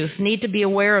influence youth need to be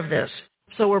aware of this.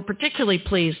 So we're particularly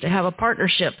pleased to have a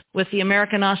partnership with the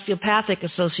American Osteopathic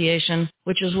Association,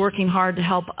 which is working hard to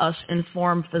help us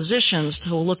inform physicians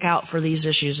to look out for these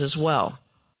issues as well.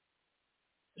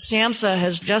 SAMHSA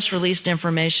has just released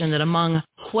information that among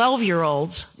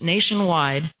 12-year-olds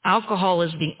nationwide, alcohol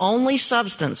is the only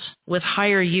substance with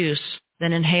higher use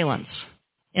than inhalants.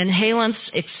 Inhalants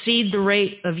exceed the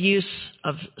rate of use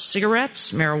of cigarettes,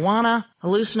 marijuana,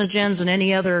 hallucinogens, and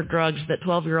any other drugs that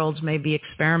 12-year-olds may be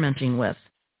experimenting with.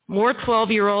 More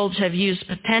 12-year-olds have used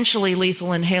potentially lethal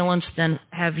inhalants than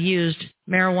have used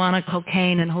marijuana,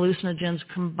 cocaine, and hallucinogens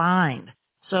combined.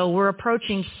 So we're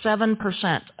approaching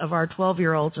 7% of our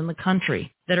 12-year-olds in the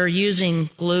country that are using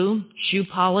glue, shoe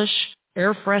polish,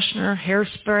 air freshener,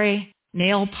 hairspray,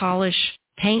 nail polish,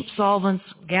 paint solvents,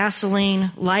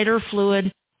 gasoline, lighter fluid.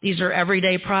 These are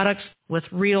everyday products with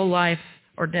real life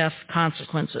or death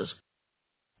consequences.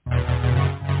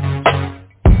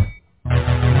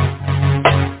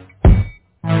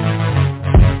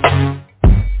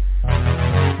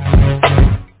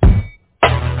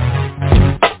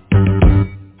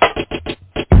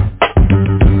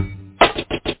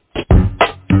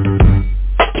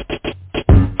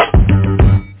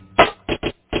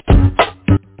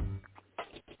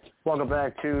 Welcome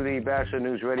back to the Bachelor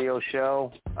News Radio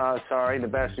Show. The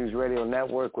Bachelor News Radio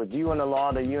Network with You and the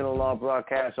Law, the You and the Law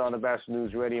broadcast on the Bachelor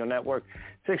News Radio Network.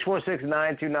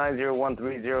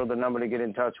 646-929-0130, the number to get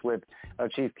in touch with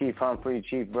Chief Keith Humphrey,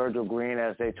 Chief Virgil Green,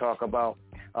 as they talk about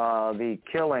the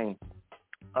killing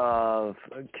of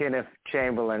Kenneth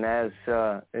Chamberlain. As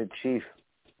Chief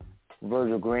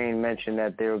Virgil Green mentioned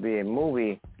that there will be a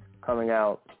movie coming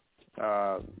out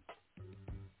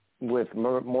with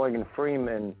Morgan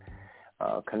Freeman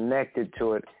connected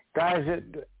to it. Guys, a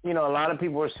lot of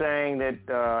people are saying that,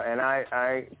 and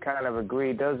I kind of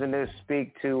agree, doesn't this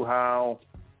speak to how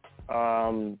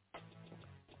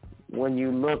when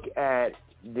you look at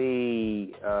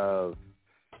the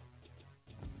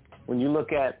he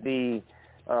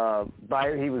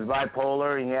was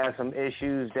bipolar, he had some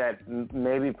issues that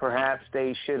maybe perhaps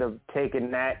they should have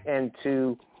taken that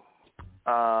into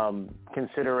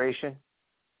consideration?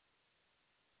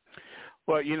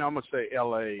 Well, I'm going to say,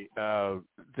 L.A.,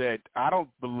 that I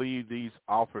don't believe these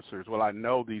officers, I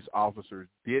know these officers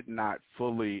did not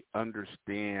fully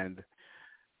understand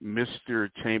Mr.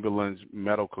 Chamberlain's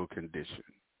medical condition.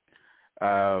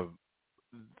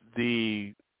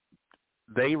 They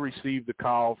received the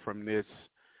call from this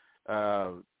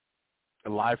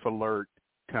Life Alert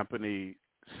company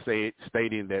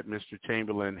stating that Mr.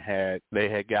 Chamberlain had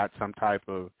got some type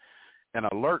of an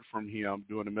alert from him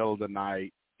during the middle of the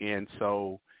night. And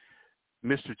so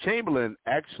Mr. Chamberlain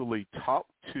actually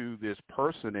talked to this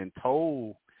person and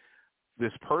told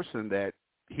this person that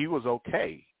he was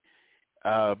okay.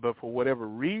 But for whatever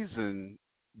reason,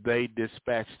 they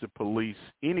dispatched the police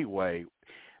anyway,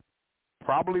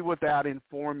 probably without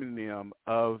informing them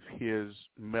of his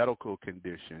medical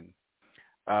condition.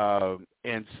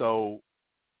 And so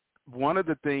one of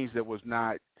the things that was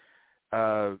not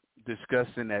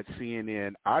discussed in that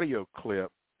CNN audio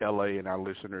clip, LA and our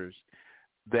listeners,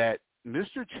 that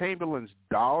Mr. Chamberlain's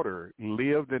daughter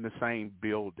lived in the same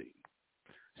building.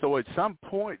 So at some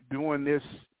point during this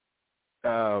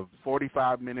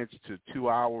 45 minutes to 2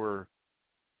 hour,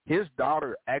 his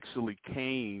daughter actually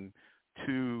came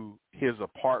to his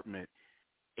apartment,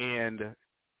 and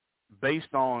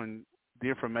based on the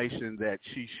information that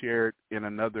she shared in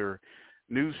another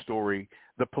news story,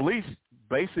 the police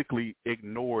basically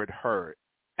ignored her,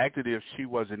 acted as if she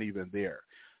wasn't even there.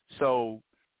 So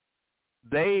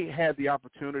they had the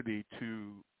opportunity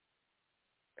to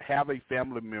have a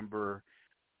family member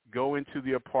go into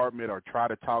the apartment or try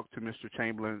to talk to Mr.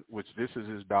 Chamberlain, which this is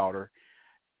his daughter,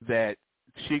 that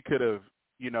she could have,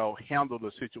 handled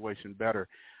the situation better.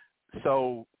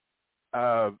 So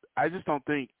I just don't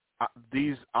think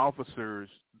these officers,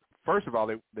 first of all,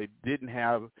 they didn't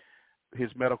have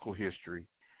his medical history.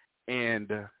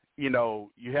 And,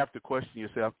 you have to question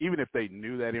yourself, even if they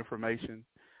knew that information,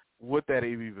 would that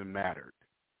have even mattered?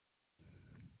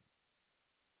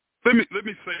 Let me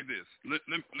say this. Let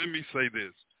me say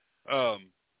this.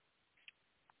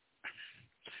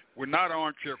 We're not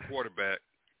armchair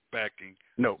quarterbacking.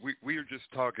 No. We are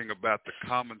just talking about the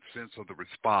common sense of the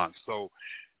response. So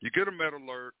you get a med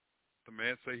alert. The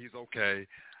man say he's okay.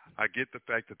 I get the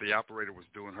fact that the operator was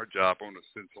doing her job. I want to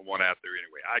send someone out there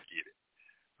anyway. I get it.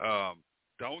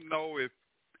 Don't know if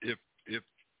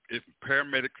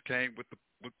paramedics came with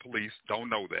police. Don't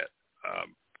know that.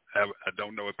 I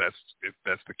don't know if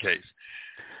that's the case.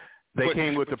 They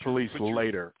came with the police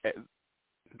later.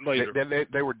 Later.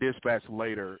 They were dispatched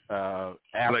later.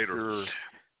 After. Later.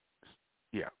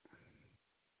 Yeah.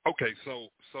 Okay, so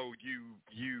you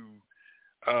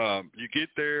get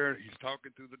there. He's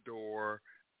talking through the door.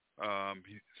 At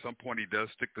some point, he does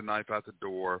stick the knife out the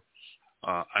door.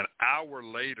 An hour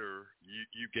later,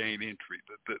 you gain entry.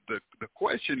 The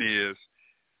question is,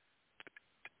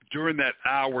 during that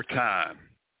hour time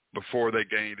before they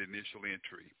gained initial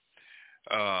entry,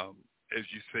 as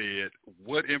you said,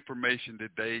 what information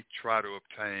did they try to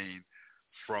obtain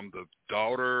from the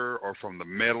daughter or from the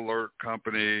metal alert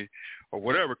company or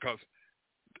whatever? Because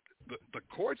the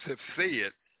courts have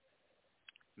said,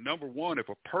 number one, if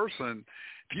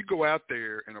you go out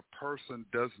there and a person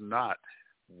does not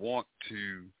want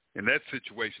to, in that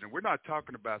situation, and we're not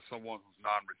talking about someone who's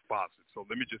non-responsive. So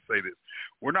let me just say this.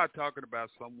 We're not talking about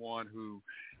someone who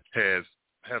has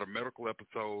had a medical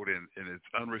episode and is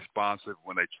unresponsive.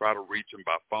 When they try to reach them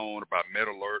by phone or by med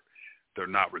alert, they're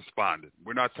not responding.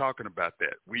 We're not talking about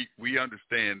that. We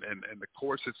understand, and the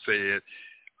courts have said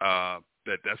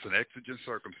that that's an exigent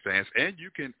circumstance, and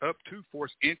you can up to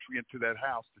force entry into that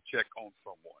house to check on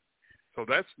someone. So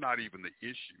that's not even the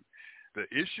issue. The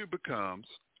issue becomes,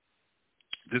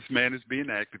 this man is being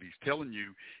active. He's telling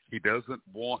you he doesn't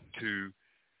want to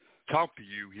talk to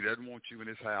you. He doesn't want you in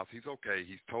his house. He's okay.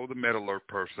 He's told the med alert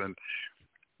person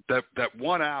that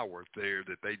 1 hour there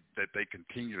that they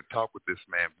continue to talk with this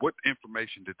man. What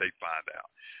information did they find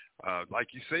out? Like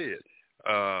you said,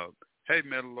 hey,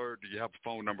 med alert, do you have a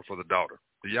phone number for the daughter?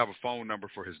 Do you have a phone number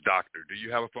for his doctor? Do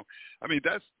you have a phone? I mean,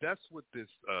 that's what this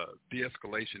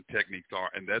de-escalation techniques are,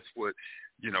 and that's what,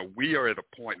 we are at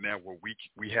a point now where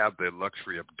we have the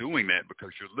luxury of doing that, because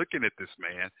you're looking at this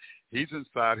man. He's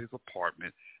inside his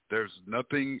apartment. There's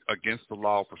nothing against the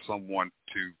law for someone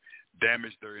to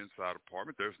damage their inside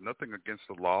apartment. There's nothing against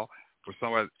the law for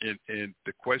someone, and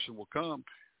the question will come,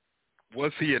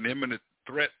 was he an imminent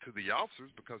threat to the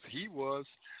officers? Because he was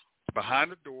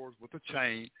behind the doors with a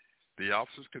chain. The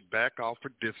officers could back off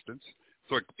for distance.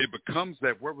 So it becomes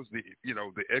that where was the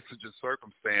exigent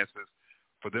circumstances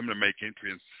for them to make entry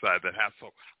inside the house.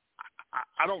 So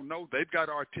I don't know. They've got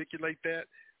to articulate that.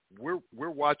 We're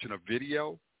watching a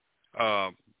video,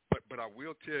 but I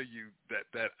will tell you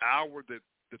that hour that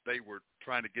they were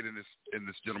trying to get in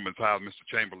this gentleman's house, Mr.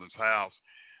 Chamberlain's house,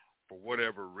 for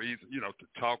whatever reason,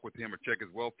 to talk with him or check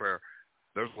his welfare,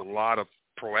 there's a lot of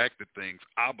proactive things,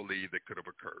 I believe, that could have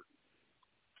occurred.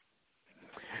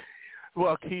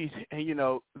 Well, Keith, and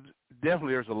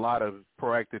definitely there's a lot of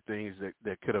proactive things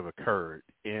that could have occurred.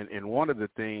 And one of the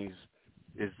things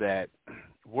is that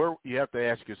where you have to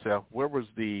ask yourself, where was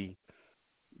the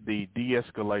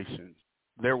de-escalation?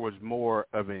 There was more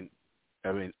of an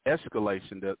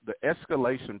escalation. The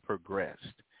escalation progressed.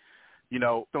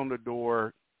 On the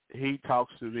door, he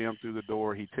talks to them through the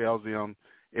door. He tells them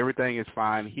everything is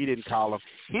fine. He didn't call them.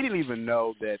 He didn't even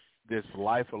know that this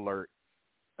life alert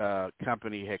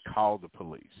company had called the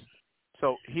police.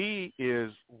 So he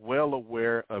is well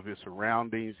aware of his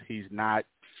surroundings. He's not,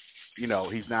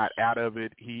 he's not out of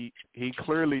it. He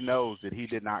clearly knows that he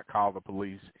did not call the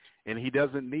police, and he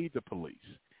doesn't need the police.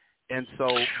 And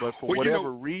so, but for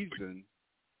whatever reason,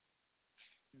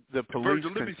 the police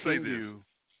Virgil, continue.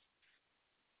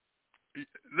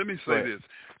 Let me say this,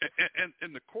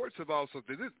 and the courts have also.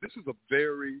 This is a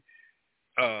very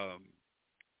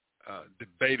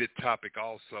debated topic.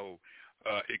 Also,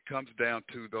 it comes down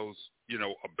to those,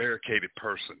 a barricaded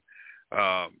person.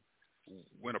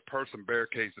 When a person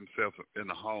barricades themselves in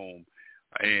the home,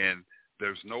 and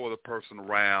there's no other person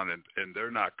around, and they're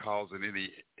not causing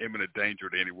any imminent danger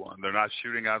to anyone. They're not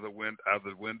shooting out of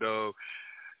the window.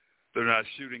 They're not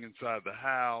shooting inside the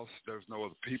house. There's no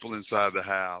other people inside the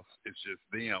house. It's just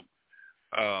them.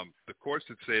 The courts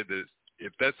have said that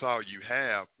if that's all you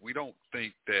have, we don't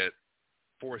think that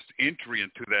forced entry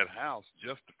into that house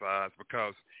justifies,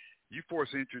 because you force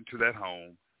entry into that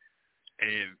home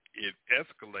and it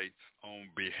escalates on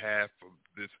behalf of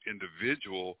this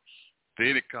individual,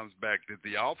 then it comes back that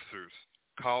the officers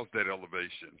caused that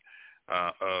elevation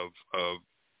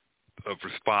of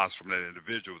response from that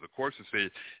individual. The courts have said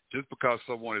just because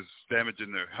someone is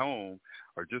damaging their home,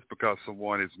 or just because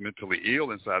someone is mentally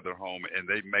ill inside their home and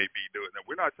they may be doing it. Now,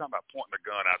 we're not talking about pointing a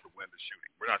gun out the window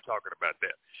shooting. We're not talking about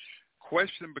that.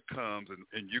 Question becomes,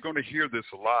 and you're going to hear this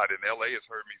a lot, and L.A. has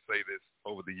heard me say this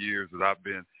over the years that I've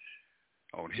been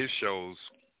on his shows,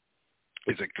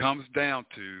 is it comes down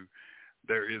to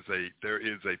there is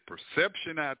a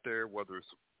perception out there, whether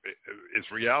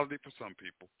it's reality for some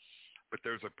people, but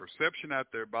there's a perception out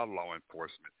there by law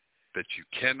enforcement that you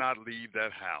cannot leave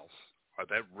that house or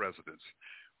that residence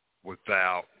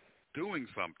without doing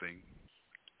something,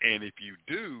 and if you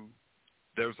do,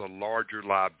 there's a larger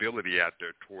liability out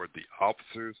there toward the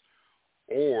officers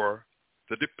or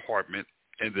the department,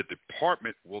 and the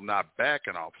department will not back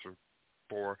an officer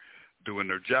for doing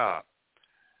their job.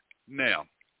 Now,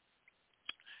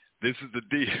 this is the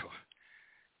deal.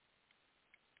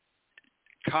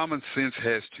 Common sense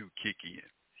has to kick in.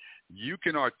 You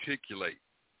can articulate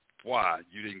why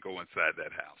you didn't go inside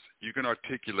that house. You can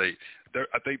articulate.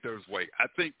 I think there's way. I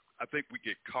think we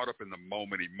get caught up in the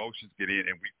moment. Emotions get in,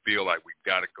 and we feel like we've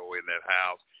got to go in that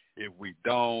house. If we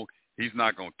don't, he's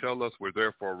not going to tell us we're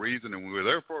there for a reason, and when we're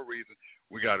there for a reason,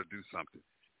 we got to do something.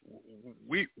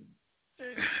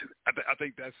 I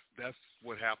think that's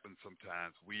what happens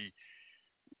sometimes. We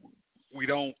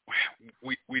don't.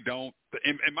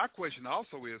 And my question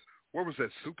also is, where was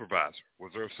that supervisor?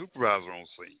 Was there a supervisor on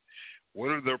scene? What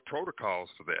are their protocols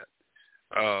for that?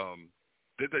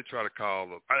 Did they try to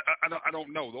call? I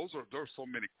don't know. There are so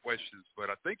many questions, but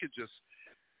I think it just,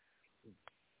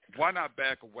 why not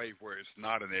back away where it's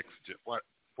not an exigent,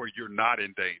 where you're not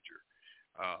in danger?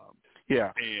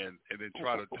 Yeah. And then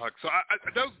try to talk. So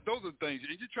those are things.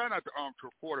 And you try not to arm to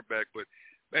a quarterback, but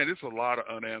man, there's a lot of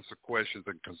unanswered questions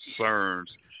and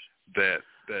concerns that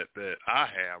I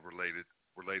have related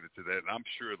to that. And I'm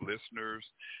sure listeners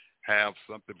have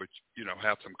something, but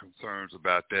have some concerns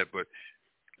about that. But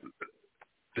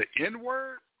the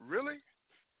N-word, really?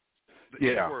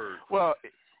 The N-word. Well,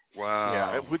 wow.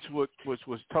 Yeah, which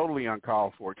was totally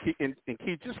uncalled for. And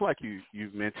Keith, just like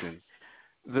you've mentioned,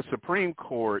 the Supreme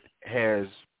Court has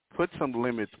put some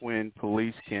limits when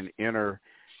police can enter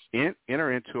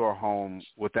into a home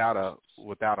without a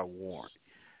warrant.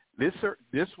 This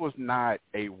was not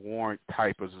a warrant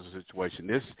type of a situation.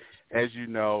 This, as you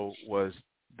know,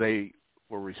 they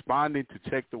were responding to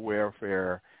check the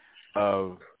welfare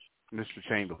of Mr.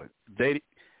 Chamberlain.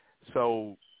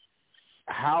 So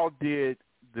how did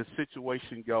the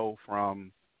situation go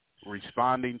from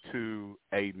responding to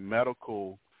a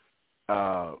medical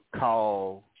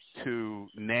call to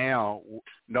now,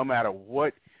 no matter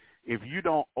what, if you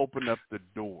don't open up the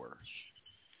door,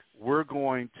 we're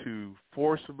going to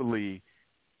forcibly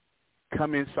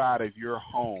come inside of your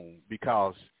home,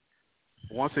 because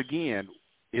once again,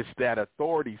 it's that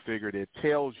authority figure that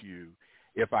tells you,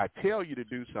 if I tell you to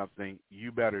do something,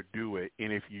 you better do it.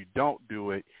 And if you don't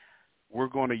do it, we're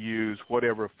going to use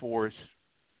whatever force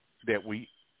that we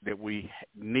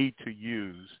need to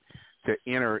use to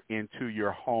enter into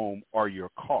your home or your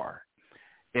car.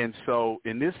 And so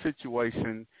in this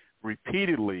situation,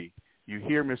 repeatedly, you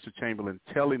hear Mr. Chamberlain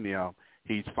telling them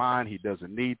he's fine, he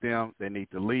doesn't need them, they need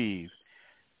to leave.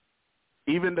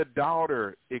 Even the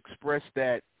daughter expressed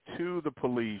that to the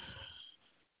police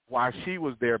while she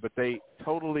was there, but they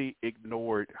totally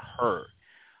ignored her.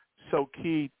 So,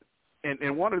 Keith,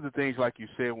 and one of the things, like you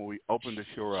said, when we opened the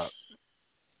show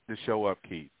up,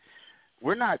 Keith,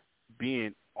 we're not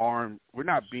being armed, we're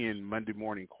not being Monday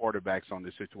morning quarterbacks on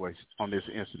this situation, on this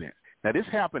incident. Now, this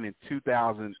happened in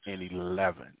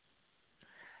 2011.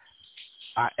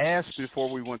 I asked before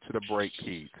we went to the break,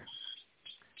 Keith,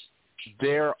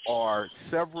 there are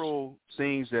several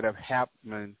things that have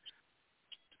happened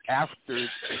after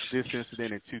this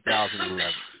incident in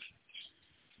 2011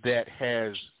 that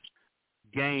has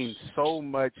gained so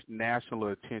much national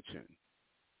attention.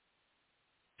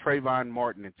 Trayvon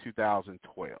Martin in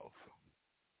 2012,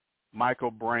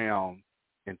 Michael Brown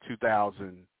in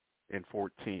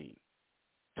 2014,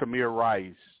 Tamir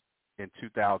Rice in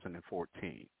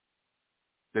 2014,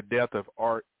 the death of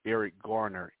Eric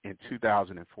Garner in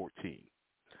 2014.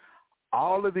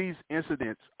 All of these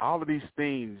incidents, all of these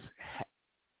things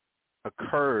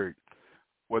occurred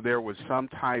where there was some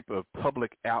type of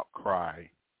public outcry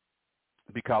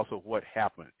because of what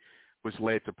happened, which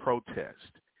led to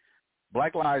protest.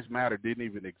 Black Lives Matter didn't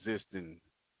even exist in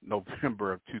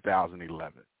November of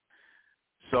 2011.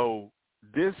 So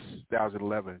this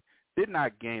 2011 did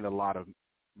not gain a lot of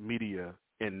media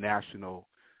and national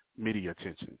media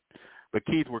attention. But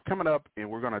Keith, we're coming up and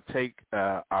we're going to take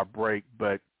our break.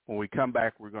 But when we come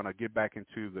back, we're going to get back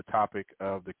into the topic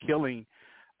of the killing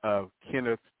of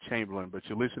Kenneth Chamberlain. But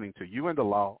you're listening to You and the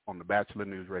Law on the Bachelor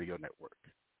News Radio Network.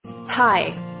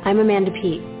 Hi, I'm Amanda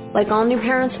Pete. Like all new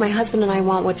parents, my husband and I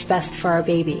want what's best for our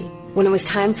baby. When it was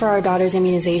time for our daughter's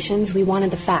immunizations, we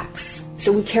wanted the facts.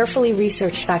 So we carefully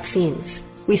researched vaccines.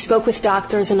 We spoke with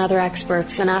doctors and other experts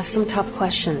and asked some tough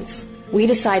questions. We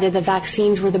decided that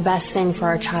vaccines were the best thing for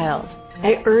our child.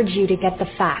 I urge you to get the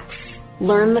facts.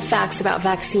 Learn the facts about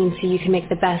vaccines so you can make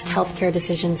the best healthcare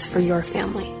decisions for your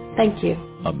family. Thank you.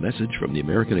 A message from the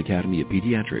American Academy of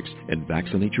Pediatrics and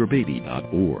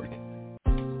VaccinateYourBaby.org.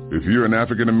 If you're an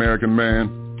African American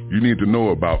man, you need to know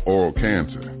about oral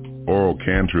cancer. Oral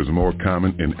cancer is more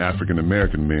common in African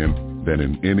American men than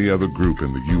in any other group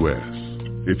in the U.S.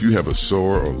 If you have a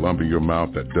sore or lump in your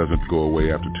mouth that doesn't go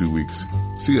away after 2 weeks,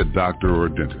 see a doctor or a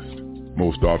dentist.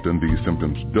 Most often these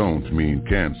symptoms don't mean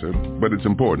cancer, but it's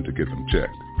important to get them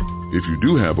checked. If you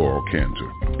do have oral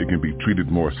cancer, it can be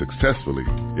treated more successfully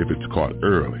if it's caught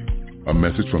early. A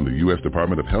message from the U.S.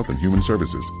 Department of Health and Human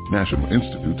Services, National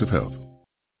Institutes of Health.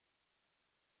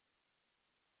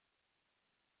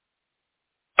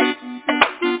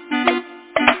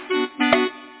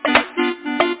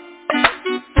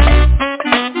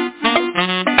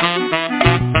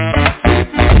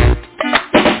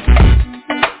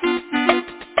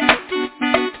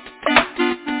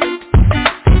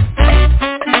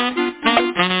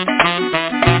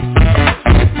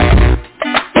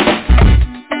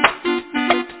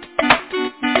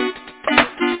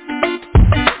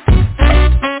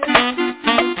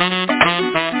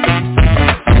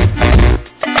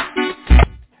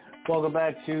 Welcome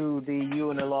back to the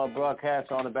You and the Law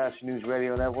broadcast on the Bastard News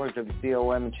Radio Network,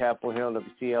 WCOM in Chapel Hill,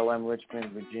 WCLM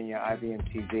Richmond, Virginia, IBM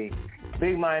TV,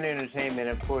 Big Mind Entertainment.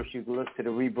 Of course, you can look to the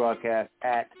rebroadcast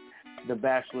at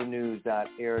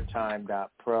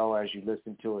thebachelornews.airtime.pro as you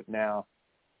listen to it now.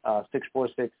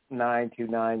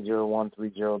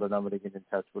 646-929-0130, the number to get in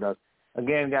touch with us.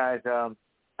 Again, guys, I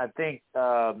think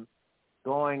coming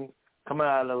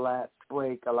out of the last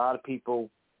break, a lot of people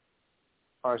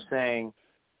are saying,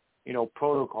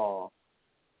 protocol.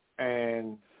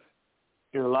 And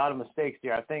there are a lot of mistakes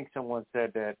there. I think someone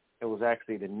said that it was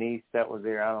actually the niece that was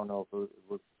there. I don't know if it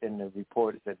was in the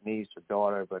report it said niece or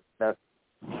daughter, but that's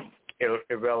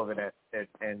irrelevant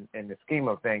in the scheme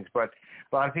of things. But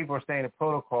a lot of people are saying the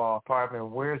protocol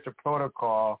department, where's the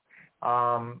protocol?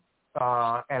 And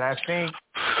I think,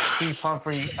 Chief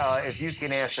Humphrey, if you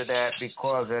can answer that,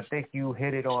 because I think you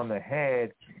hit it on the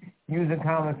head. Using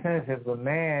common sense as a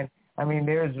man,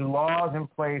 there's laws in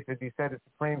place, as you said, the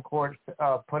Supreme Court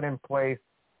put in place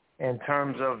in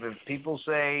terms of if people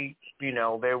say,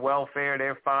 their welfare,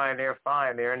 they're fine, they're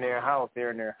in their house.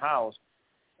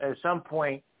 At some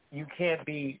point, you can't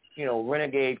be,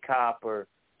 renegade cop or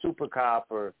super cop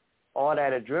or all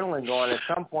that adrenaline going. At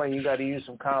some point, you got to use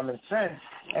some common sense.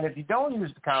 And if you don't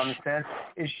use the common sense,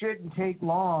 it shouldn't take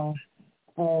long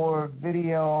for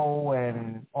video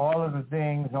and all of the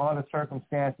things, all the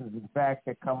circumstances and facts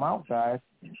that come out, guys,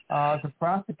 to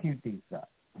prosecute these guys.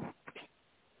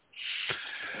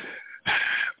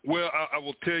 Well, I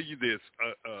will tell you this.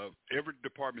 Every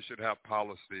department should have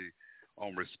policy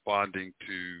on responding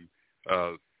to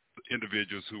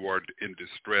individuals who are in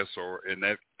distress, and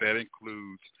that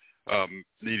includes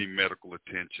needing medical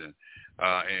attention.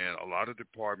 And a lot of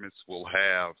departments will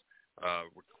have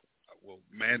will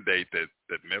mandate that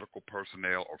medical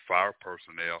personnel or fire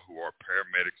personnel who are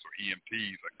paramedics or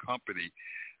EMTs accompany.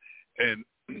 And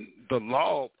the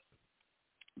laws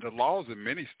in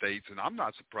many states, and I'm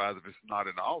not surprised if it's not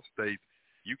in all states,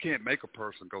 you can't make a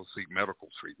person go seek medical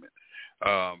treatment.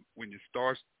 When you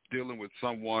start dealing with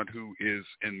someone who is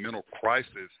in mental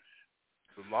crisis,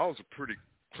 the laws are pretty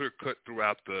clear-cut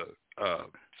throughout the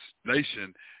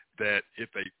nation that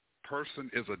if a person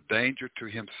is a danger to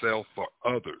himself or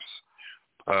others,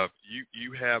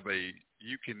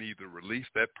 you can either release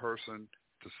that person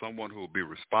to someone who will be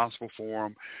responsible for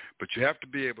them, but you have to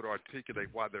be able to articulate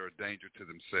why they're a danger to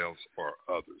themselves or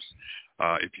others.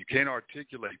 If you can't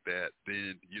articulate that,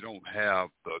 then you don't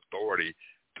have the authority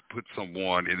to put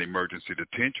someone in emergency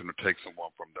detention or take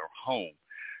someone from their home.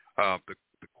 The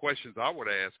questions I would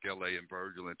ask L.A. and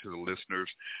Virgil and to the listeners,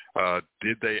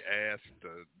 did they ask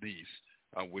the niece,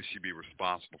 would she be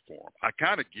responsible for him? I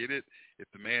kind of get it. If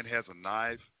the man has a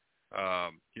knife,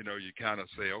 you kind of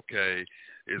say, okay,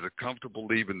 is it comfortable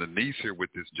leaving the niece here with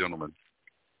this gentleman?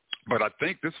 But I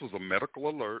think this was a medical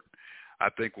alert. I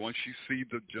think once you see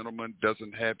the gentleman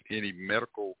doesn't have any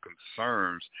medical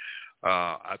concerns,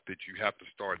 I think you have to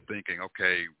start thinking,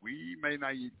 okay, we may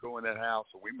not need to go in that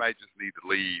house, or we might just need to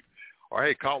leave. Or,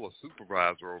 hey, call a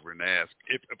supervisor over and ask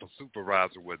if a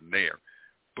supervisor wasn't there.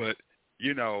 But,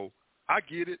 I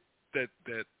get it that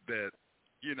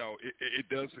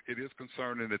it is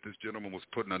concerning that this gentleman was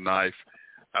putting a knife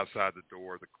outside the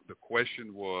door. The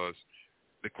question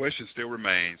still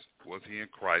remains, was he in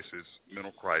crisis,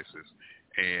 mental crisis,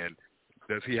 and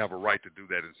does he have a right to do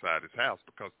that inside his house?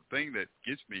 Because the thing that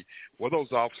gets me, were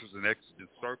those officers in exigent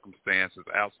circumstances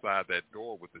outside that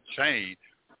door with the chain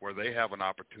where they have an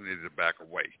opportunity to back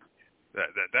away?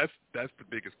 That's the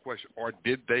biggest question. Or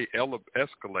did they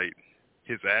escalate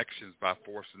his actions by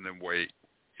forcing them way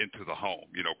into the home,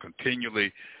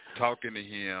 continually talking to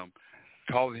him,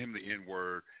 calling him the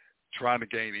N-word, trying to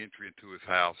gain entry into his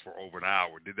house for over an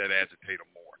hour? Did that agitate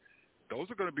him more? those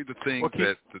are going to be the things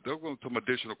that they're going to some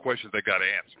additional questions they got to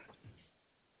answer.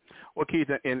 Well, Keith,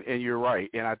 and you're right.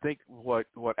 And I think what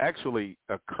actually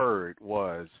occurred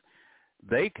was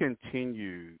they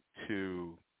continue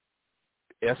to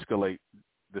escalate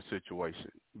the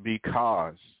situation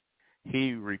because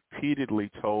he repeatedly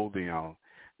told them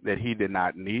that he did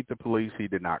not need the police. He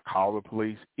did not call the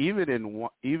police. Even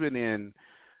in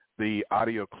the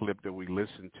audio clip that we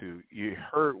listened to, you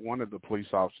heard one of the police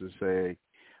officers say,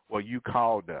 well, you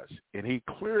called us. And he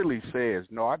clearly says,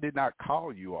 no, I did not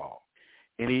call you all.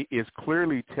 And he is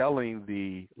clearly telling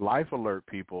the Life Alert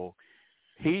people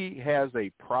he has a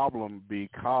problem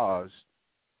because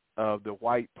of the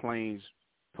White Plains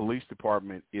Police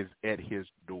Department is at his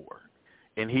door.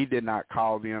 And he did not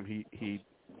call them. He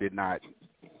did not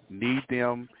need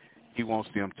them. He wants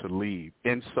them to leave.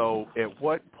 And so at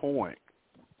what point,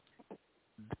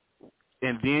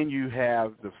 and then you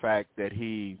have the fact that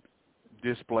he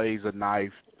displays a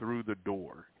knife through the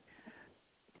door.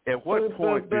 At what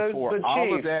point before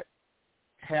all of that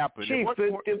happened,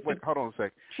 hold on a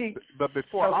second. Chief, but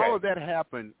before all of that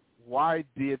happened, why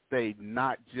did they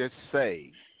not just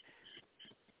say,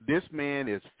 this man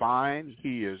is fine,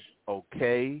 he is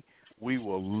okay, we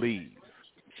will leave?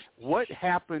 What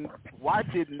happened? Why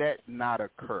did that not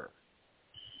occur?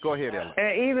 Go ahead, Ellen.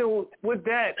 And even with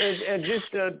that, and just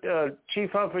Chief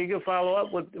Humphrey, you can follow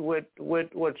up with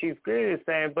what Chief Green is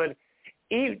saying, but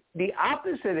the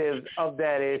opposite of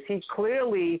that is he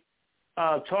clearly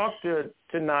talked to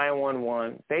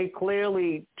 911. They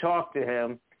clearly talked to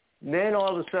him. Then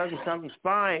all of a sudden something's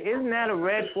fine. Isn't that a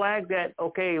red flag that,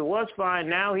 okay, it was fine,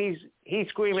 now he's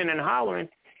screaming and hollering?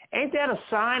 Ain't that a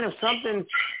sign of something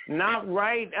not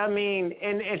right? I mean,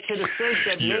 and to the sense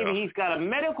that maybe he's got a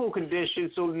medical condition,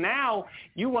 so now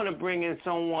you want to bring in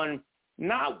someone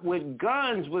not with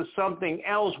guns, with something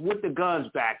else with the guns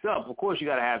backed up. Of course, you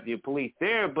got to have the police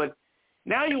there, but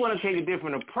now you want to take a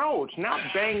different approach, not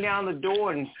bang down the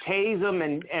door and tase them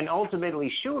and ultimately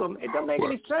shoot them. It doesn't make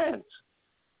any sense.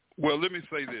 Well, let me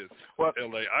say this,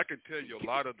 L.A. I can tell you a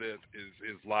lot of that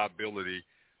is liability.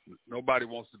 Nobody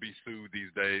wants to be sued these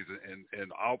days,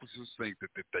 and officers think that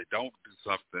if they don't do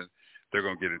something, they're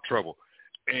going to get in trouble.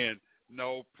 And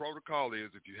no, protocol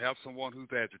is if you have someone who's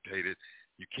agitated,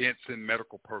 you can't send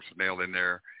medical personnel in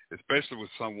there, especially with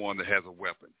someone that has a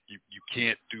weapon. You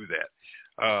can't do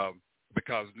that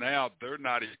because now they're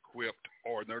not equipped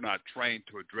or they're not trained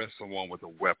to address someone with a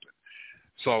weapon.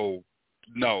 So,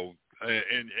 no.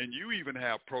 And you even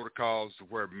have protocols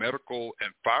where medical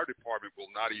and fire department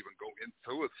will not even go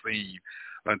into a scene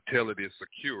until it is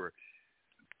secure.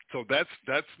 So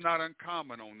that's not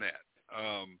uncommon on that.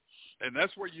 And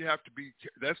that's where you have to be.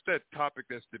 That's that topic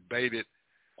that's debated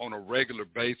on a regular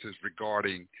basis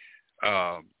regarding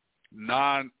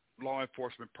non-law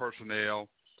enforcement personnel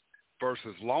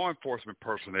versus law enforcement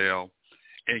personnel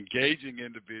engaging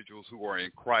individuals who are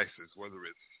in crisis, whether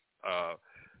it's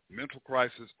mental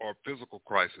crisis or physical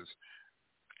crisis,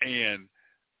 and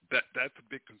that's a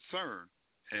big concern.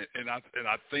 And I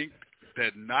think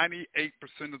that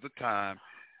 98% of the time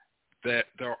that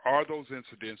there are those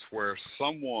incidents where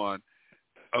someone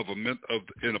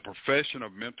in a profession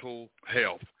of mental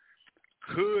health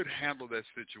could handle that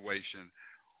situation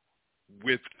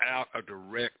without a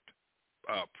direct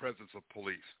presence of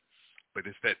police. But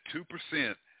it's that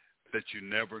 2% that you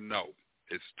never know.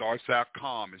 It starts out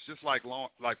calm. It's just like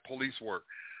police work.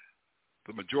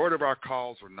 The majority of our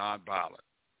calls are nonviolent.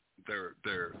 They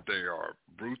are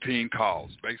routine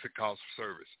calls, basic calls for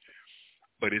service.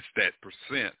 But it's that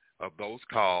percent of those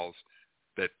calls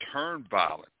that turn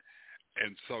violent.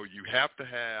 And so you have to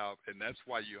have, and that's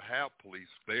why you have police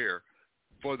there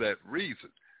for that reason.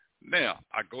 Now,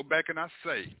 I go back and I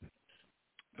say,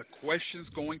 the question's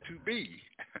going to be,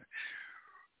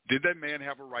 did that man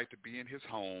have a right to be in his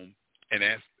home and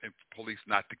ask police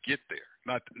not to get there,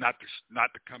 not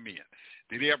to come in?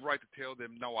 Did he have a right to tell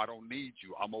them, no, I don't need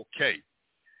you, I'm okay?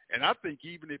 And I think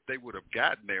even if they would have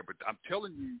gotten there, but I'm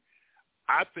telling you,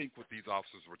 I think what these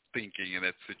officers were thinking in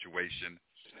that situation,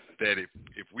 that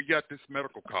if we got this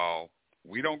medical call,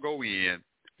 we don't go in,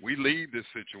 we leave this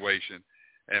situation,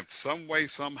 and some way,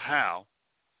 somehow,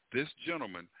 this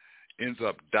gentleman ends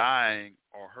up dying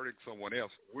or hurting someone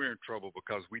else, we're in trouble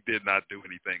because we did not do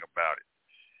anything about it.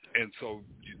 And so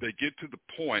they get to the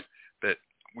point that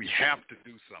we have to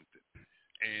do something.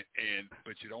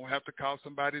 But you don't have to call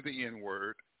somebody the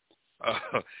N-word.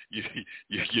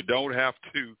 You don't have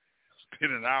to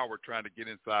spend an hour trying to get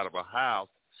inside of a house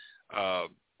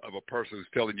of a person who's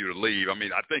telling you to leave. I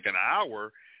mean, I think an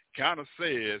hour kind of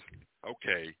says,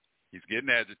 okay, he's getting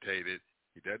agitated.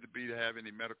 He doesn't have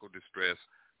any medical distress.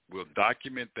 We'll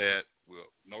document that.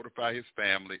 We'll notify his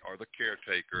family or the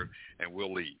caretaker, and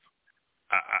we'll leave.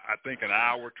 I think an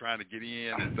hour trying to get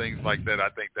in and things like that, I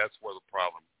think that's where the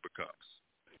problem becomes.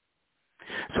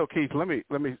 So Keith, let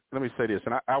me say this,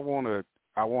 and I want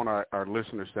our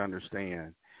listeners to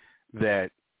understand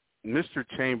that Mr.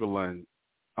 Chamberlain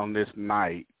on this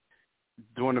night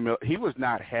he was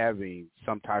not having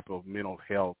some type of mental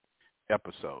health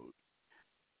episode.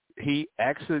 He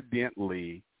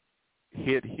accidentally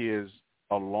hit his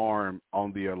alarm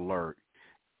on the alert.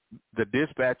 The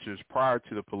dispatchers prior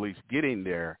to the police getting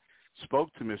there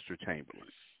spoke to Mr. Chamberlain,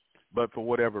 but for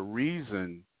whatever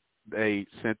reason, they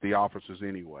sent the officers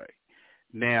anyway.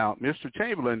 Now, Mr.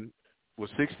 Chamberlain was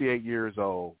 68 years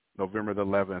old, November the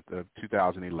 11th of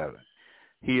 2011.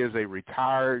 He is a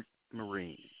retired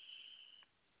Marine.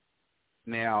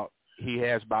 Now, he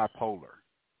has bipolar.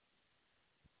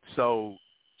 So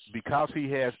because he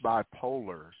has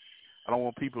bipolar, I don't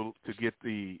want people to get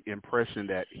the impression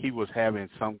that he was having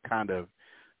some kind of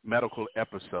medical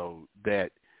episode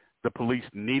that the police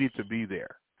needed to be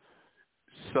there.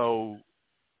 So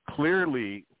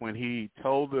clearly when he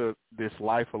told this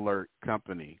Life Alert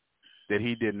company that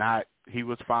he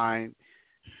was fine,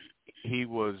 he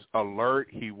was alert,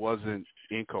 he wasn't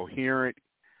incoherent,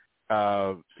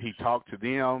 he talked to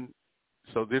them.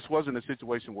 So this wasn't a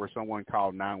situation where someone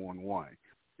called 911.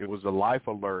 It was the Life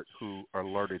Alert who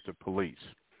alerted the police.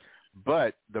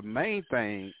 But the main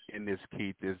thing in this,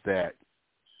 Keith, is that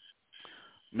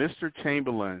Mr.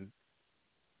 Chamberlain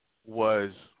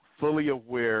was fully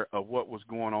aware of what was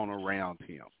going on around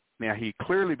him. Now, he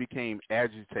clearly became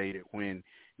agitated when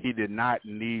he did not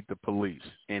need the police,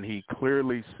 and he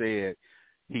clearly said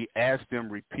he asked them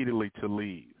repeatedly to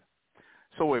leave.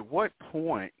 So at what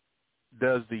point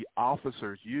does the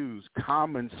officers use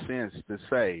common sense to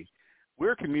say,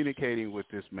 we're communicating with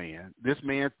this man. This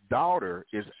man's daughter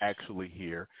is actually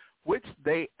here, which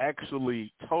they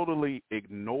actually totally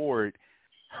ignored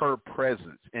her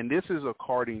presence. And this is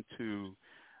according to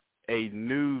a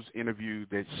news interview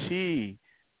that she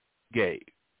gave.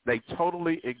 They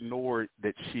totally ignored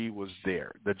that she was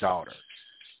there, the daughter.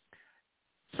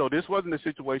 So this wasn't a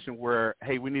situation where,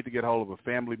 hey, we need to get hold of a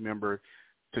family member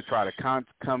to try to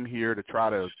come here to try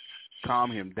to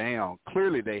calm him down.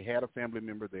 Clearly they had a family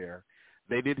member there.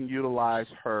 They didn't utilize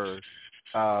her,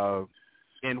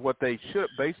 and what they should.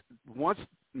 Once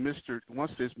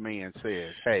this man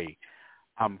says, "Hey,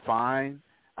 I'm fine.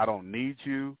 I don't need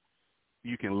you.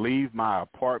 You can leave my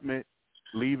apartment.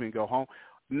 Leave and go home."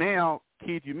 Now,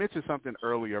 Keith, you mentioned something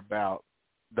earlier about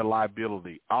the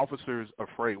liability. Officers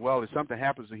afraid. Well, if something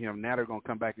happens to him, now they're going to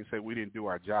come back and say we didn't do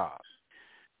our job.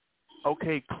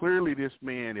 Okay, clearly this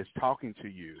man is talking to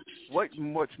you. What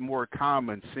much more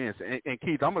common sense? And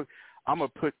Keith, I'm gonna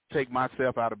take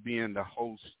myself out of being the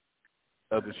host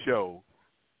of the show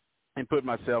and put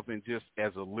myself in just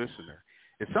as a listener.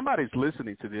 If somebody's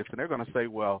listening to this and they're going to say,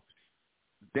 "Well,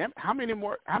 damn, how many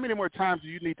more times do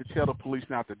you need to tell the police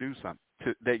not to do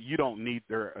something that you don't need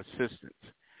their assistance?"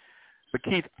 But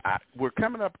Keith, we're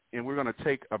coming up and we're going to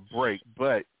take a break,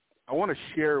 but I want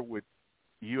to share with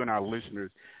you and our listeners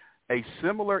a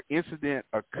similar incident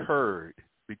occurred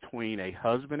between a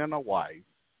husband and a wife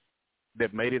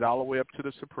that made it all the way up to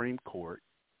the Supreme Court,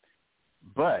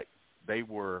 but they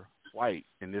were white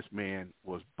and this man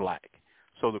was black.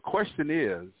 So the question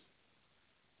is,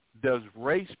 does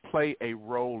race play a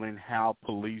role in how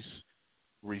police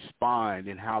respond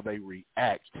and how they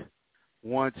react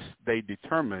once they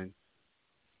determine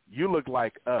you look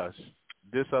like us,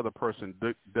 this other person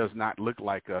does not look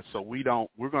like us, so we're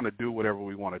going to do whatever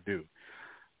we want to do?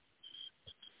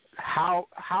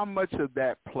 How much of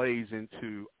that plays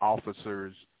into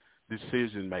officers'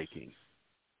 decision making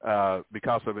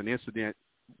because of an incident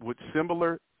with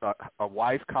similar? A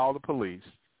wife called the police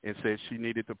and said she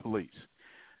needed the police.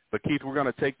 But Keith, we're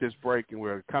going to take this break and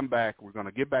we're going to come back. We're going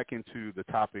to get back into the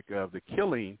topic of the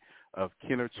killing of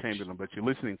Kenneth Chamberlain. But you're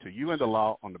listening to You and the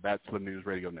Law on the Bachelor News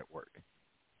Radio Network.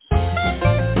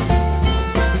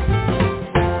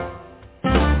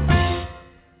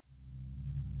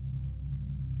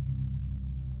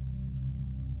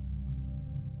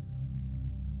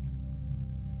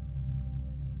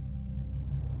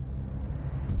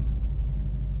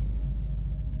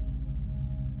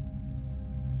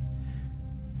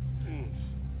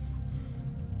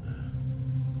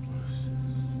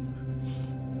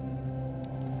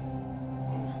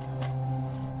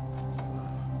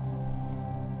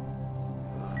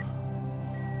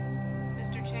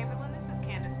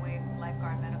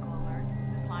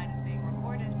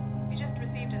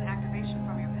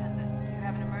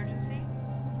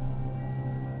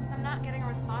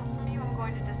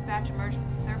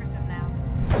 Emergency service.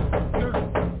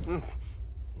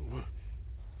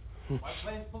 White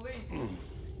Plains Police.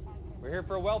 We're here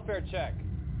for a welfare check.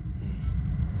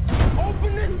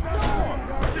 Open this door!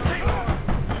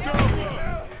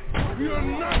 You're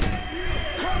not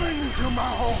coming into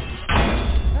my home!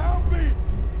 Help me!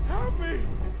 Help me!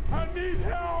 I need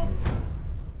help!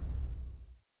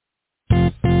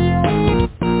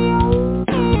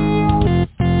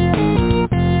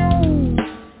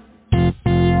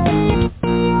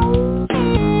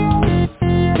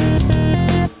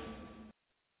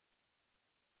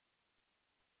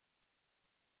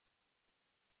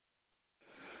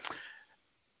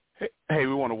 Hey,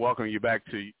 we want to welcome you back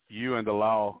to You and the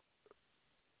Law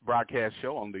broadcast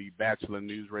show on the Bachelor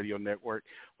News Radio Network,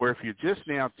 where if you're just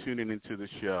now tuning into the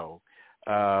show,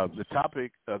 the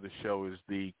topic of the show is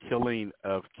the killing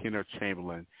of Kenneth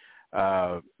Chamberlain.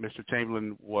 Mr.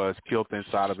 Chamberlain was killed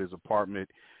inside of his apartment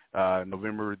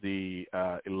November the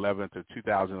 11th of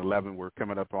 2011. We're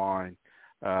coming up on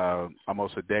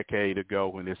almost a decade ago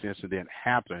when this incident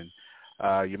happened.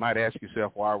 You might ask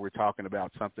yourself why we're talking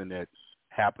about something that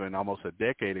happened almost a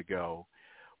decade ago.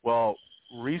 Well,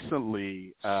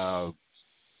 recently,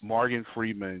 Morgan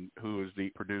Freeman, who is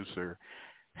the producer,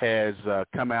 has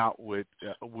come out with,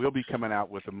 will be coming out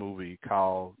with a movie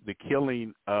called The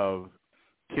Killing of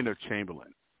Kenneth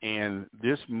Chamberlain. And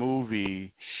this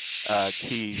movie,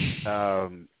 Keith,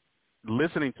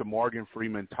 listening to Morgan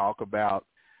Freeman talk about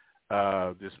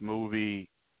this movie,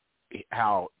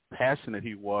 how passionate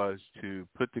he was to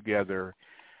put together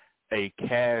a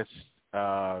cast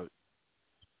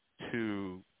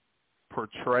to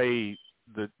portray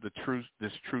this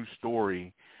true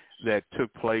story that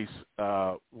took place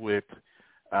with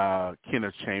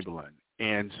Kenneth Chamberlain.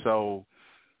 And so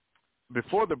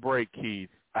before the break, Keith,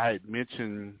 I had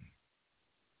mentioned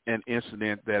an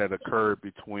incident that had occurred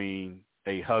between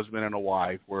a husband and a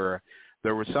wife where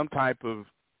there was some type of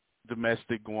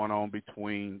domestic going on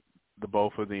between the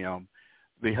both of them.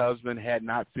 The husband had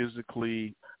not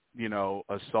physically,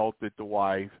 assaulted the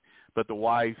wife, but the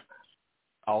wife,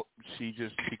 she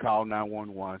called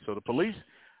 911. So the police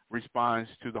responds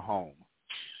to the home.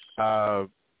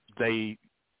 They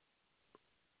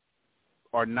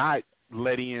are not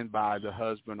let in by the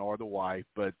husband or the wife,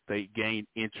 but they gain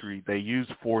entry. They use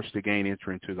force to gain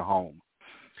entry into the home.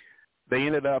 They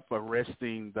ended up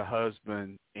arresting the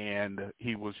husband, and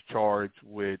he was charged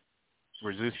with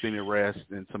resisting arrest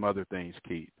and some other things,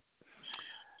 Keith.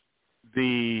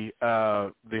 The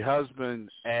husband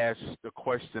asked the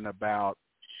question about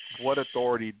what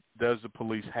authority does the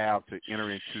police have to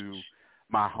enter into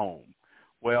my home?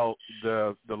 Well,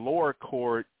 the lower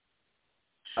court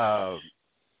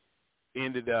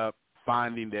ended up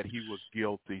finding that he was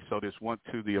guilty, so this went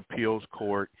to the appeals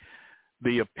court.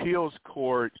 The appeals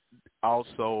court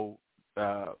also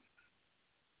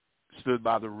stood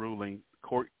by the ruling.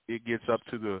 Court, it gets up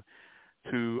to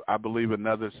I believe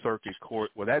another circuit court.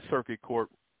 Well, that circuit court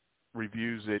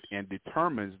reviews it and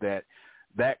determines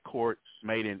that court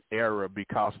made an error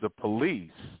because the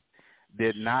police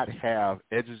did not have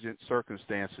exigent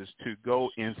circumstances to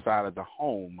go inside of the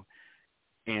home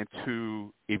and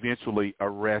to eventually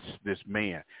arrest this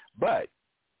man. But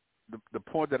the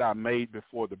point that I made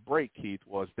before the break, Keith,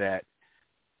 was that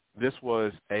this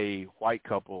was a white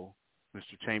couple.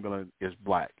 Mr. Chamberlain is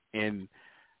black. And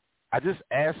I just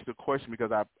asked the question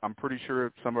because I'm pretty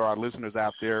sure some of our listeners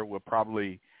out there will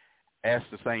probably ask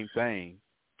the same thing.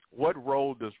 What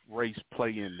role does race play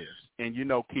in this? And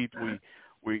Keith,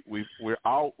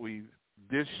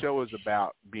 this show is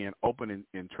about being open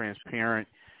and transparent,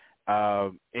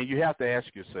 and you have to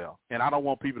ask yourself. And I don't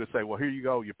want people to say, "Well, here you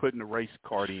go, you're putting the race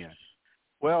card in."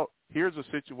 Well, here's a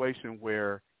situation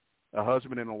where a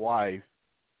husband and a wife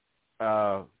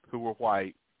who were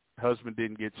white, husband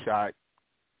didn't get shot,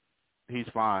 he's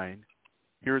fine.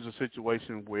 Here's a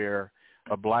situation where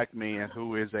a black man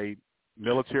who is a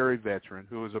military veteran,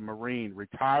 who is a Marine,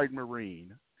 retired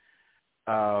Marine,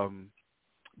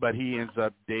 but he ends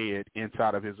up dead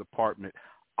inside of his apartment,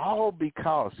 all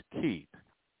because, Keith,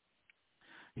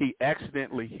 he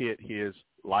accidentally hit his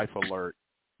life alert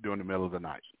during the middle of the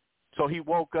night. So he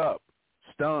woke up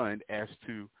stunned as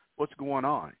to what's going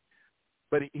on.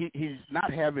 But he's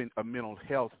not having a mental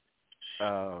health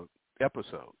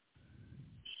episode.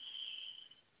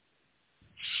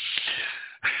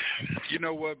 You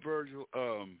know what, Virgil?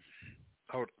 Let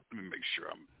me make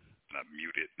sure I'm not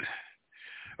muted.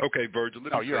 Okay, Virgil,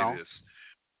 let me say this.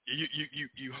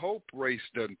 You hope race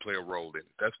doesn't play a role in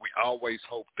it. We always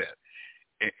hope that.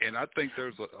 And I think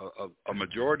there's a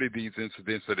majority of these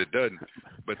incidents that it doesn't.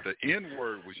 But the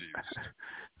N-word was used.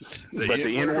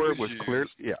 The N-word was clear.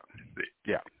 Yeah.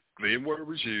 The N-word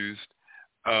was used.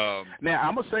 Now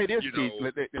I'm gonna say this, Keith.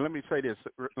 Let me say this.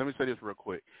 Let me say this real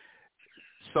quick.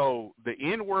 So the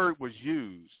N-word was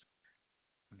used.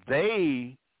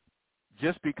 They,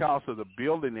 just because of the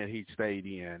building that he stayed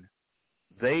in,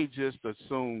 they just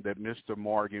assumed that Mr.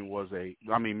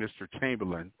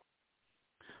 Chamberlain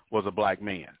was a black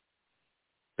man.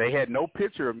 They had no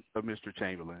picture of Mr.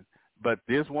 Chamberlain, but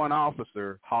this one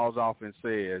officer hauls off and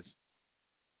says,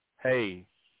 "Hey,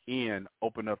 Ian,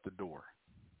 open up the door."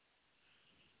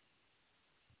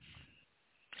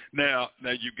 Now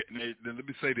let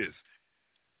me say this.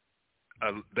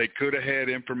 They could have had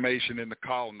information in the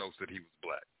call notes that he was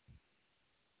black.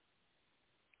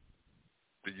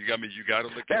 You got to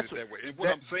look at it that way. And what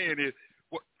I'm saying is,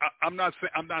 I'm not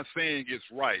saying it's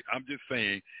right. I'm just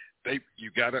saying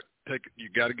you got to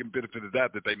give benefit of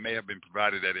that they may have been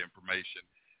provided that information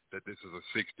that this is a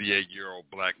 68-year-old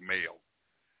black male,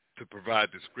 to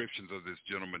provide descriptions of this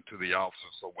gentleman to the officer,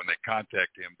 so when they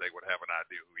contact him, they would have an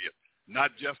idea who he is.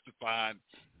 Not justifying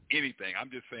anything. I'm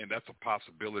just saying that's a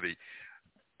possibility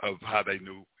of how they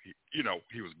knew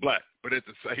he was black. But at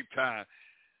the same time,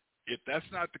 if that's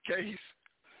not the case,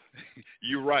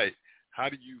 you're right. How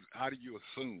do you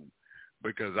assume?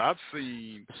 Because I've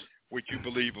seen what you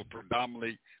believe are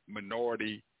predominantly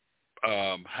minority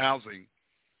housing,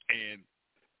 and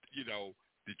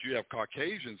that you have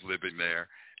Caucasians living there.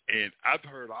 And I've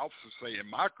heard officers say, in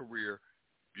my career,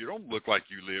 you don't look like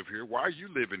you live here. Why are you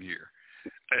living here?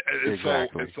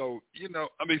 Exactly. So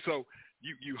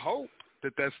you hope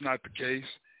that that's not the case,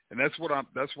 and that's what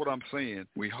I'm saying.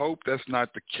 We hope that's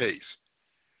not the case.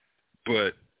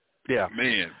 But yeah,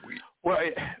 man,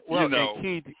 and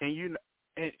Keith,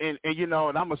 and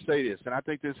I'm gonna say this, and I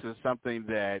think this is something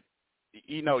that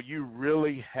you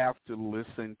really have to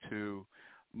listen to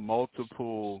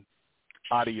multiple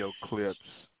audio clips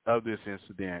of this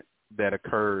incident that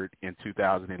occurred in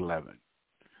 2011.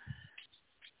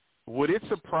 Would it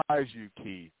surprise you,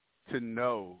 Keith, to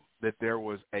know that there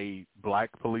was a black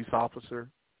police officer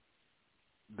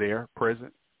there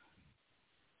present?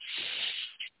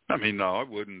 I mean, no, it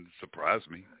wouldn't surprise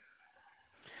me.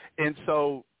 And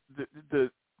so the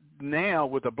now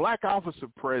with a black officer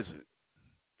present,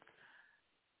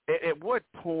 at what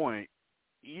point,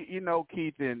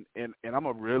 Keith, and I'm going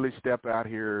to really step out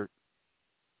here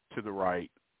to the right,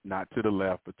 not to the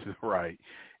left, but to the right,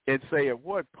 and say, at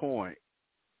what point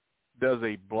does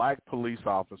a black police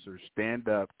officer stand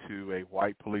up to a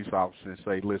white police officer and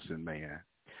say, "Listen, man,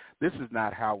 this is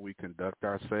not how we conduct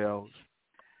ourselves,"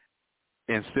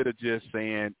 instead of just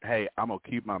saying, "Hey, I'm going to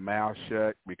keep my mouth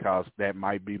shut because that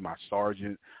might be my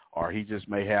sergeant, or he just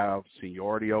may have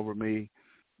seniority over me."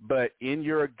 But in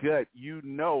your gut,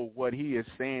 what he is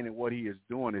saying and what he is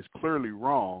doing is clearly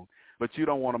wrong, but you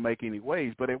don't want to make any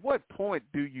waves. But at what point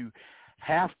do you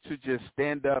have to just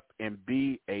stand up and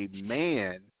be a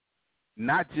man,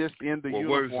 not just in the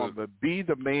uniform, but be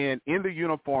the man in the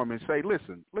uniform and say,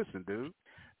 listen, dude,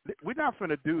 we're not going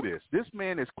to do this. This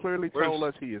man has clearly told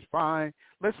us he is fine.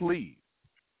 Let's leave.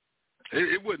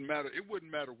 It wouldn't matter. It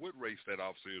wouldn't matter what race that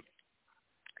officer is,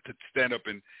 to stand up,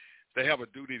 and they have a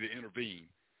duty to intervene.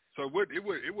 So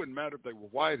it wouldn't matter if they were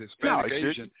white, Hispanic,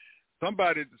 Asian.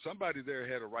 Somebody there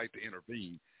had a right to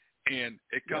intervene. And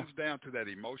it comes down to that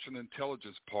emotional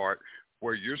intelligence part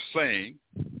where you're saying,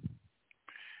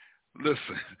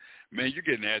 listen, man, you're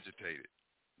getting agitated.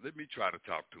 Let me try to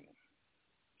talk to him.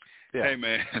 Yeah. Hey,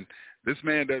 man, this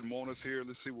man doesn't want us here.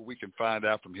 Let's see what we can find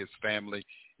out from his family.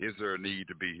 Is there a need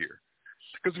to be here?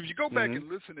 Because if you go back and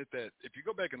listen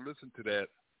to that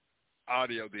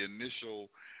audio, the initial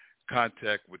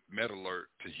contact with MedAlert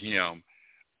to him,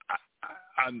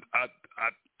 I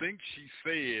think she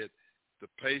said the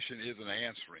patient isn't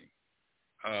answering.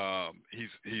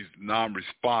 He's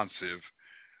non-responsive,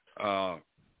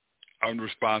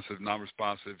 unresponsive,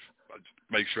 non-responsive.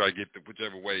 Make sure I get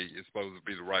whichever way it's supposed to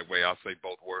be the right way. I'll say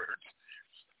both words,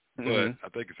 but I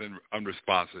think it's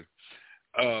unresponsive.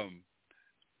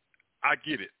 I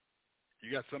get it.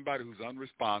 You got somebody who's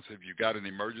unresponsive. You got an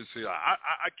emergency.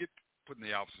 I get putting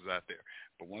the officers out there,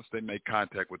 but once they make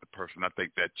contact with the person, I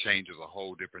think that changes a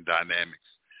whole different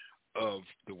dynamics of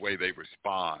the way they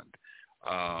respond.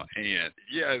 And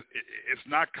yeah, it's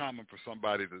not common for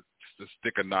somebody to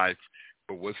stick a knife.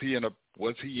 But was he in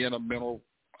a mental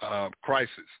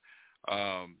crisis?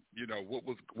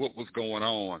 What was going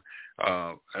on?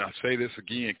 And I say this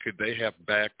again: could they have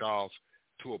backed off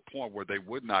to a point where they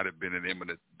would not have been in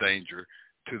imminent danger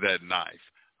to that knife?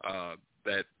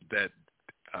 That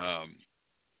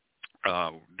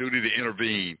duty to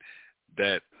intervene,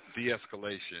 that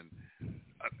de-escalation.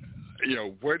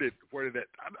 Where did that?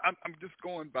 I'm just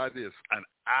going by this, an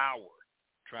hour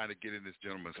trying to get in this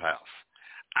gentleman's house.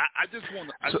 I just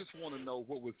want to know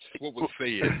what was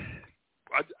said.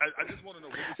 I just want to know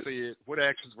what was said, what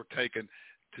actions were taken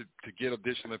to get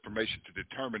additional information to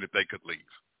determine if they could leave.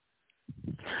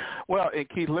 Well, and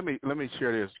Keith, let me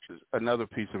share this another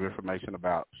piece of information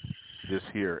about this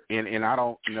here, and I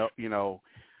don't know,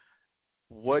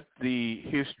 what the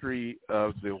history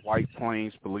of the White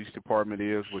Plains Police Department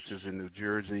is, which is in New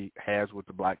Jersey, has with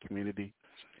the black community.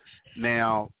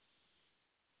 Now,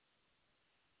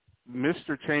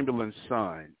 Mr. Chamberlain's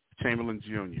son, Chamberlain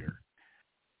Jr.,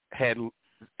 had,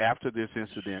 after this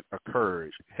incident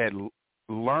occurred, had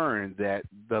learned that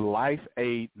the Life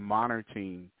Aid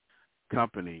monitoring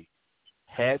company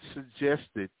had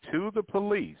suggested to the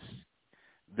police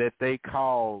that they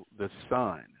call the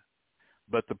son,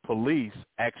 but the police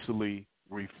actually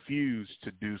refused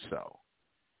to do so.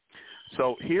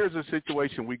 So here's a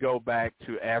situation we go back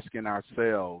to asking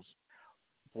ourselves,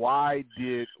 where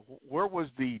was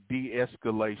the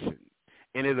de-escalation?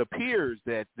 And it appears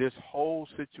that this whole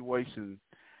situation,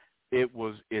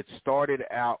 it started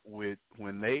out with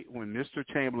when Mr.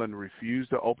 Chamberlain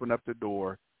refused to open up the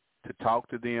door to talk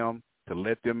to them, to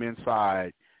let them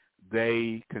inside,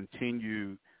 they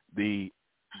continued the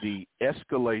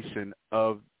escalation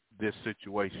of this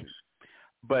situation.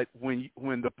 But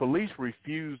when the police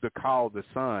refused to call the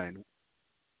son,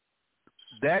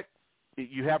 that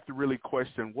you have to really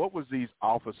question what was these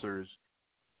officers'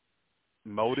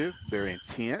 motive, their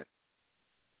intent,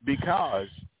 because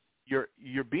you're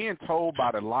being told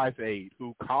by the Life Aid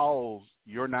who calls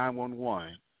your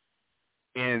 911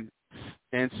 and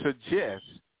suggests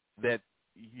that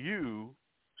you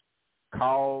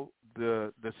call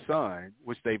the son,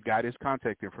 which they've got his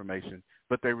contact information,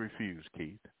 but they refuse,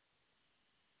 Keith.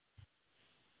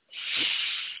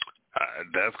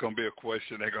 That's going to be a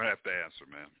question they're going to have to answer,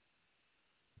 man.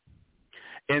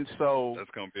 And so that's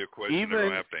going to be a question they're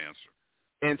going to have to answer.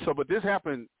 And so, but this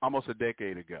happened almost a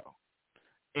decade ago,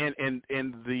 and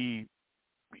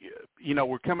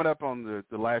we're coming up on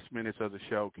the last minutes of the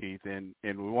show, Keith, and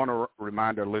we want to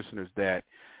remind our listeners that,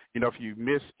 if you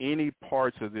miss any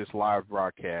parts of this live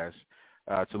broadcast,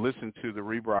 to listen to the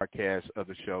rebroadcast of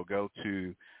the show, go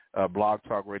to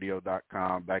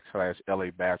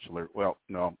blogtalkradio.com/LA Bachelor. Well,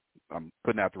 no, I'm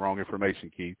putting out the wrong information,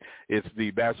 Keith. It's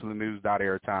the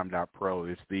bachelornews.airtime.pro.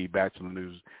 It's the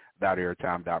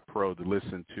bachelornews.airtime.pro to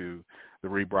listen to the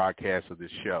rebroadcast of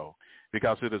this show,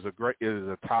 because it is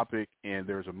a topic, and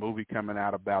there's a movie coming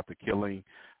out about the killing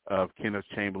of Kenneth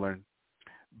Chamberlain.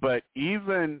 But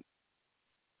even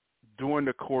during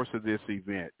the course of this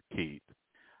event, Keith,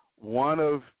 one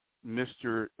of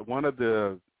Mr.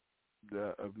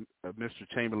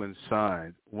 Chamberlain's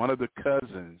sons, one of the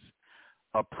cousins,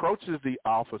 approaches the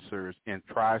officers and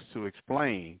tries to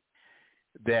explain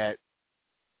that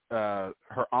her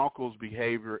uncle's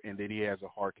behavior and that he has a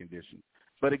heart condition.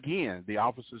 But again, the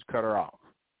officers cut her off.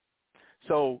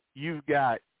 So you've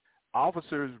got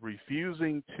officers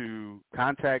refusing to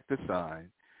contact the son.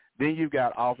 Then you've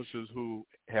got officers who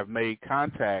have made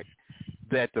contact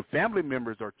that the family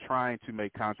members are trying to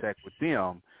make contact with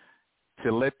them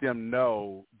to let them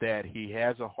know that he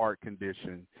has a heart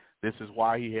condition. This is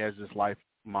why he has this life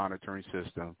monitoring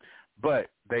system. But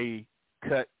they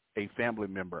cut a family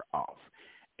member off.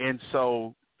 And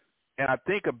so, and I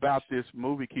think about this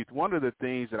movie, Keith, one of the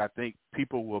things that I think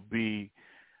people will be,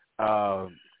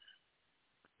 if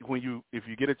you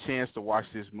get a chance to watch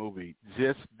this movie,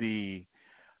 just the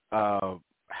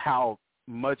how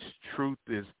much truth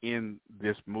is in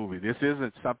this movie. This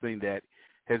isn't something that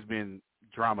has been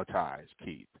dramatized,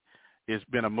 Keith. It's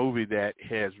been a movie that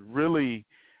has really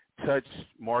touched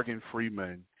Morgan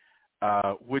Freeman,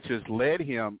 which has led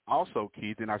him also,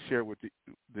 Keith, and I shared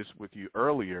this with you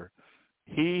earlier.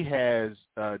 He has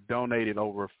donated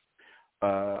over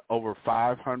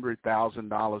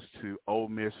 $500,000 to Ole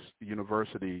Miss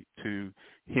University, to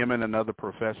him and another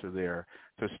professor there,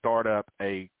 to start up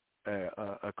a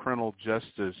criminal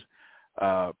justice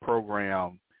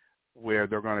program where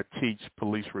they're going to teach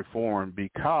police reform,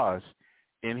 because,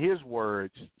 in his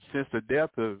words, since the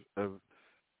death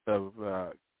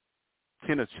of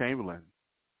Kenneth Chamberlain,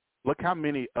 look how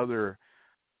many other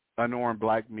unarmed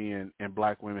black men and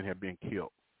black women have been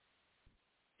killed.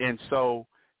 And so,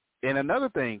 and another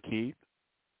thing, Keith,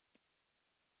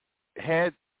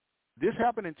 had this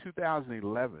happened in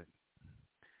 2011,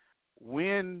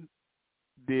 when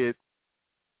did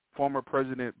former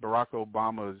President Barack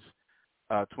Obama's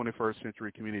 21st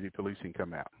Century Community Policing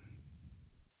come out?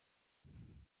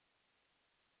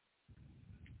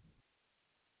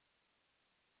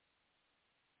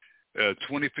 Uh,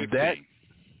 2015.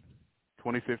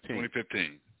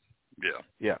 2015. Yeah.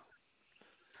 Yeah.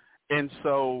 And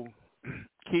so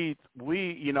Keith,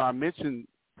 I mentioned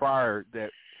prior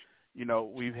that,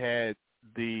 you've had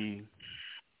the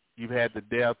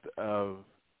death of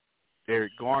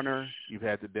Eric Garner, you've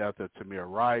had the death of Tamir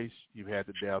Rice, you've had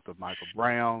the death of Michael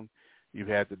Brown, you've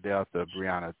had the death of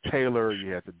Breonna Taylor,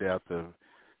 you had the death of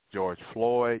George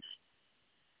Floyd.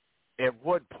 At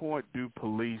what point do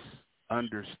police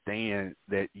understand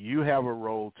that you have a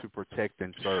role to protect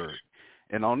and serve?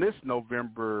 And on this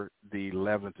November the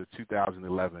 11th of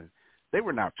 2011, they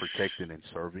were not protecting and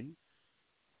serving.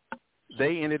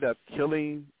 They ended up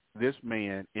killing this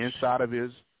man inside of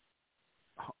his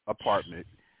apartment.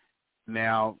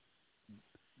 Now,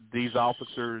 these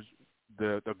officers,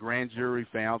 the grand jury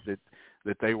found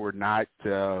that they were not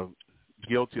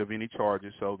guilty of any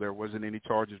charges, so there wasn't any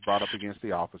charges brought up against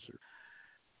the officer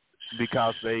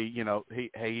because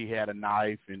he had a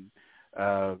knife and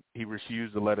he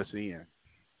refused to let us in.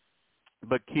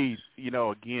 But Keith,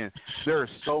 again, there are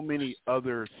so many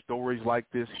other stories like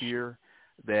this here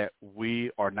that we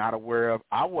are not aware of.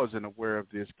 I wasn't aware of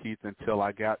this, Keith, until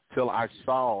I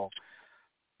saw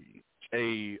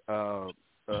a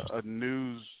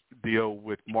news deal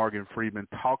with Morgan Freeman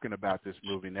talking about this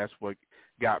movie, and that's what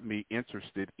got me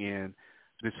interested in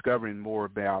discovering more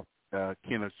about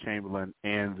Kenneth Chamberlain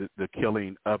and the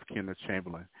killing of Kenneth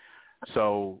Chamberlain.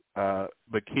 So,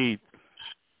 but Keith,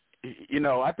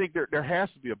 I think there has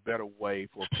to be a better way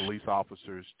for police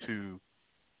officers to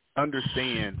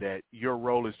understand that your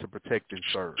role is to protect and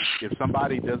serve. If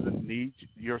somebody doesn't need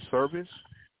your service,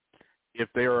 if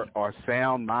they are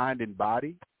sound mind and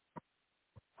body,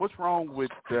 what's wrong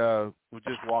with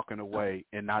just walking away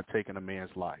and not taking a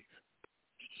man's life?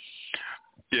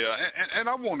 Yeah, and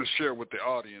I want to share with the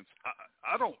audience.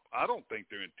 I don't think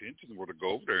their intentions were to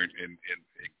go over there and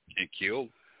kill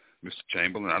Mr.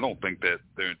 Chamberlain. I don't think that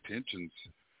their intentions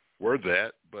were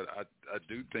that, but I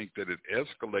do think that it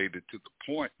escalated to the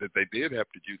point that they did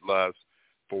have to utilize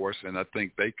force, and I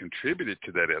think they contributed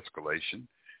to that escalation.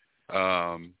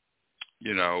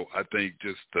 I think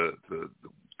just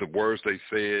the words they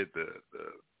said, the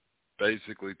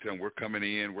basically telling we're coming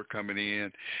in,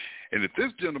 and if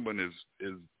this gentleman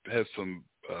has some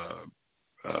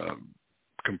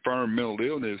confirmed mental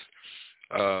illness,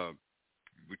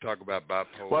 we talk about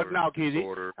bipolar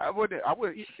disorder. I would,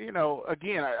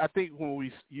 again, I think when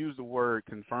we use the word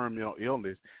confirmed mental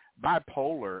illness,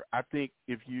 bipolar, I think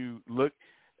if you look,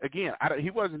 again, he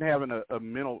wasn't having a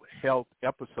mental health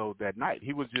episode that night.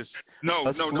 He was just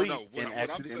asleep and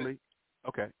accidentally.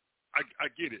 Okay. I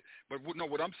get it, but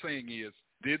what I'm saying is,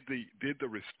 did the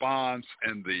response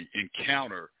and the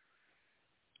encounter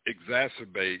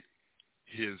exacerbate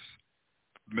his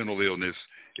mental illness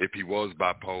if he was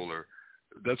bipolar?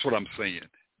 That's what I'm saying.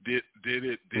 Did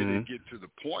it get to the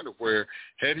point of where,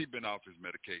 had he been off his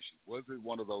medication, was it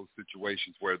one of those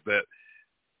situations where that,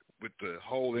 with the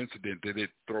whole incident, did it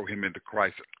throw him into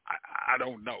crisis? I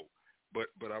don't know, but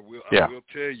I will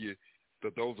tell you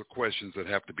that those are questions that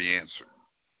have to be answered.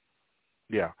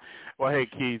 Yeah. Well, hey,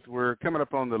 Keith, we're coming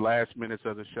up on the last minutes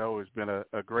of the show. It's been a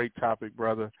great topic,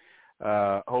 brother.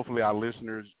 Hopefully our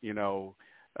listeners,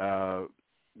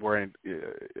 were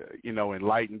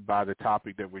enlightened by the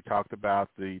topic that we talked about,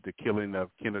 the killing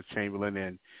of Kenneth Chamberlain,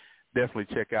 and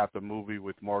definitely check out the movie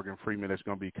with Morgan Freeman that's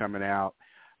going to be coming out.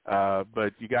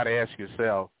 But you got to ask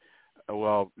yourself, I'm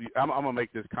going to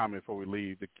make this comment before we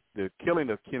leave. The killing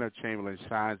of Kenneth Chamberlain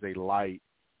shines a light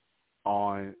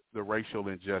on the racial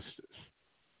injustice.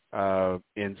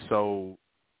 And so,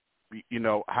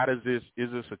 how is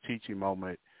this a teaching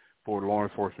moment for law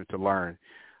enforcement to learn?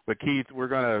 But Keith, we're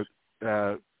going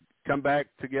to come back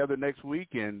together next week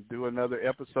and do another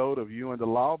episode of You and the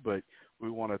Law. But we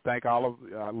want to thank all of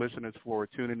our listeners for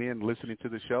tuning in and listening to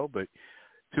the show. But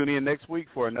tune in next week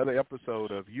for another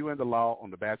episode of You and the Law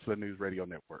on the Bachelor News Radio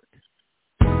Network.